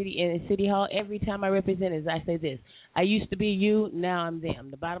in that city, in City Hall, every time I represent is I say this: I used to be you, now I'm them.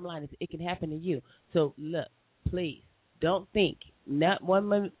 The bottom line is it can happen to you. So look. Please don't think not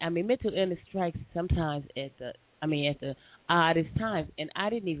one. I mean, mental illness strikes sometimes at the oddest times, and I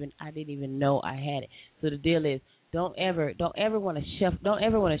didn't even know I had it. So the deal is, don't ever want to shut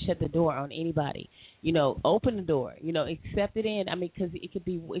the door on anybody. Open the door. Accept it in. I mean, because it could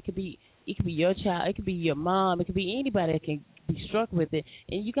be your child, it could be your mom, it could be anybody that can be struck with it,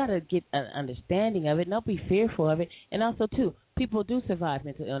 and you got to get an understanding of it. Don't be fearful of it, and also too. People do survive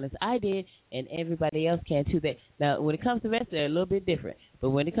mental illness. I did, and everybody else can too. Now, when it comes to vets, they're a little bit different.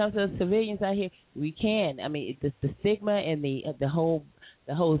 But when it comes to civilians out here, we can. I mean, the stigma and the whole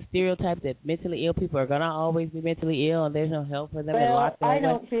stereotype that mentally ill people are gonna always be mentally ill, and there's no help for them. Well, I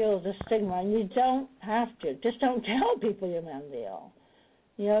don't feel the stigma, and you don't have to. Just don't tell people you're mentally ill.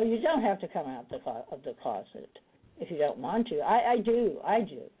 You don't have to come out of the closet if you don't want to. I do,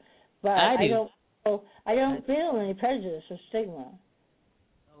 but I don't. I don't feel any prejudice or stigma.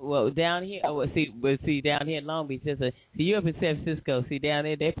 Well, down here, see, down here in Long Beach, you're up in San Francisco. See, down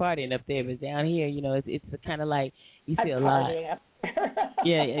there, they're partying up there, but down here, it's kind of like you feel alive.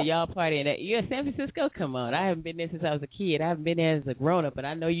 Yeah, y'all partying. You're in San Francisco? Come on. I haven't been there since I was a kid. I haven't been there as a grown-up, but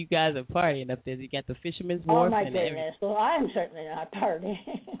I know you guys are partying up there. You got the Fisherman's Wharf. Oh, my goodness. Well, I'm certainly not partying.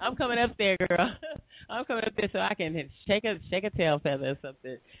 I'm coming up there, girl. I'm coming up there so I can shake a tail feather or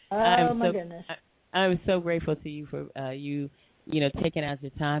something. Oh, my goodness. I'm so grateful to you for you taking out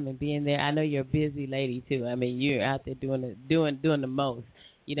your time and being there. I know you're a busy lady too. I mean, you're out there doing the most.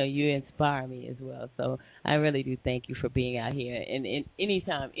 You inspire me as well. So I really do thank you for being out here. And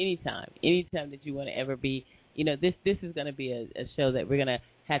anytime that you want to ever be, this is going to be a show that we're going to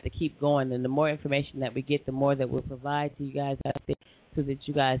have to keep going. And the more information that we get, the more that we'll provide to you guys out there, so that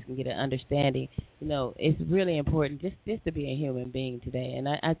you guys can get an understanding. It's really important just to be a human being today. And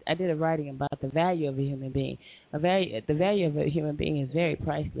I did a writing about the value of a human being. The value of a human being is very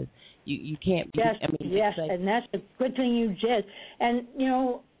priceless. You can't. Yes, and that's a good thing you did. And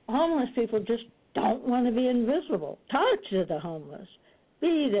homeless people just don't want to be invisible. Talk to the homeless.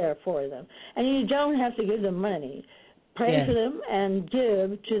 Be there for them, and you don't have to give them money. Pray for them and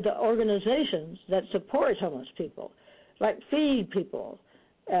give to the organizations that support homeless people. Like feed people.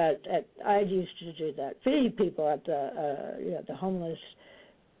 I used to do that. Feed people at the homeless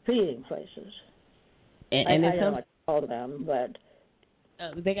feeding places. And I don't know what to call them, but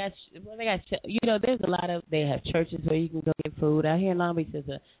they got there's a lot of, they have churches where you can go get food. Out here in Long Beach,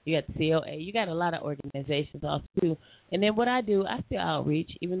 you got the COA. You got a lot of organizations also too. And then what I do, I still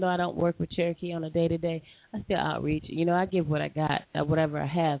outreach, even though I don't work with Cherokee on a day-to-day. I still outreach. I give what I got, whatever I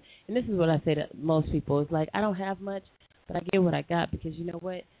have. And this is what I say to most people. It's like, I don't have much, but I give what I got, because you know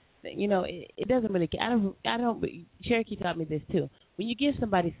what? It doesn't really. I don't. Cherokee taught me this too. When you give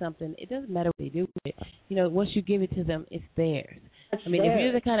somebody something, it doesn't matter what they do with it. Once you give it to them, it's theirs. That's I mean, theirs. if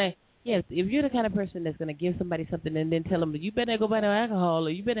you're the kind of person that's going to give somebody something and then tell them, you better go buy no alcohol, or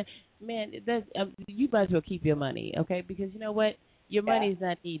you better, man, you might as well keep your money, okay? Because you know what? Your money is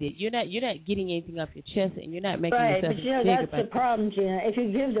not needed. You're not getting anything off your chest, and you're not making yourself big. Right, but that's the problem, Gina. If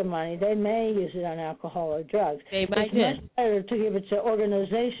you give them money, they may use it on alcohol or drugs. They might. It's much better to give it to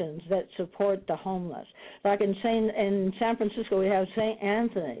organizations that support the homeless. Like in San Francisco, we have St.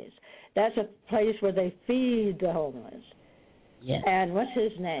 Anthony's. That's a place where they feed the homeless. Yes. And what's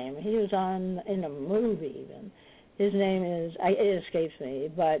his name? He was in a movie even. His name is, it escapes me,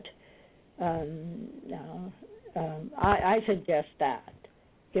 but no, I suggest that,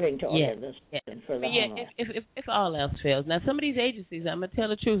 giving to organizations for the homeless. If all else fails. Now, some of these agencies, I'm going to tell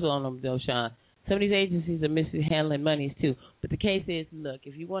the truth on them, though, Sean. Some of these agencies are mishandling monies, too. But the case is, look,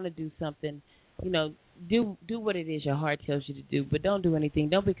 if you want to do something, do what it is your heart tells you to do, but don't do anything.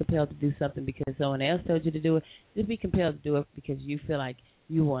 Don't be compelled to do something because someone else told you to do it. Just be compelled to do it because you feel like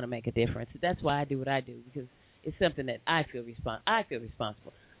you want to make a difference. That's why I do what I do, because it's something that I feel responsible. I feel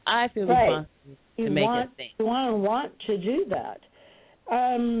responsible to make that thing. You want to do that.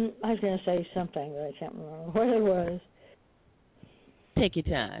 I was going to say something, but I can't remember what it was. Take your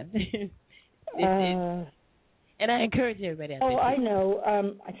time. And I encourage everybody out there. Oh, I know.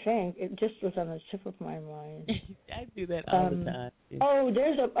 I think it just was on the tip of my mind. I do that all the time. Oh,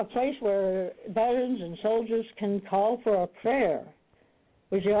 there's a place where veterans and soldiers can call for a prayer.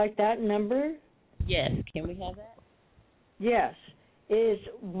 Would you like that number? Yes. Can we have that? Yes. It's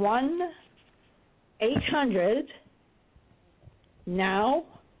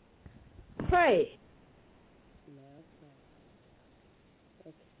 1-800-NOW-PRAY.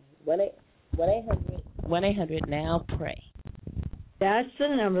 1-800-NOW-PRAY. That's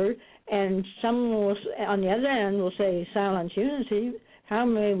the number, and someone will, on the other end will say, Silence Unity, how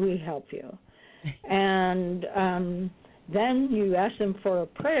may we help you? And then you ask them for a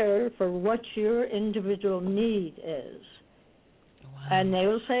prayer for what your individual need is. Wow. And they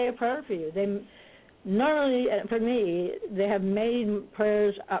will say a prayer for you. They normally, for me, they have made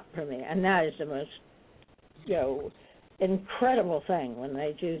prayers up for me, and that is the most, incredible thing when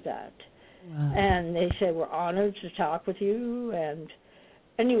they do that. Wow. And they say, we're honored to talk with you. And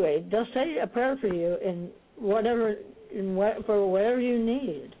anyway, they'll say a prayer for you for whatever you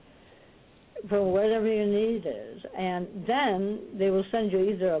need. For whatever your need is. And then they will send you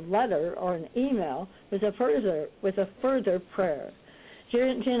either a letter or an email with a further prayer.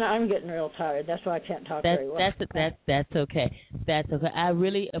 Gina, I'm getting real tired. That's why I can't talk very well. That's okay. That's okay. I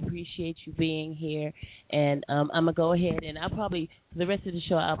really appreciate you being here. And I'm going to go ahead and I'll probably, for the rest of the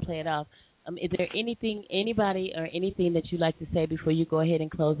show, I'll play it off. Is there anybody or anything that you'd like to say before you go ahead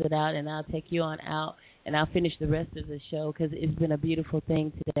and close it out? And I'll take you on out, and I'll finish the rest of the show because it's been a beautiful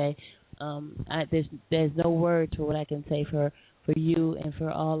thing today. There's no words for what I can say for you and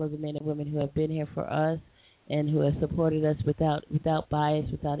for all of the men and women who have been here for us and who have supported us without bias,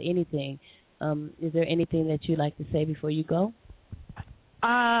 without anything. Is there anything that you'd like to say before you go?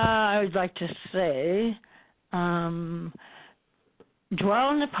 I would like to say, dwell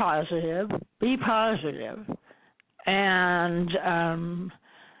on the positive, be positive, and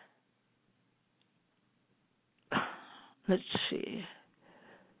let's see.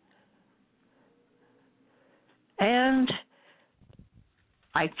 And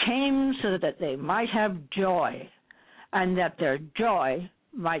I came so that they might have joy, and that their joy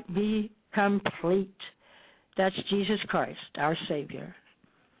might be complete. That's Jesus Christ, our Savior.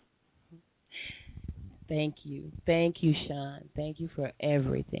 Thank you, Sean. Thank you for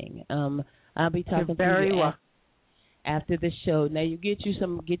everything. I'll be talking to you after the show. Now you get you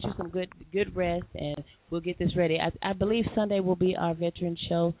some good rest, and we'll get this ready. I believe Sunday will be our veteran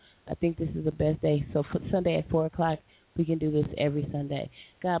show. I think this is the best day. So for Sunday at 4:00, we can do this every Sunday.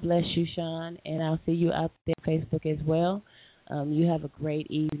 God bless you, Sean, and I'll see you out there on Facebook as well. You have a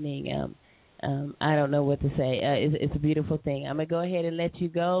great evening. I don't know what to say. It's a beautiful thing. I'm gonna go ahead and let you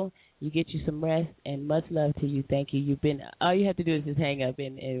go. You get you some rest, and much love to you. Thank you. All you have to do is just hang up,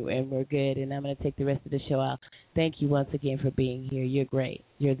 and we're good. And I'm gonna take the rest of the show out. Thank you once again for being here. You're great.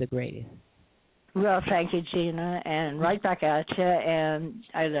 You're the greatest. Well, thank you, Gina, and right back at you. And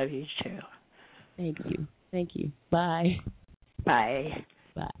I love you too. Thank you. Thank you. Bye. Bye.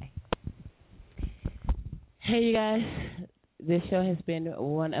 Bye. Hey, you guys. This show has been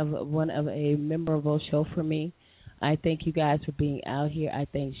one of a memorable show for me. I thank you guys for being out here. I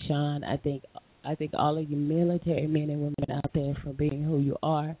thank Sean. I thank all of you military men and women out there for being who you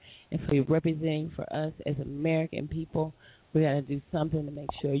are and for representing for us as American people. We got to do something to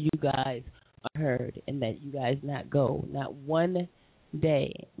make sure you guys are heard and that you guys not one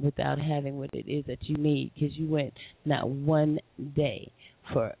day without having what it is that you need, because you went not one day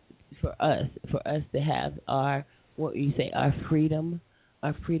for us to have our freedom.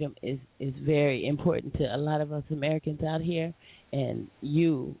 Our freedom is very important to a lot of us Americans out here, and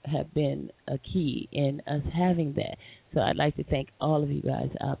you have been a key in us having that. So I'd like to thank all of you guys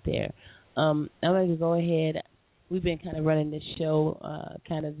out there. I'm going to go ahead. We've been kind of running this show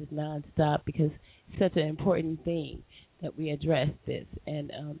kind of just nonstop because it's such an important thing that we address this.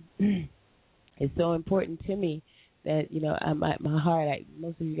 And it's so important to me that my heart.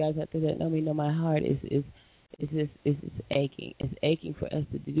 Most of you guys out there that know me know my heart is aching. It's aching for us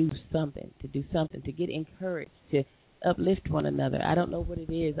to do something, to get encouraged, to uplift one another. I don't know what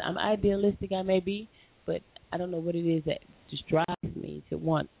it is. I'm idealistic, I may be, but I don't know what it is that just drives me to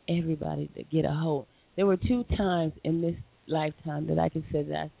want everybody to get a hold. There were 2 times in this lifetime that I can say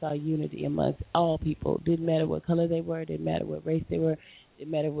that I saw unity amongst all people. Didn't matter what color they were, didn't matter what race they were,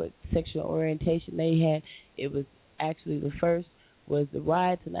 didn't matter what sexual orientation they had. It was actually the first was the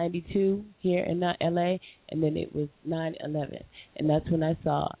riots of 92 here in L.A., and then it was 9/11. And that's when I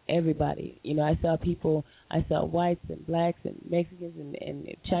saw everybody. I saw people, I saw whites and blacks and Mexicans and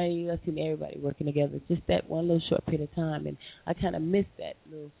Chinese. I seen everybody working together just that one little short period of time. And I kind of missed that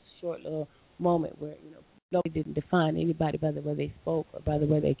little moment where, nobody didn't define anybody by the way they spoke or by the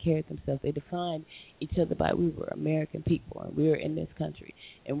way they carried themselves. They defined each other by we were American people, and we were in this country,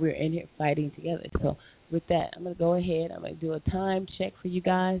 and we're in here fighting together. So with that, I'm going to go ahead. I'm going to do a time check for you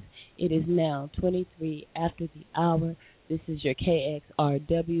guys. It is now 23 after the hour. This is your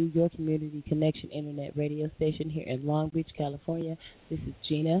KXRW, your Community Connection Internet radio station here in Long Beach, California. This is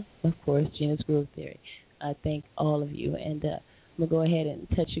Gina, of course, Gina's Groove Theory. I thank all of you, and I'm going to go ahead and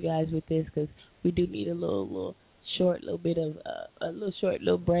touch you guys with this because we do need a little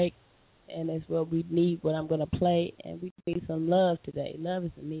break, and as well we need what I'm going to play, and we need some love today. Love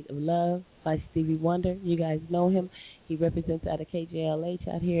is in need of love by Stevie Wonder. You guys know him. He represents out of KJLH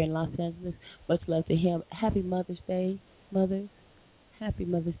out here in Los Angeles. Much love to him. Happy Mother's Day, mothers. Happy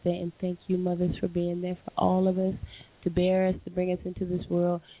Mother's Day, and thank you, mothers, for being there for all of us, to bear us, to bring us into this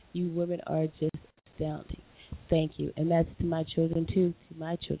world. You women are just astounding. Thank you. And that's to my children, too. To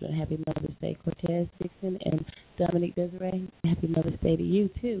my children, happy Mother's Day. Cortez Dixon and Dominique Desiree, happy Mother's Day to you,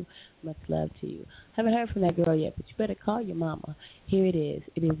 too. Much love to you. Haven't heard from that girl yet, but you better call your mama. Here it is.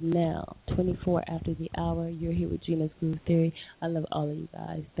 It is now 24 after the hour. You're here with Gina's Groove Theory. I love all of you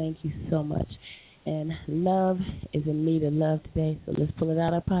guys. Thank you so much. And love is in need of love today, so let's pull it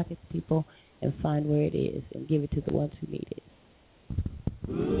out of our pockets, people, and find where it is and give it to the ones who need it.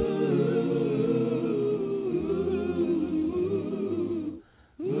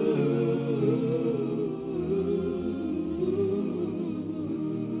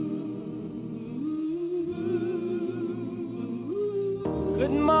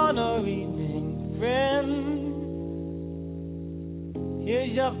 Good morning or evening, friend.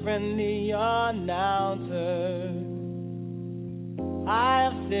 Here's your friendly announcer. I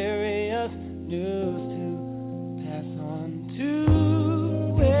have serious news to pass on to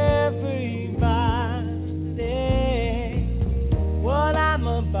everybody. What I'm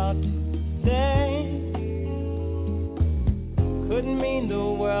about to say could mean the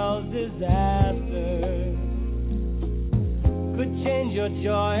world's disaster. Could change your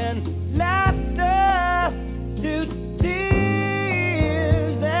joy and laughter to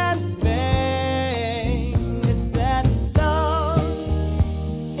tears and pain. It's that love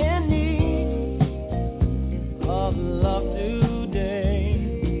in need of love today.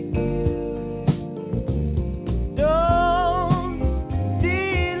 Don't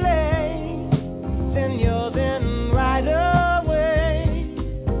delay, send yours in right away.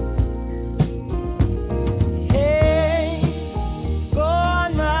 Hey,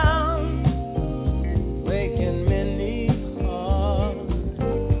 going round, waking many hearts.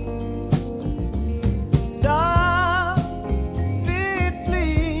 Stop it,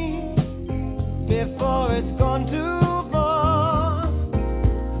 please, before it's gone too far.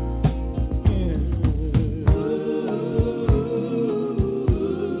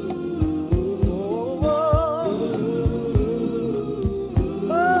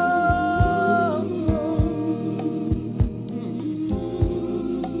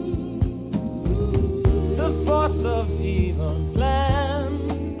 The force of evil plans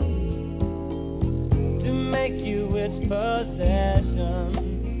to make you its possession,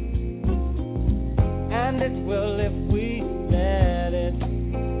 and it will if we let it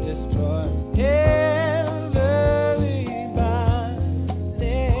destroy everybody.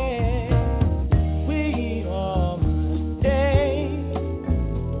 We all must take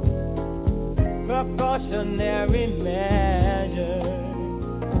precautionary measures.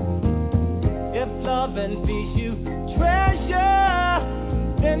 If love and peace you treasure,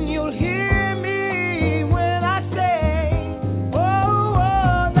 then you'll hear me when I say, oh,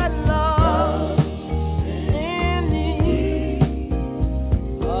 oh, that love in need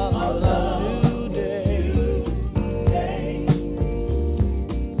of love today.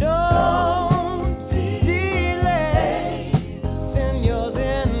 Don't delay, send yours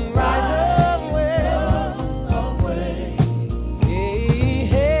in right away. Hey,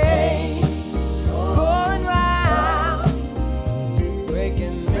 hey, going round.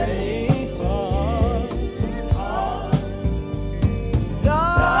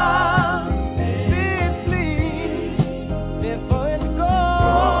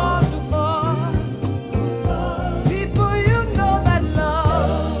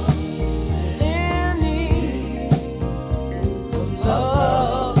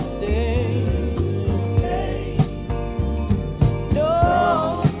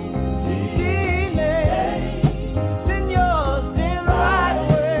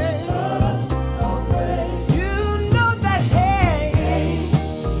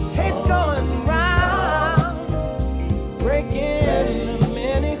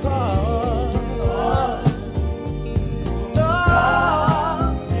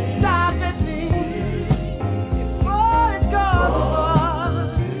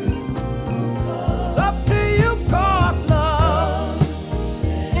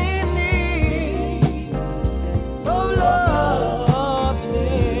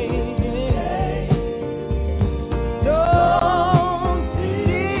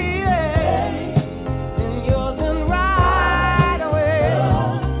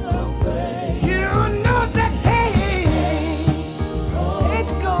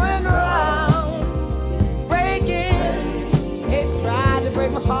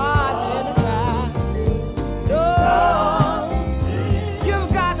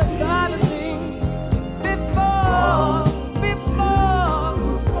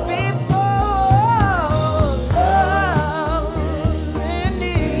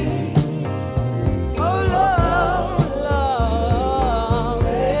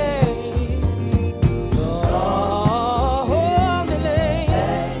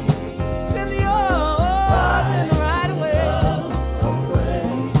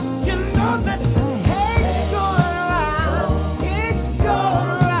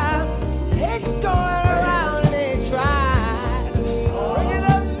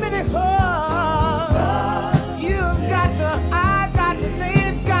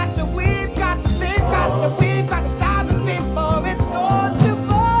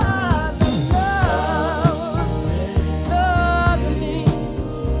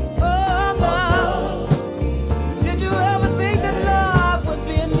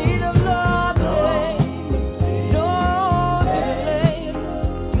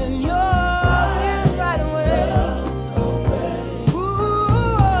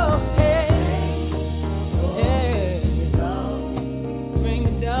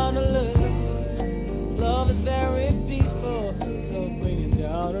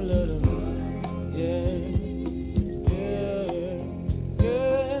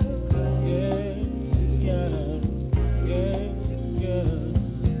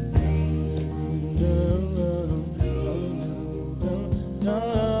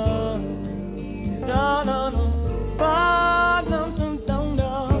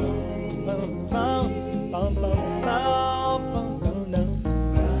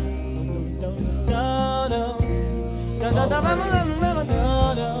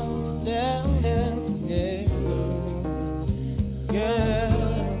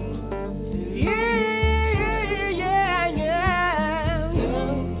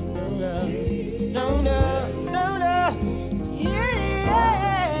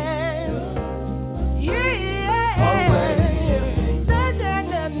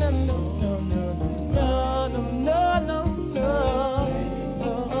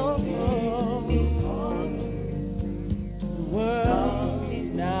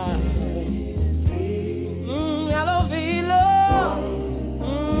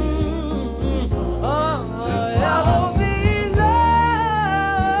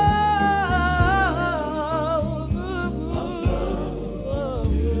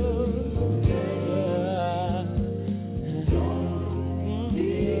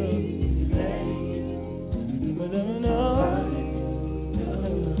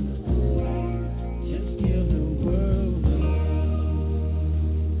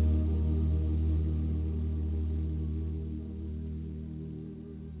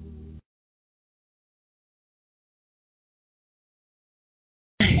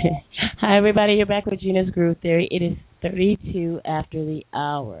 Hi, everybody. You're back with Gina's Groove Theory. It is 32 after the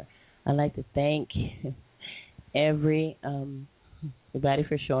hour. I'd like to thank everybody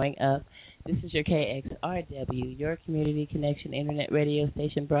for showing up. This is your KXRW, your community connection internet radio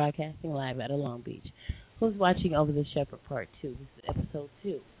station broadcasting live out of Long Beach. Who's watching over the Shepard Part 2? This is episode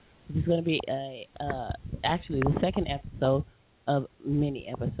 2. This is going to be actually the second episode of many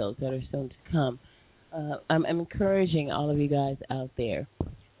episodes that are soon to come. I'm encouraging all of you guys out there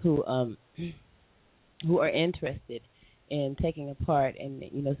who are interested in taking a part and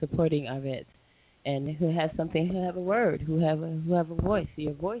supporting our vets, and who have something, who have a word, who have a voice.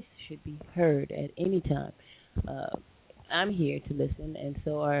 Your voice should be heard at any time. I'm here to listen, and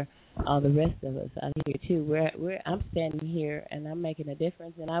so are all the rest of us out here too. I'm standing here and I'm making a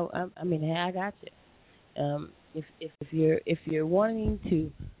difference, and I mean, hey, I got you. If you're wanting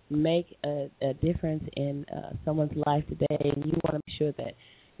to make a difference in someone's life today, and you want to make sure that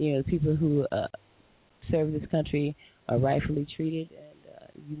the people who serve this country are rightfully treated, and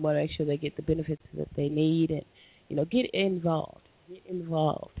you want to make sure they get the benefits that they need, and get involved.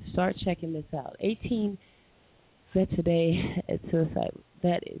 Start checking this out. 18 vets a day at suicide.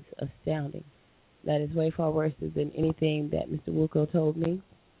 That is astounding. That is way far worse than anything that Mr. Wilco told me.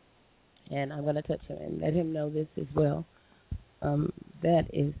 And I'm going to touch him and let him know this as well. That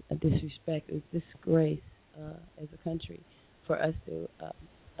is a disrespect, a disgrace as a country for us to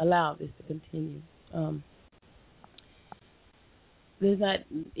allow this to continue. There's not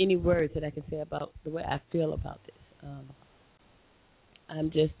any words that I can say about the way I feel about this.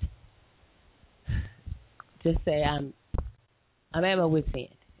 I'm just say I'm at my wit's end,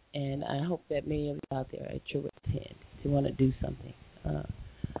 and I hope that many of you out there are at your wit's end to want to do something.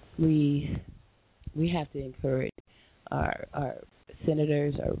 We have to encourage our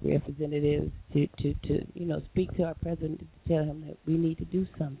senators, our representatives to speak to our president to tell him that we need to do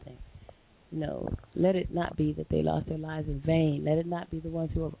something. Let it not be that they lost their lives in vain. Let it not be the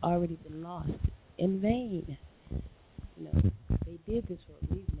ones who have already been lost in vain. They did this for a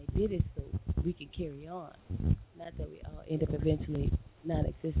reason. They did it so we could carry on. Not that we all end up eventually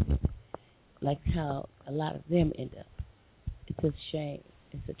non-existent, like how a lot of them end up. It's a shame.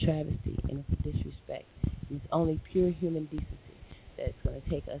 It's a travesty, and it's a disrespect. And it's only pure human decency that's going to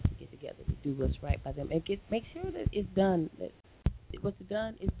take us to get together to do what's right by them and make sure that it's done. That what's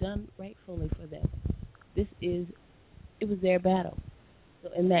done is done rightfully for them. It was their battle. So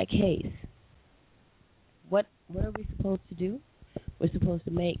in that case, what are we supposed to do? We're supposed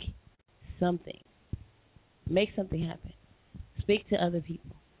to make something happen. Speak to other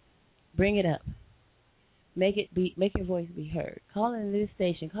people. Bring it up. Make your voice be heard. Call in this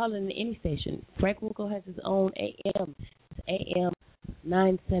station. Call in any station. Frank Wilco has his own AM. It's AM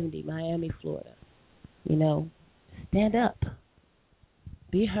 970, Miami, Florida. Stand up.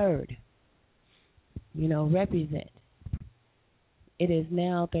 Be heard. Represent. It is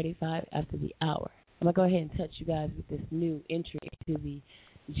now 35 after the hour. I'm going to go ahead and touch you guys with this new entry to the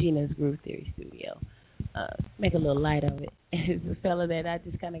Gina's Groove Theory studio. Make a little light of it. It's a fella that I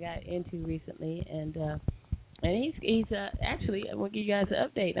just kind of got into recently, and he's actually, I'm going to give you guys an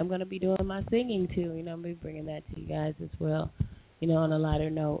update. I'm going to be doing my singing too. I'm going to be bringing that to you guys as well. On a lighter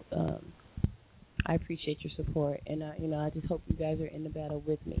note, I appreciate your support, and I just hope you guys are in the battle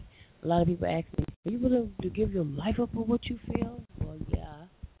with me. A lot of people ask me, are you willing to give your life up for what you feel? Well, yeah,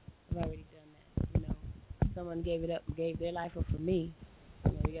 someone gave their life up for me,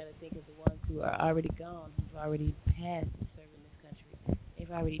 you know, we got to think of the ones who are already gone, who've already passed serving this country.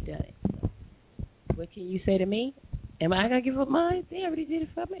 They've already done it. So what can you say to me? Am I going to give up mine? They already did it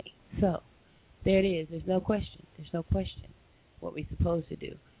for me. So there it is. There's no question. There's no question what we're supposed to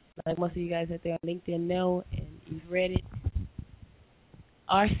do. Like most of you guys out there on LinkedIn know, and you've read it,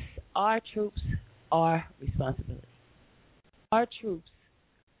 our troops are responsibility. Our troops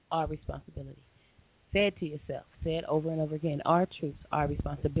are responsibility. Say it to yourself. Say it over and over again. Our troops are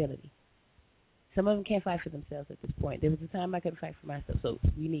responsibility. Some of them can't fight for themselves at this point. There was a time I couldn't fight for myself, so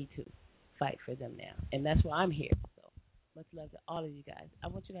we need to fight for them now. And that's why I'm here. So much love to all of you guys. I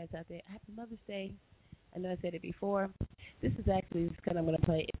want you guys out there. Happy Mother's Day. I know I said it before. This is actually this kind I'm going to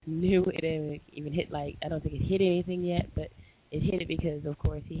play. It's new. It didn't even hit, like, I don't think it hit anything yet, but it hit it because, of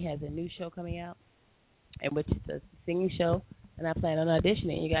course, he has a new show coming out, and which is a singing show, and I plan on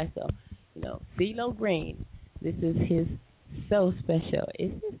auditioning, you guys. So, you know, CeeLo Green, this is his So Special.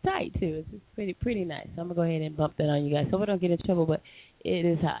 It's tight, too. It's pretty nice. So I'm going to go ahead and bump that on you guys so we don't get in trouble, but it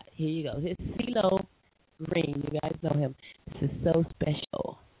is hot. Here you go. It's CeeLo Green. You guys know him. This is So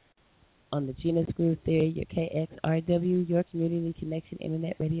Special on the Gina Screw Theory, your KXRW, your community connection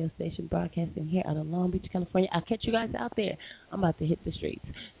internet radio station, broadcasting here out of Long Beach, California. I'll catch you guys out there. I'm about to hit the streets.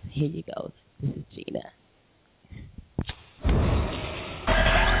 Here you go. This is Gina.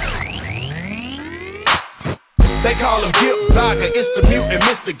 They call him Gip Zaga, it's the mutant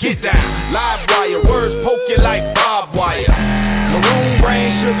Mr. Get Down. Live wire, words poke you like barbed wire. Maroon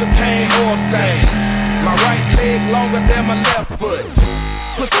rain, sugar cane, oil stain. My right leg longer than my left foot.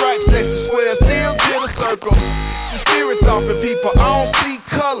 Put stripes next to square, still get a circle. The spirit's off in people, I don't see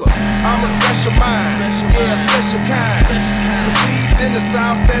color. I'm a special mind, yeah, a special kind. Received in the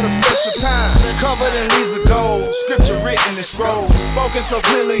south at a special time. Covered in leaves of gold, scripture written in scrolls. Spoken so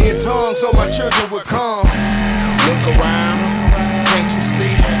clearly in tongues so my children would come. Look around, can't you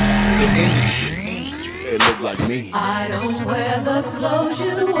see the industry? It look like me. I don't wear the clothes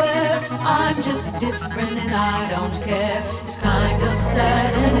you wear. I'm just different and I don't care. It's kind of sad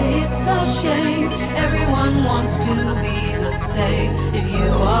and it's a shame. Everyone wants to be the same. If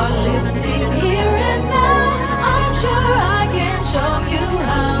you are listening here and now, I'm sure I can show you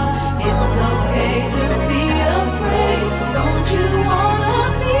how. It's okay to be afraid. Don't you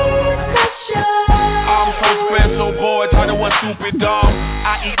wanna be special? I'm so special, boy, China one stupid dog.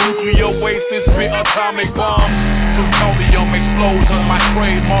 I eat nuclear waste and spit atomic bombs. Plutonium explosion, my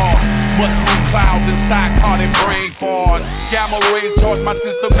trademark. Mushroom clouds and psychotic brain fog. Gamma rays charge my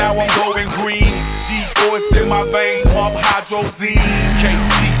system, now I'm going green. Decoys in my veins, pump hydrozine.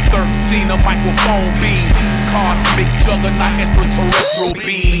 KC-13, a microphone beam. Cosmic juggernaut, extraterrestrial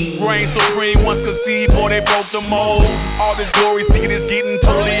beam. Reign supreme, once conceived, boy, they broke the mold. All this glory seeking is getting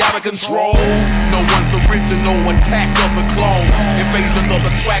totally out of control. No one's original, one tacked up a clone. Invasion of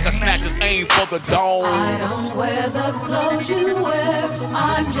the swagger snatchers, aim for the dome. I don't wear the clothes you wear.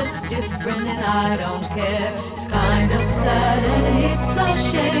 I'm just different and I don't care. It's kind of sad and it's a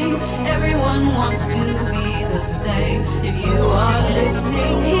shame. Everyone wants to be the same. If you are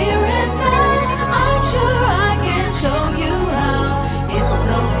listening here and now, I'm sure I can show you how. It's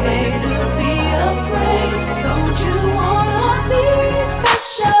okay to be afraid. Don't you wanna be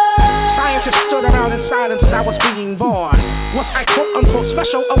special? Scientists stood around in silence as I was being born. Was I quote unquote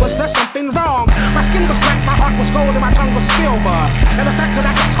special or was there something wrong? My skin was black, my heart was gold, and my tongue was silver. And the fact that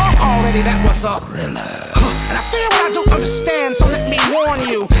I could talk already, that was a thriller. And I fear what I don't understand, so let me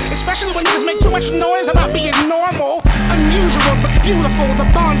warn you. Especially when niggas make too much noise about being normal. Unusual but beautiful, the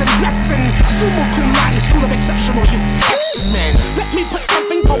bond and lesson. Summa cum laude, school of exceptional, you X-Men. Let me put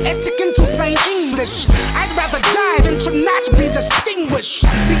something poetic into plain English. I'd rather die than to not be distinguished.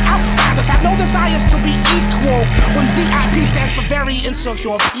 The outsiders have no desires to be equal. When VIP stands for very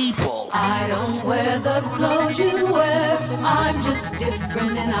insecure people. I don't wear the clothes you wear. I'm just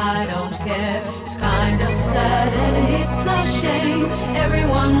different and I don't care. It's kind of sad and it's a shame.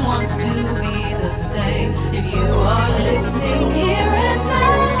 Everyone wants to be the same. If you are listening here and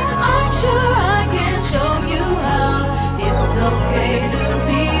now, I'm sure I can show you how. It's okay to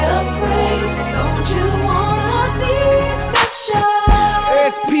be afraid. Don't you wanna be special?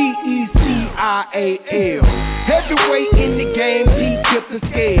 SPECIAL. Heavyweight in the game, T-tip the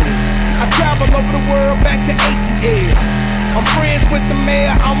scale. I travel over the world back to ATL. I'm friends with the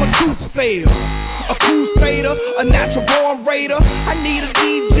mayor, I'm a tooth fail. A crusader, a natural born raider. I need a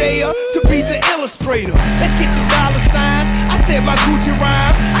DJer to be the illustrator. Let's get the dollar sign. I said my Gucci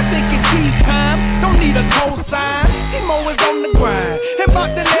rhyme. I think it's tea time. Don't need a cosign. Emo is on the grind.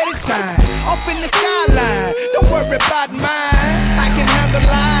 About to let it shine. Off in the skyline. Don't worry about mine. I can handle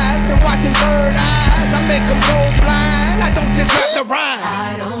lies and watching bird eyes. I make 'em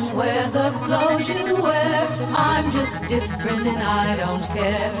different and I don't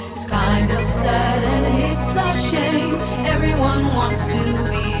care. It's kind of sad and it's a shame. Everyone wants to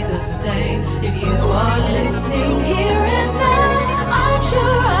be the same. If you are listening here and now, I'm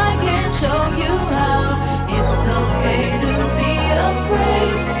sure I can show you how. It's okay to be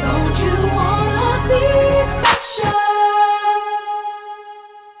afraid. Don't you wanna be special?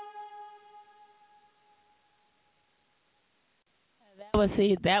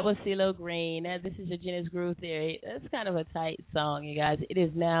 That was CeeLo Green. This is your Jenna's Groove Theory. That's kind of a tight song, you guys. It is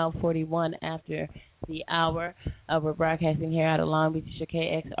now 41 after the hour. We're broadcasting here out of Long Beach,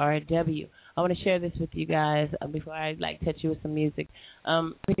 KXRW. I want to share this with you guys before I touch you with some music.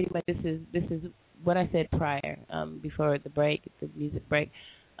 Pretty much this is what I said prior, before the music break.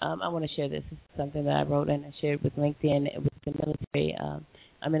 I want to share this. This is something that I wrote and I shared with LinkedIn with the military.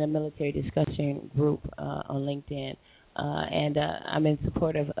 I'm in a military discussion group on LinkedIn. And I'm in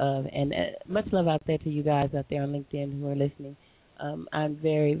support of and much love out there to you guys out there on LinkedIn who are listening. I'm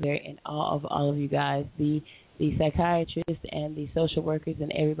very, very in awe of all of you guys, the psychiatrists and the social workers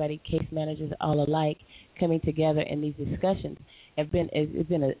and everybody, case managers, all alike, coming together in these discussions. It's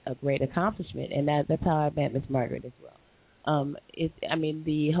been a great accomplishment, and that's how I met Miss Margaret as well.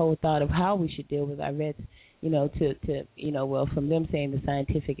 The whole thought of how we should deal with our vets, from them saying the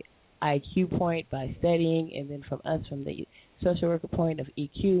scientific IQ point by studying, and then from us from the social worker point of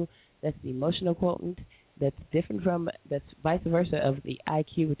EQ, that's the emotional quotient, that's vice versa of the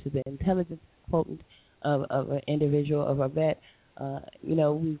IQ, which is the intelligence quotient of an individual, of a vet.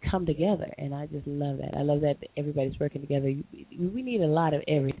 We've come together, and I just love that. I love that everybody's working together. We need a lot of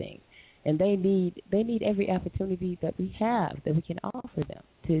everything, and they need every opportunity that we have, that we can offer them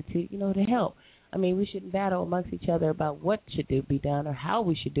to help. I mean, we shouldn't battle amongst each other about what should be done or how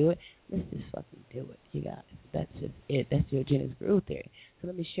we should do it. Let's just fucking do it, you guys. That's just it. That's your Jenna's Groove Theory. So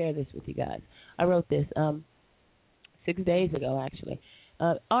let me share this with you guys. I wrote this 6 days ago, actually.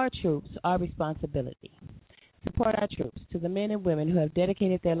 Our troops, our responsibility. Support our troops. To the men and women who have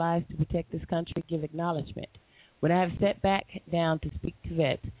dedicated their lives to protect this country, give acknowledgement. When I have sat back down to speak to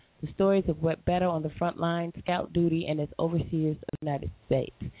vets, the stories of what battle on the front line, scout duty, and as overseers of the United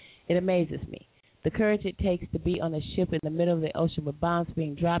States, it amazes me. The courage it takes to be on a ship in the middle of the ocean with bombs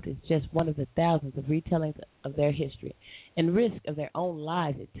being dropped is just one of the thousands of retellings of their history and risk of their own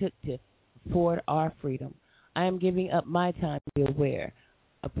lives it took to afford our freedom. I am giving up my time to be aware,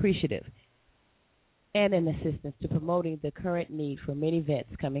 appreciative, and an assistance to promoting the current need for many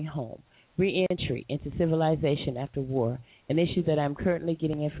vets coming home. Re-entry into civilization after war, an issue that I'm currently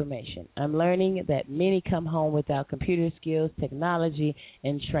getting information. I'm learning that many come home without computer skills, technology,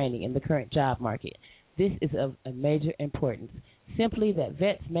 and training in the current job market. This is of a major importance. Simply that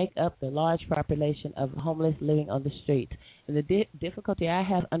vets make up the large population of homeless living on the streets. And the difficulty I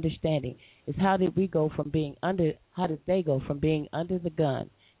have understanding is how did they go from being under the gun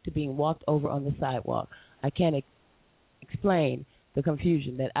to being walked over on the sidewalk? I can't explain the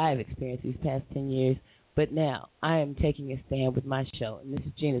confusion that I've experienced these past 10 years, but now I am taking a stand with my show, and this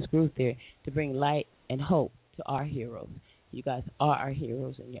is Jenna's Groove Theory, to bring light and hope to our heroes. You guys are our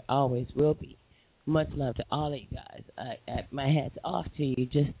heroes, and you always will be. Much love to all of you guys. My hat's off to you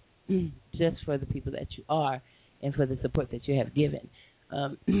just for the people that you are and for the support that you have given.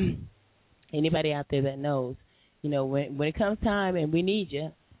 Anybody out there that knows, when it comes time and we need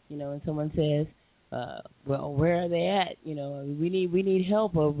you, and someone says, well, where are they at? We need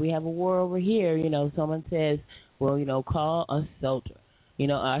help, or we have a war over here. Someone says, well, call a soldier.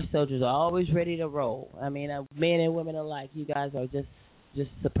 Our soldiers are always ready to roll. I mean, men and women alike, you guys are just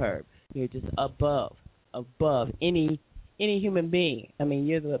superb. You're just above any human being. I mean,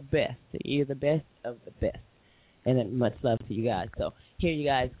 you're the best. You're the best of the best. And then much love to you guys. So here you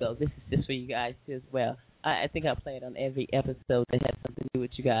guys go. This is just for you guys too as well. I think I play it on every episode that has something to do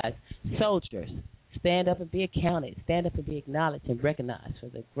with you guys. Soldiers, stand up and be accounted. Stand up and be acknowledged and recognized for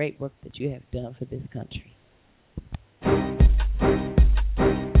the great work that you have done for this country.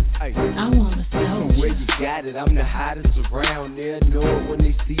 I wanna sell where you got it, I'm the hottest around. They'll know it when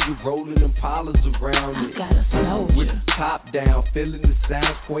they see you rolling them polars around it. I gotta snow with the top down, feeling the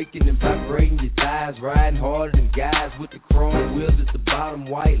sounds quaking and vibrating your thighs, riding harder than guys with the chrome wheels at the bottom,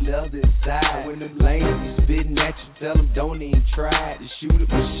 white leather inside. When them lanes be spitting at you, tell them don't even try to shoot it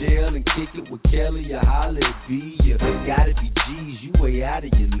with Shell and kick it with Kelly or holler at B. You gotta be G's, you way out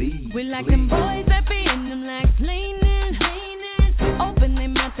of your league. We like them boys that be in them legs leaning. Open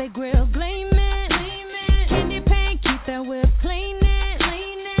them mouth, they grill gleaming. Candy paint, keep that whip cleaning.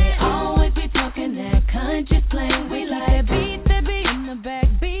 They always be talking that country slang. We like that beat in the back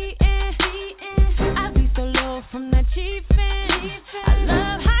beating. I be so low from that chiefin'. I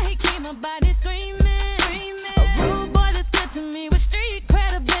love how he keep my body screaming. A rude boy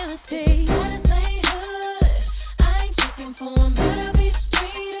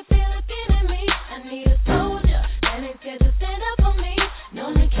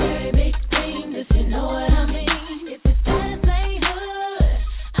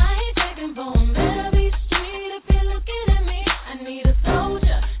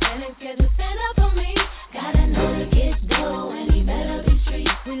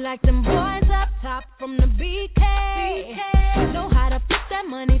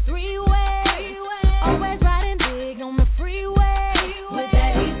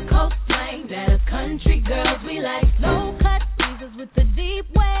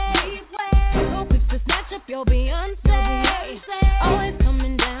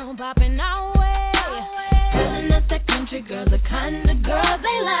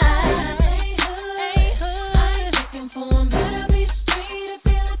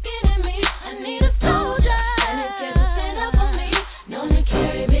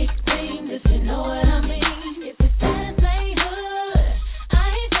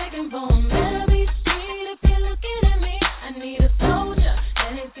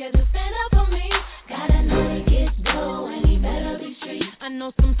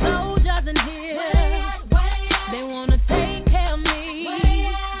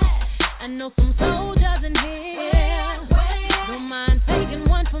know some soldiers in here. Don't mind taking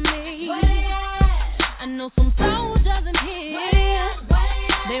one for me. I know some soldiers in here.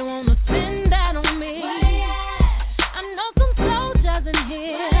 They wanna spend that on me. I know some soldiers in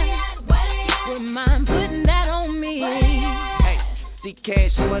here. Wouldn't mind putting that on me. See,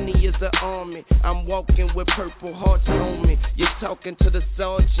 cash money is an army. I'm walking with purple hearts on me. You're talking to the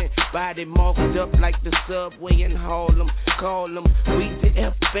sergeant, body marked up like the subway in Harlem. Call him, we the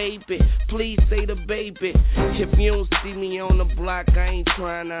F, baby. Please say the baby. If you don't see me on the block, I ain't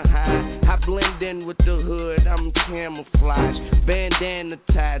trying to hide. I blend in with the hood, I'm camouflage. Bandana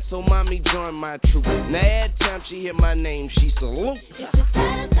tied, so mommy join my troop. Now every time she hear my name, she salute. If it's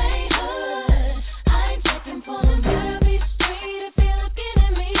Saturday hood, I ain't checking for them. Better be street if you're looking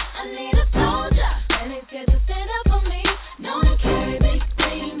at me. I need a soldier, and it's scared to stand up for me. Don't carry big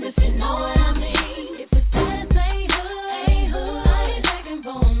screams if you know what I mean. If it's Saturday hood, I ain't checking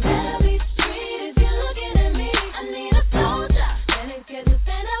for them. Better be street if you're looking at me. I need a soldier, and it's scared to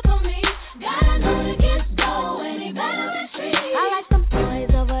stand up for me. Gotta know to get dough, and he better be street. I like them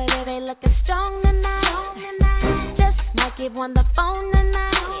boys over there, they looking strong tonight. Just might give one the phone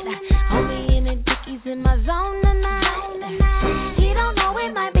tonight. Homie in the dickies in my zone tonight. He don't know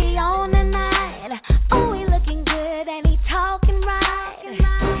it might be on tonight. Oh, he looking good and he talking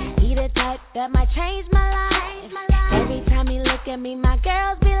right. He the type that might change my life. Every time he look at me, my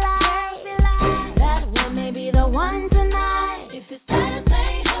girls be like, that one may be the one tonight. If it's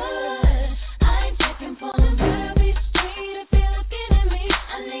Saturday hood, I ain't checking for them. Better be street if you're looking at me.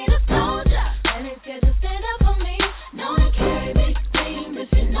 I need a soldier, and it's scared to stand up for me. Don't carry big screams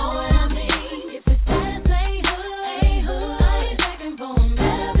if you know what I mean. If it's Saturday hood, I ain't checking for them.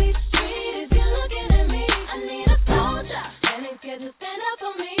 Better be street if you're looking at me. I need a soldier, and it's scared to stand up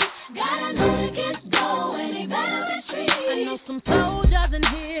for me. Gotta know to get dough, and he better be street. I know some soldiers in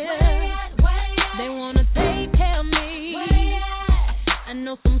here. They wanna take care of me. I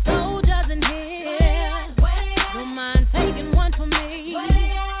know some soldiers in here. Don't mind taking one for me.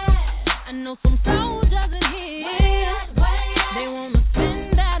 I know some soldiers in here. They wanna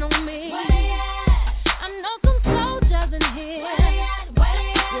spend that on me. I know some soldiers in here.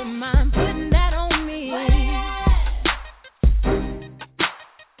 Don't mind putting that on me.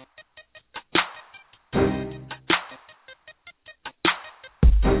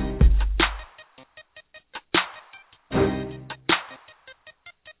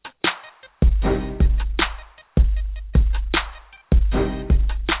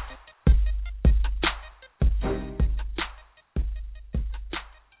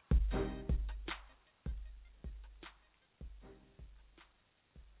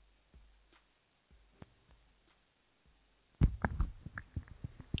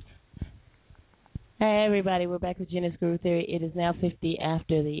 Hey everybody, we're back with Genesis Groove Theory. It is now 50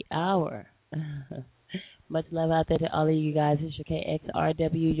 after the hour. Much love out there to all of you guys. It's your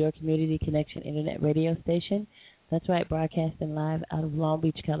KXRW, your community connection internet radio station. That's right, broadcasting live out of Long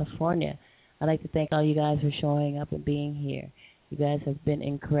Beach, California. I'd like to thank all you guys for showing up and being here. You guys have been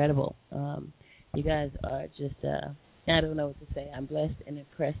incredible. You guys are just, I don't know what to say. I'm blessed and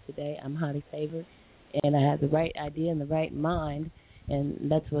impressed today. I'm highly favored, and I have the right idea and the right mind, and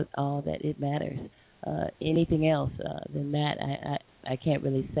that's what all that it matters. Anything else than that, I can't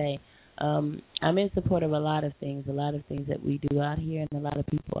really say. I'm in support of a lot of things that we do out here, and a lot of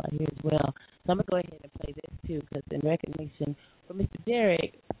people out here as well. So I'm going to go ahead and play this, too, because in recognition for Mr.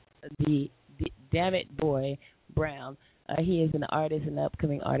 Derek, the Damn It Boy Brown, he is an artist, an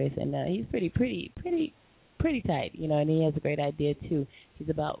upcoming artist, and he's pretty tight, you know, and he has a great idea, too. He's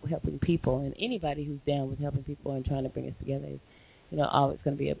about helping people, and anybody who's down with helping people and trying to bring us together is, you know, always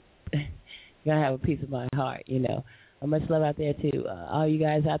going to be going to have a piece of my heart, you know. Much love out there, too. All you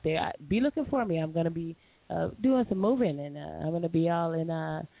guys out there, be looking for me. I'm going to be doing some moving, and I'm going to be all in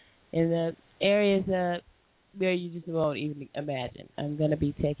the areas where you just won't even imagine. I'm going to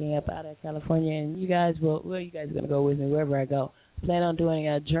be taking up out of California, and you guys are going to go with me wherever I go. Plan on doing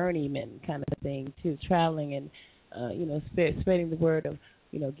a journeyman kind of thing, too, traveling and, you know, spreading the word of,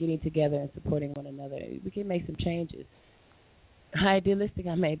 you know, getting together and supporting one another. We can make some changes. Idealistic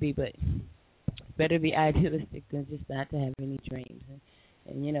I may be, but it's better to be idealistic than just not to have any dreams.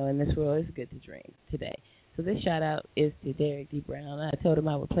 And you know, in this world, it's good to dream today. So this shout out is to Derek D. Brown. I told him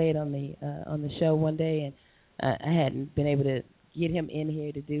I would play it on the show one day, and I hadn't been able to get him in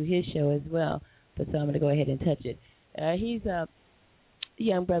here to do his show as well. But so I'm going to go ahead and touch it. He's a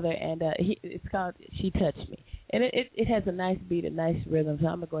young brother, and it's called She Touched Me. And it has a nice beat, a nice rhythm, so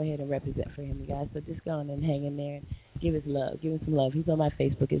I'm going to go ahead and represent for him, you guys. So just go on and hang in there and give him some love. He's on my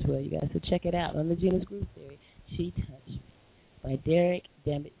Facebook as well, you guys. So check it out on the Genesis Groove Theory, She Touched Me by Derek,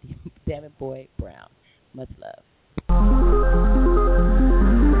 Damn Damn It Boy Brown. Much love.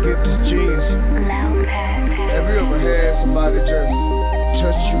 Get this genius. Have you ever had somebody just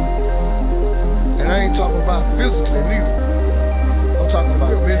touch you? And I ain't talking about physically neither. I'm talking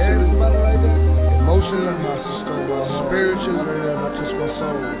about mentally, emotionally, spiritually. Touch my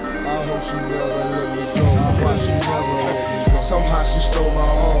soul. I hope she never let me go. Why she never let me go? Somehow she stole my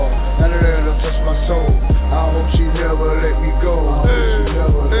heart. Now that her touch my soul. I hope she never let me go.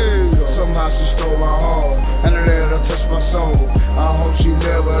 Somehow she stole my heart. And let her touch my soul. I hope she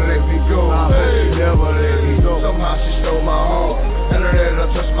never let me go. I hope she never let me go. Somehow she stole my heart. And let her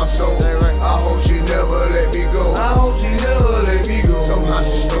touch my soul. I hope she never let me go. I hope she never let me go. Somehow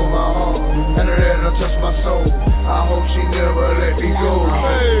she stole my heart. And let her touch my soul. I hope she never let me go.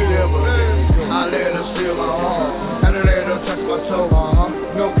 I let her steal my heart. And let her touch my soul.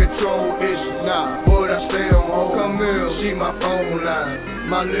 No control issue. Nah, but I stay on hold. Come here, she my phone line.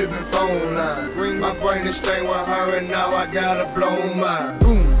 My living phone line. My brain is staying with her and now I gotta blow mine.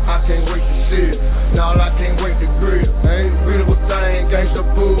 Boom, I can't wait to see it. Now I can't wait to grill. Ain't beautiful thing, gangsta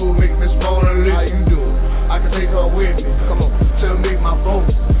food, make Miss Mona Lisa. How you doing? I can take her with me. Come on, to meet my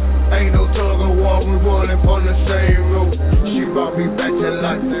folks. Ain't no tug of war, we running on the same road. She brought me back to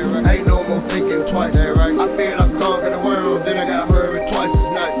life. Ain't no more thinking twice. I feel like conquering the world, then I got her twice as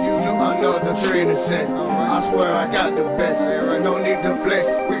nice. You know another 3 cents. I swear I got the best. No need to flex.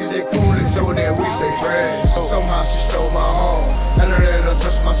 We can stay cool and so that we stay fresh. Somehow she stole my heart and I let her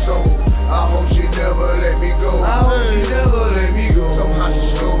touch my soul. I hope she never let me go. I hope she never let me go. Somehow she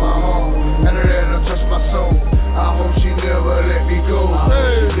stole my heart and I let her touch my soul. I hope she never let me go. I hope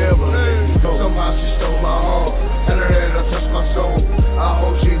she never let me go. Somehow she stole my heart and I let her touch my soul. I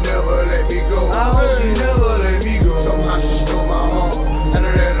hope she never let me go. I hope she never let me go. Somehow she stole my heart and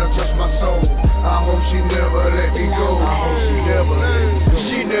I let her touch my soul. I hope she never let me go. I hope she never let me go.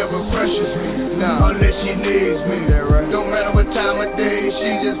 She never pressures me, nah, unless she needs me. Don't matter what time of day, she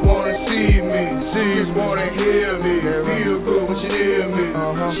just wanna see me. She just wanna hear me. Feel good when she near me.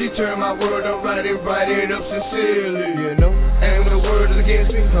 She turned my word up, write it up sincerely. You know, and when the word is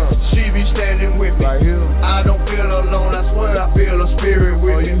against me, she be standing with me. I don't feel alone, I swear I feel a spirit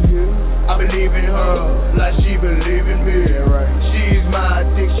with me. I believe in her like she believe in me. She's my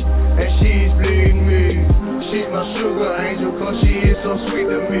addiction and she's bleeding me. She's my sugar angel cause she is so sweet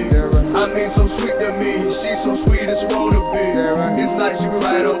to me. I mean so sweet to me. She's so sweet as wanna be. It's like she be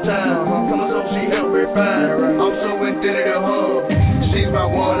right on time. Come on, so she helped me find. I'm so indebted to her. She's my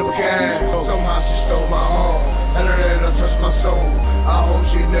one of a kind. Somehow she stole my heart and I let her touch my soul. I hope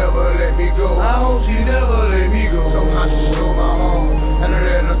she never let me go. I hope she never let me go. Somehow she stole my heart and I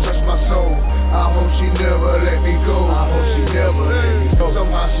let her touch my soul. I hope she never let me go. I hope she never let me go.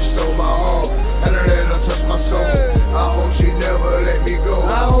 Somehow she stole my heart and I let her touch my soul. I hope she never let me go.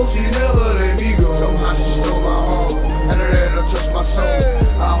 I hope she never let me go. Somehow she stole my heart and I let her touch my soul.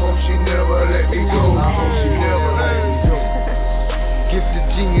 I hope she never let me go. I hope she never let me go. Gifted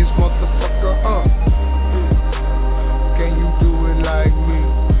genius, motherfucker, Can you do it like me?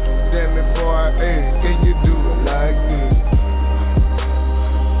 Damn it, boy, hey, can you do it like me?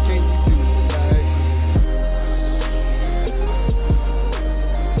 Can you do it like me?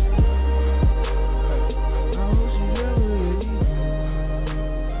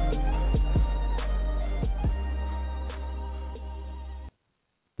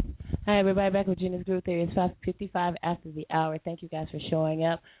 Hi, everybody. Back with Gina's Groove Theory. It's 5:55 after the hour. Thank you guys for showing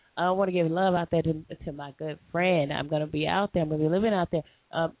up. I want to give love out there to my good friend. I'm going to be out there. I'm going to be living out there.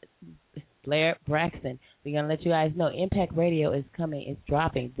 Blair Braxton. We're going to let you guys know Impact Radio is coming. It's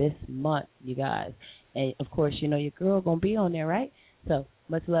dropping this month, you guys. And, of course, you know your girl going to be on there, right? So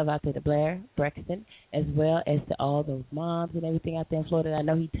much love out there to Blair Braxton, as well as to all those moms and everything out there in Florida. I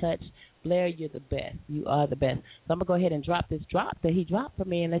know he touched. Blair, you're the best. You are the best. So I'm going to go ahead and drop this drop that he dropped for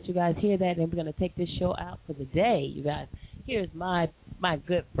me and let you guys hear that. And we're going to take this show out for the day, you guys. Here's my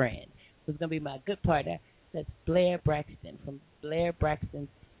good friend, who's going to be my good partner. That's Blair Braxton from Blair Braxton's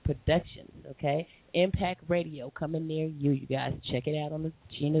Productions, okay? Impact Radio coming near you, you guys. Check it out on the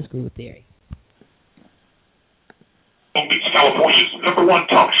Gina's Groove Theory. Long Beach, California's #1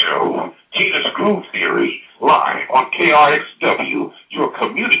 talk show, Gina's Groove Theory, live on KRXW, your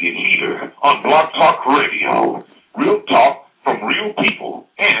community leader on Blog Talk Radio. Real talk from real people,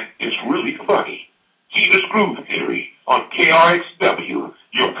 and it's really funny. Gina's Groove Theory on KRXW,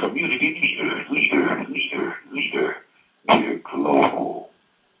 your community leader, global.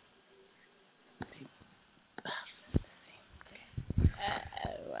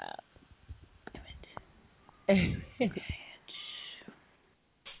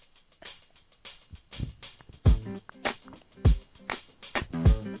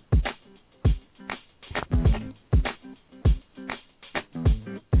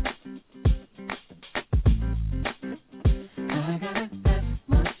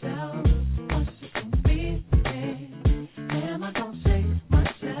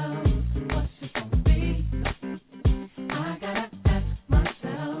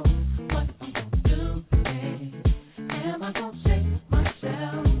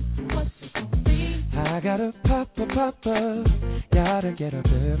 Papa, gotta get a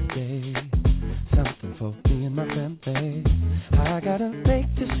birthday, something for me and my family. I gotta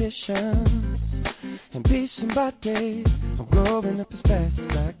make decisions and be somebody. I'm growing up as fast as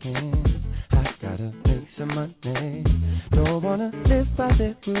I can. I gotta make some money, don't wanna live by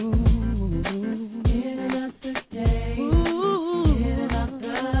the rules. In another day, in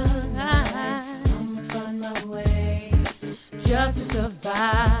another night, I'ma find my way just to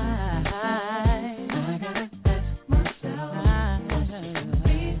survive.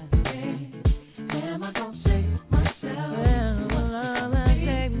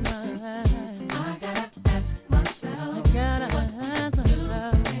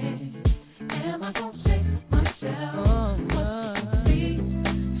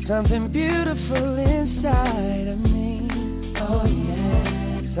 Something beautiful inside of me. Oh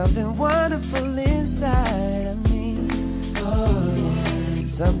yeah. Something wonderful inside of me. Oh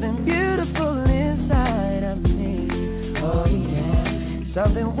yeah. Something beautiful inside of me. Oh yeah.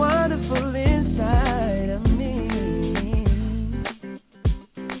 Something wonderful inside of me.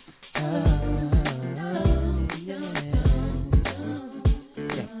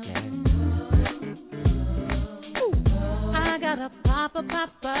 I gotta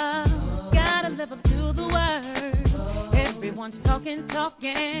Papa, gotta live up to the word. Everyone's talking.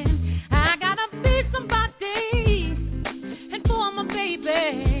 I gotta be somebody. And for my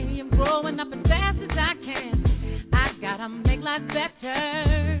baby, I'm growing up as fast as I can. I gotta make life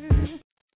better.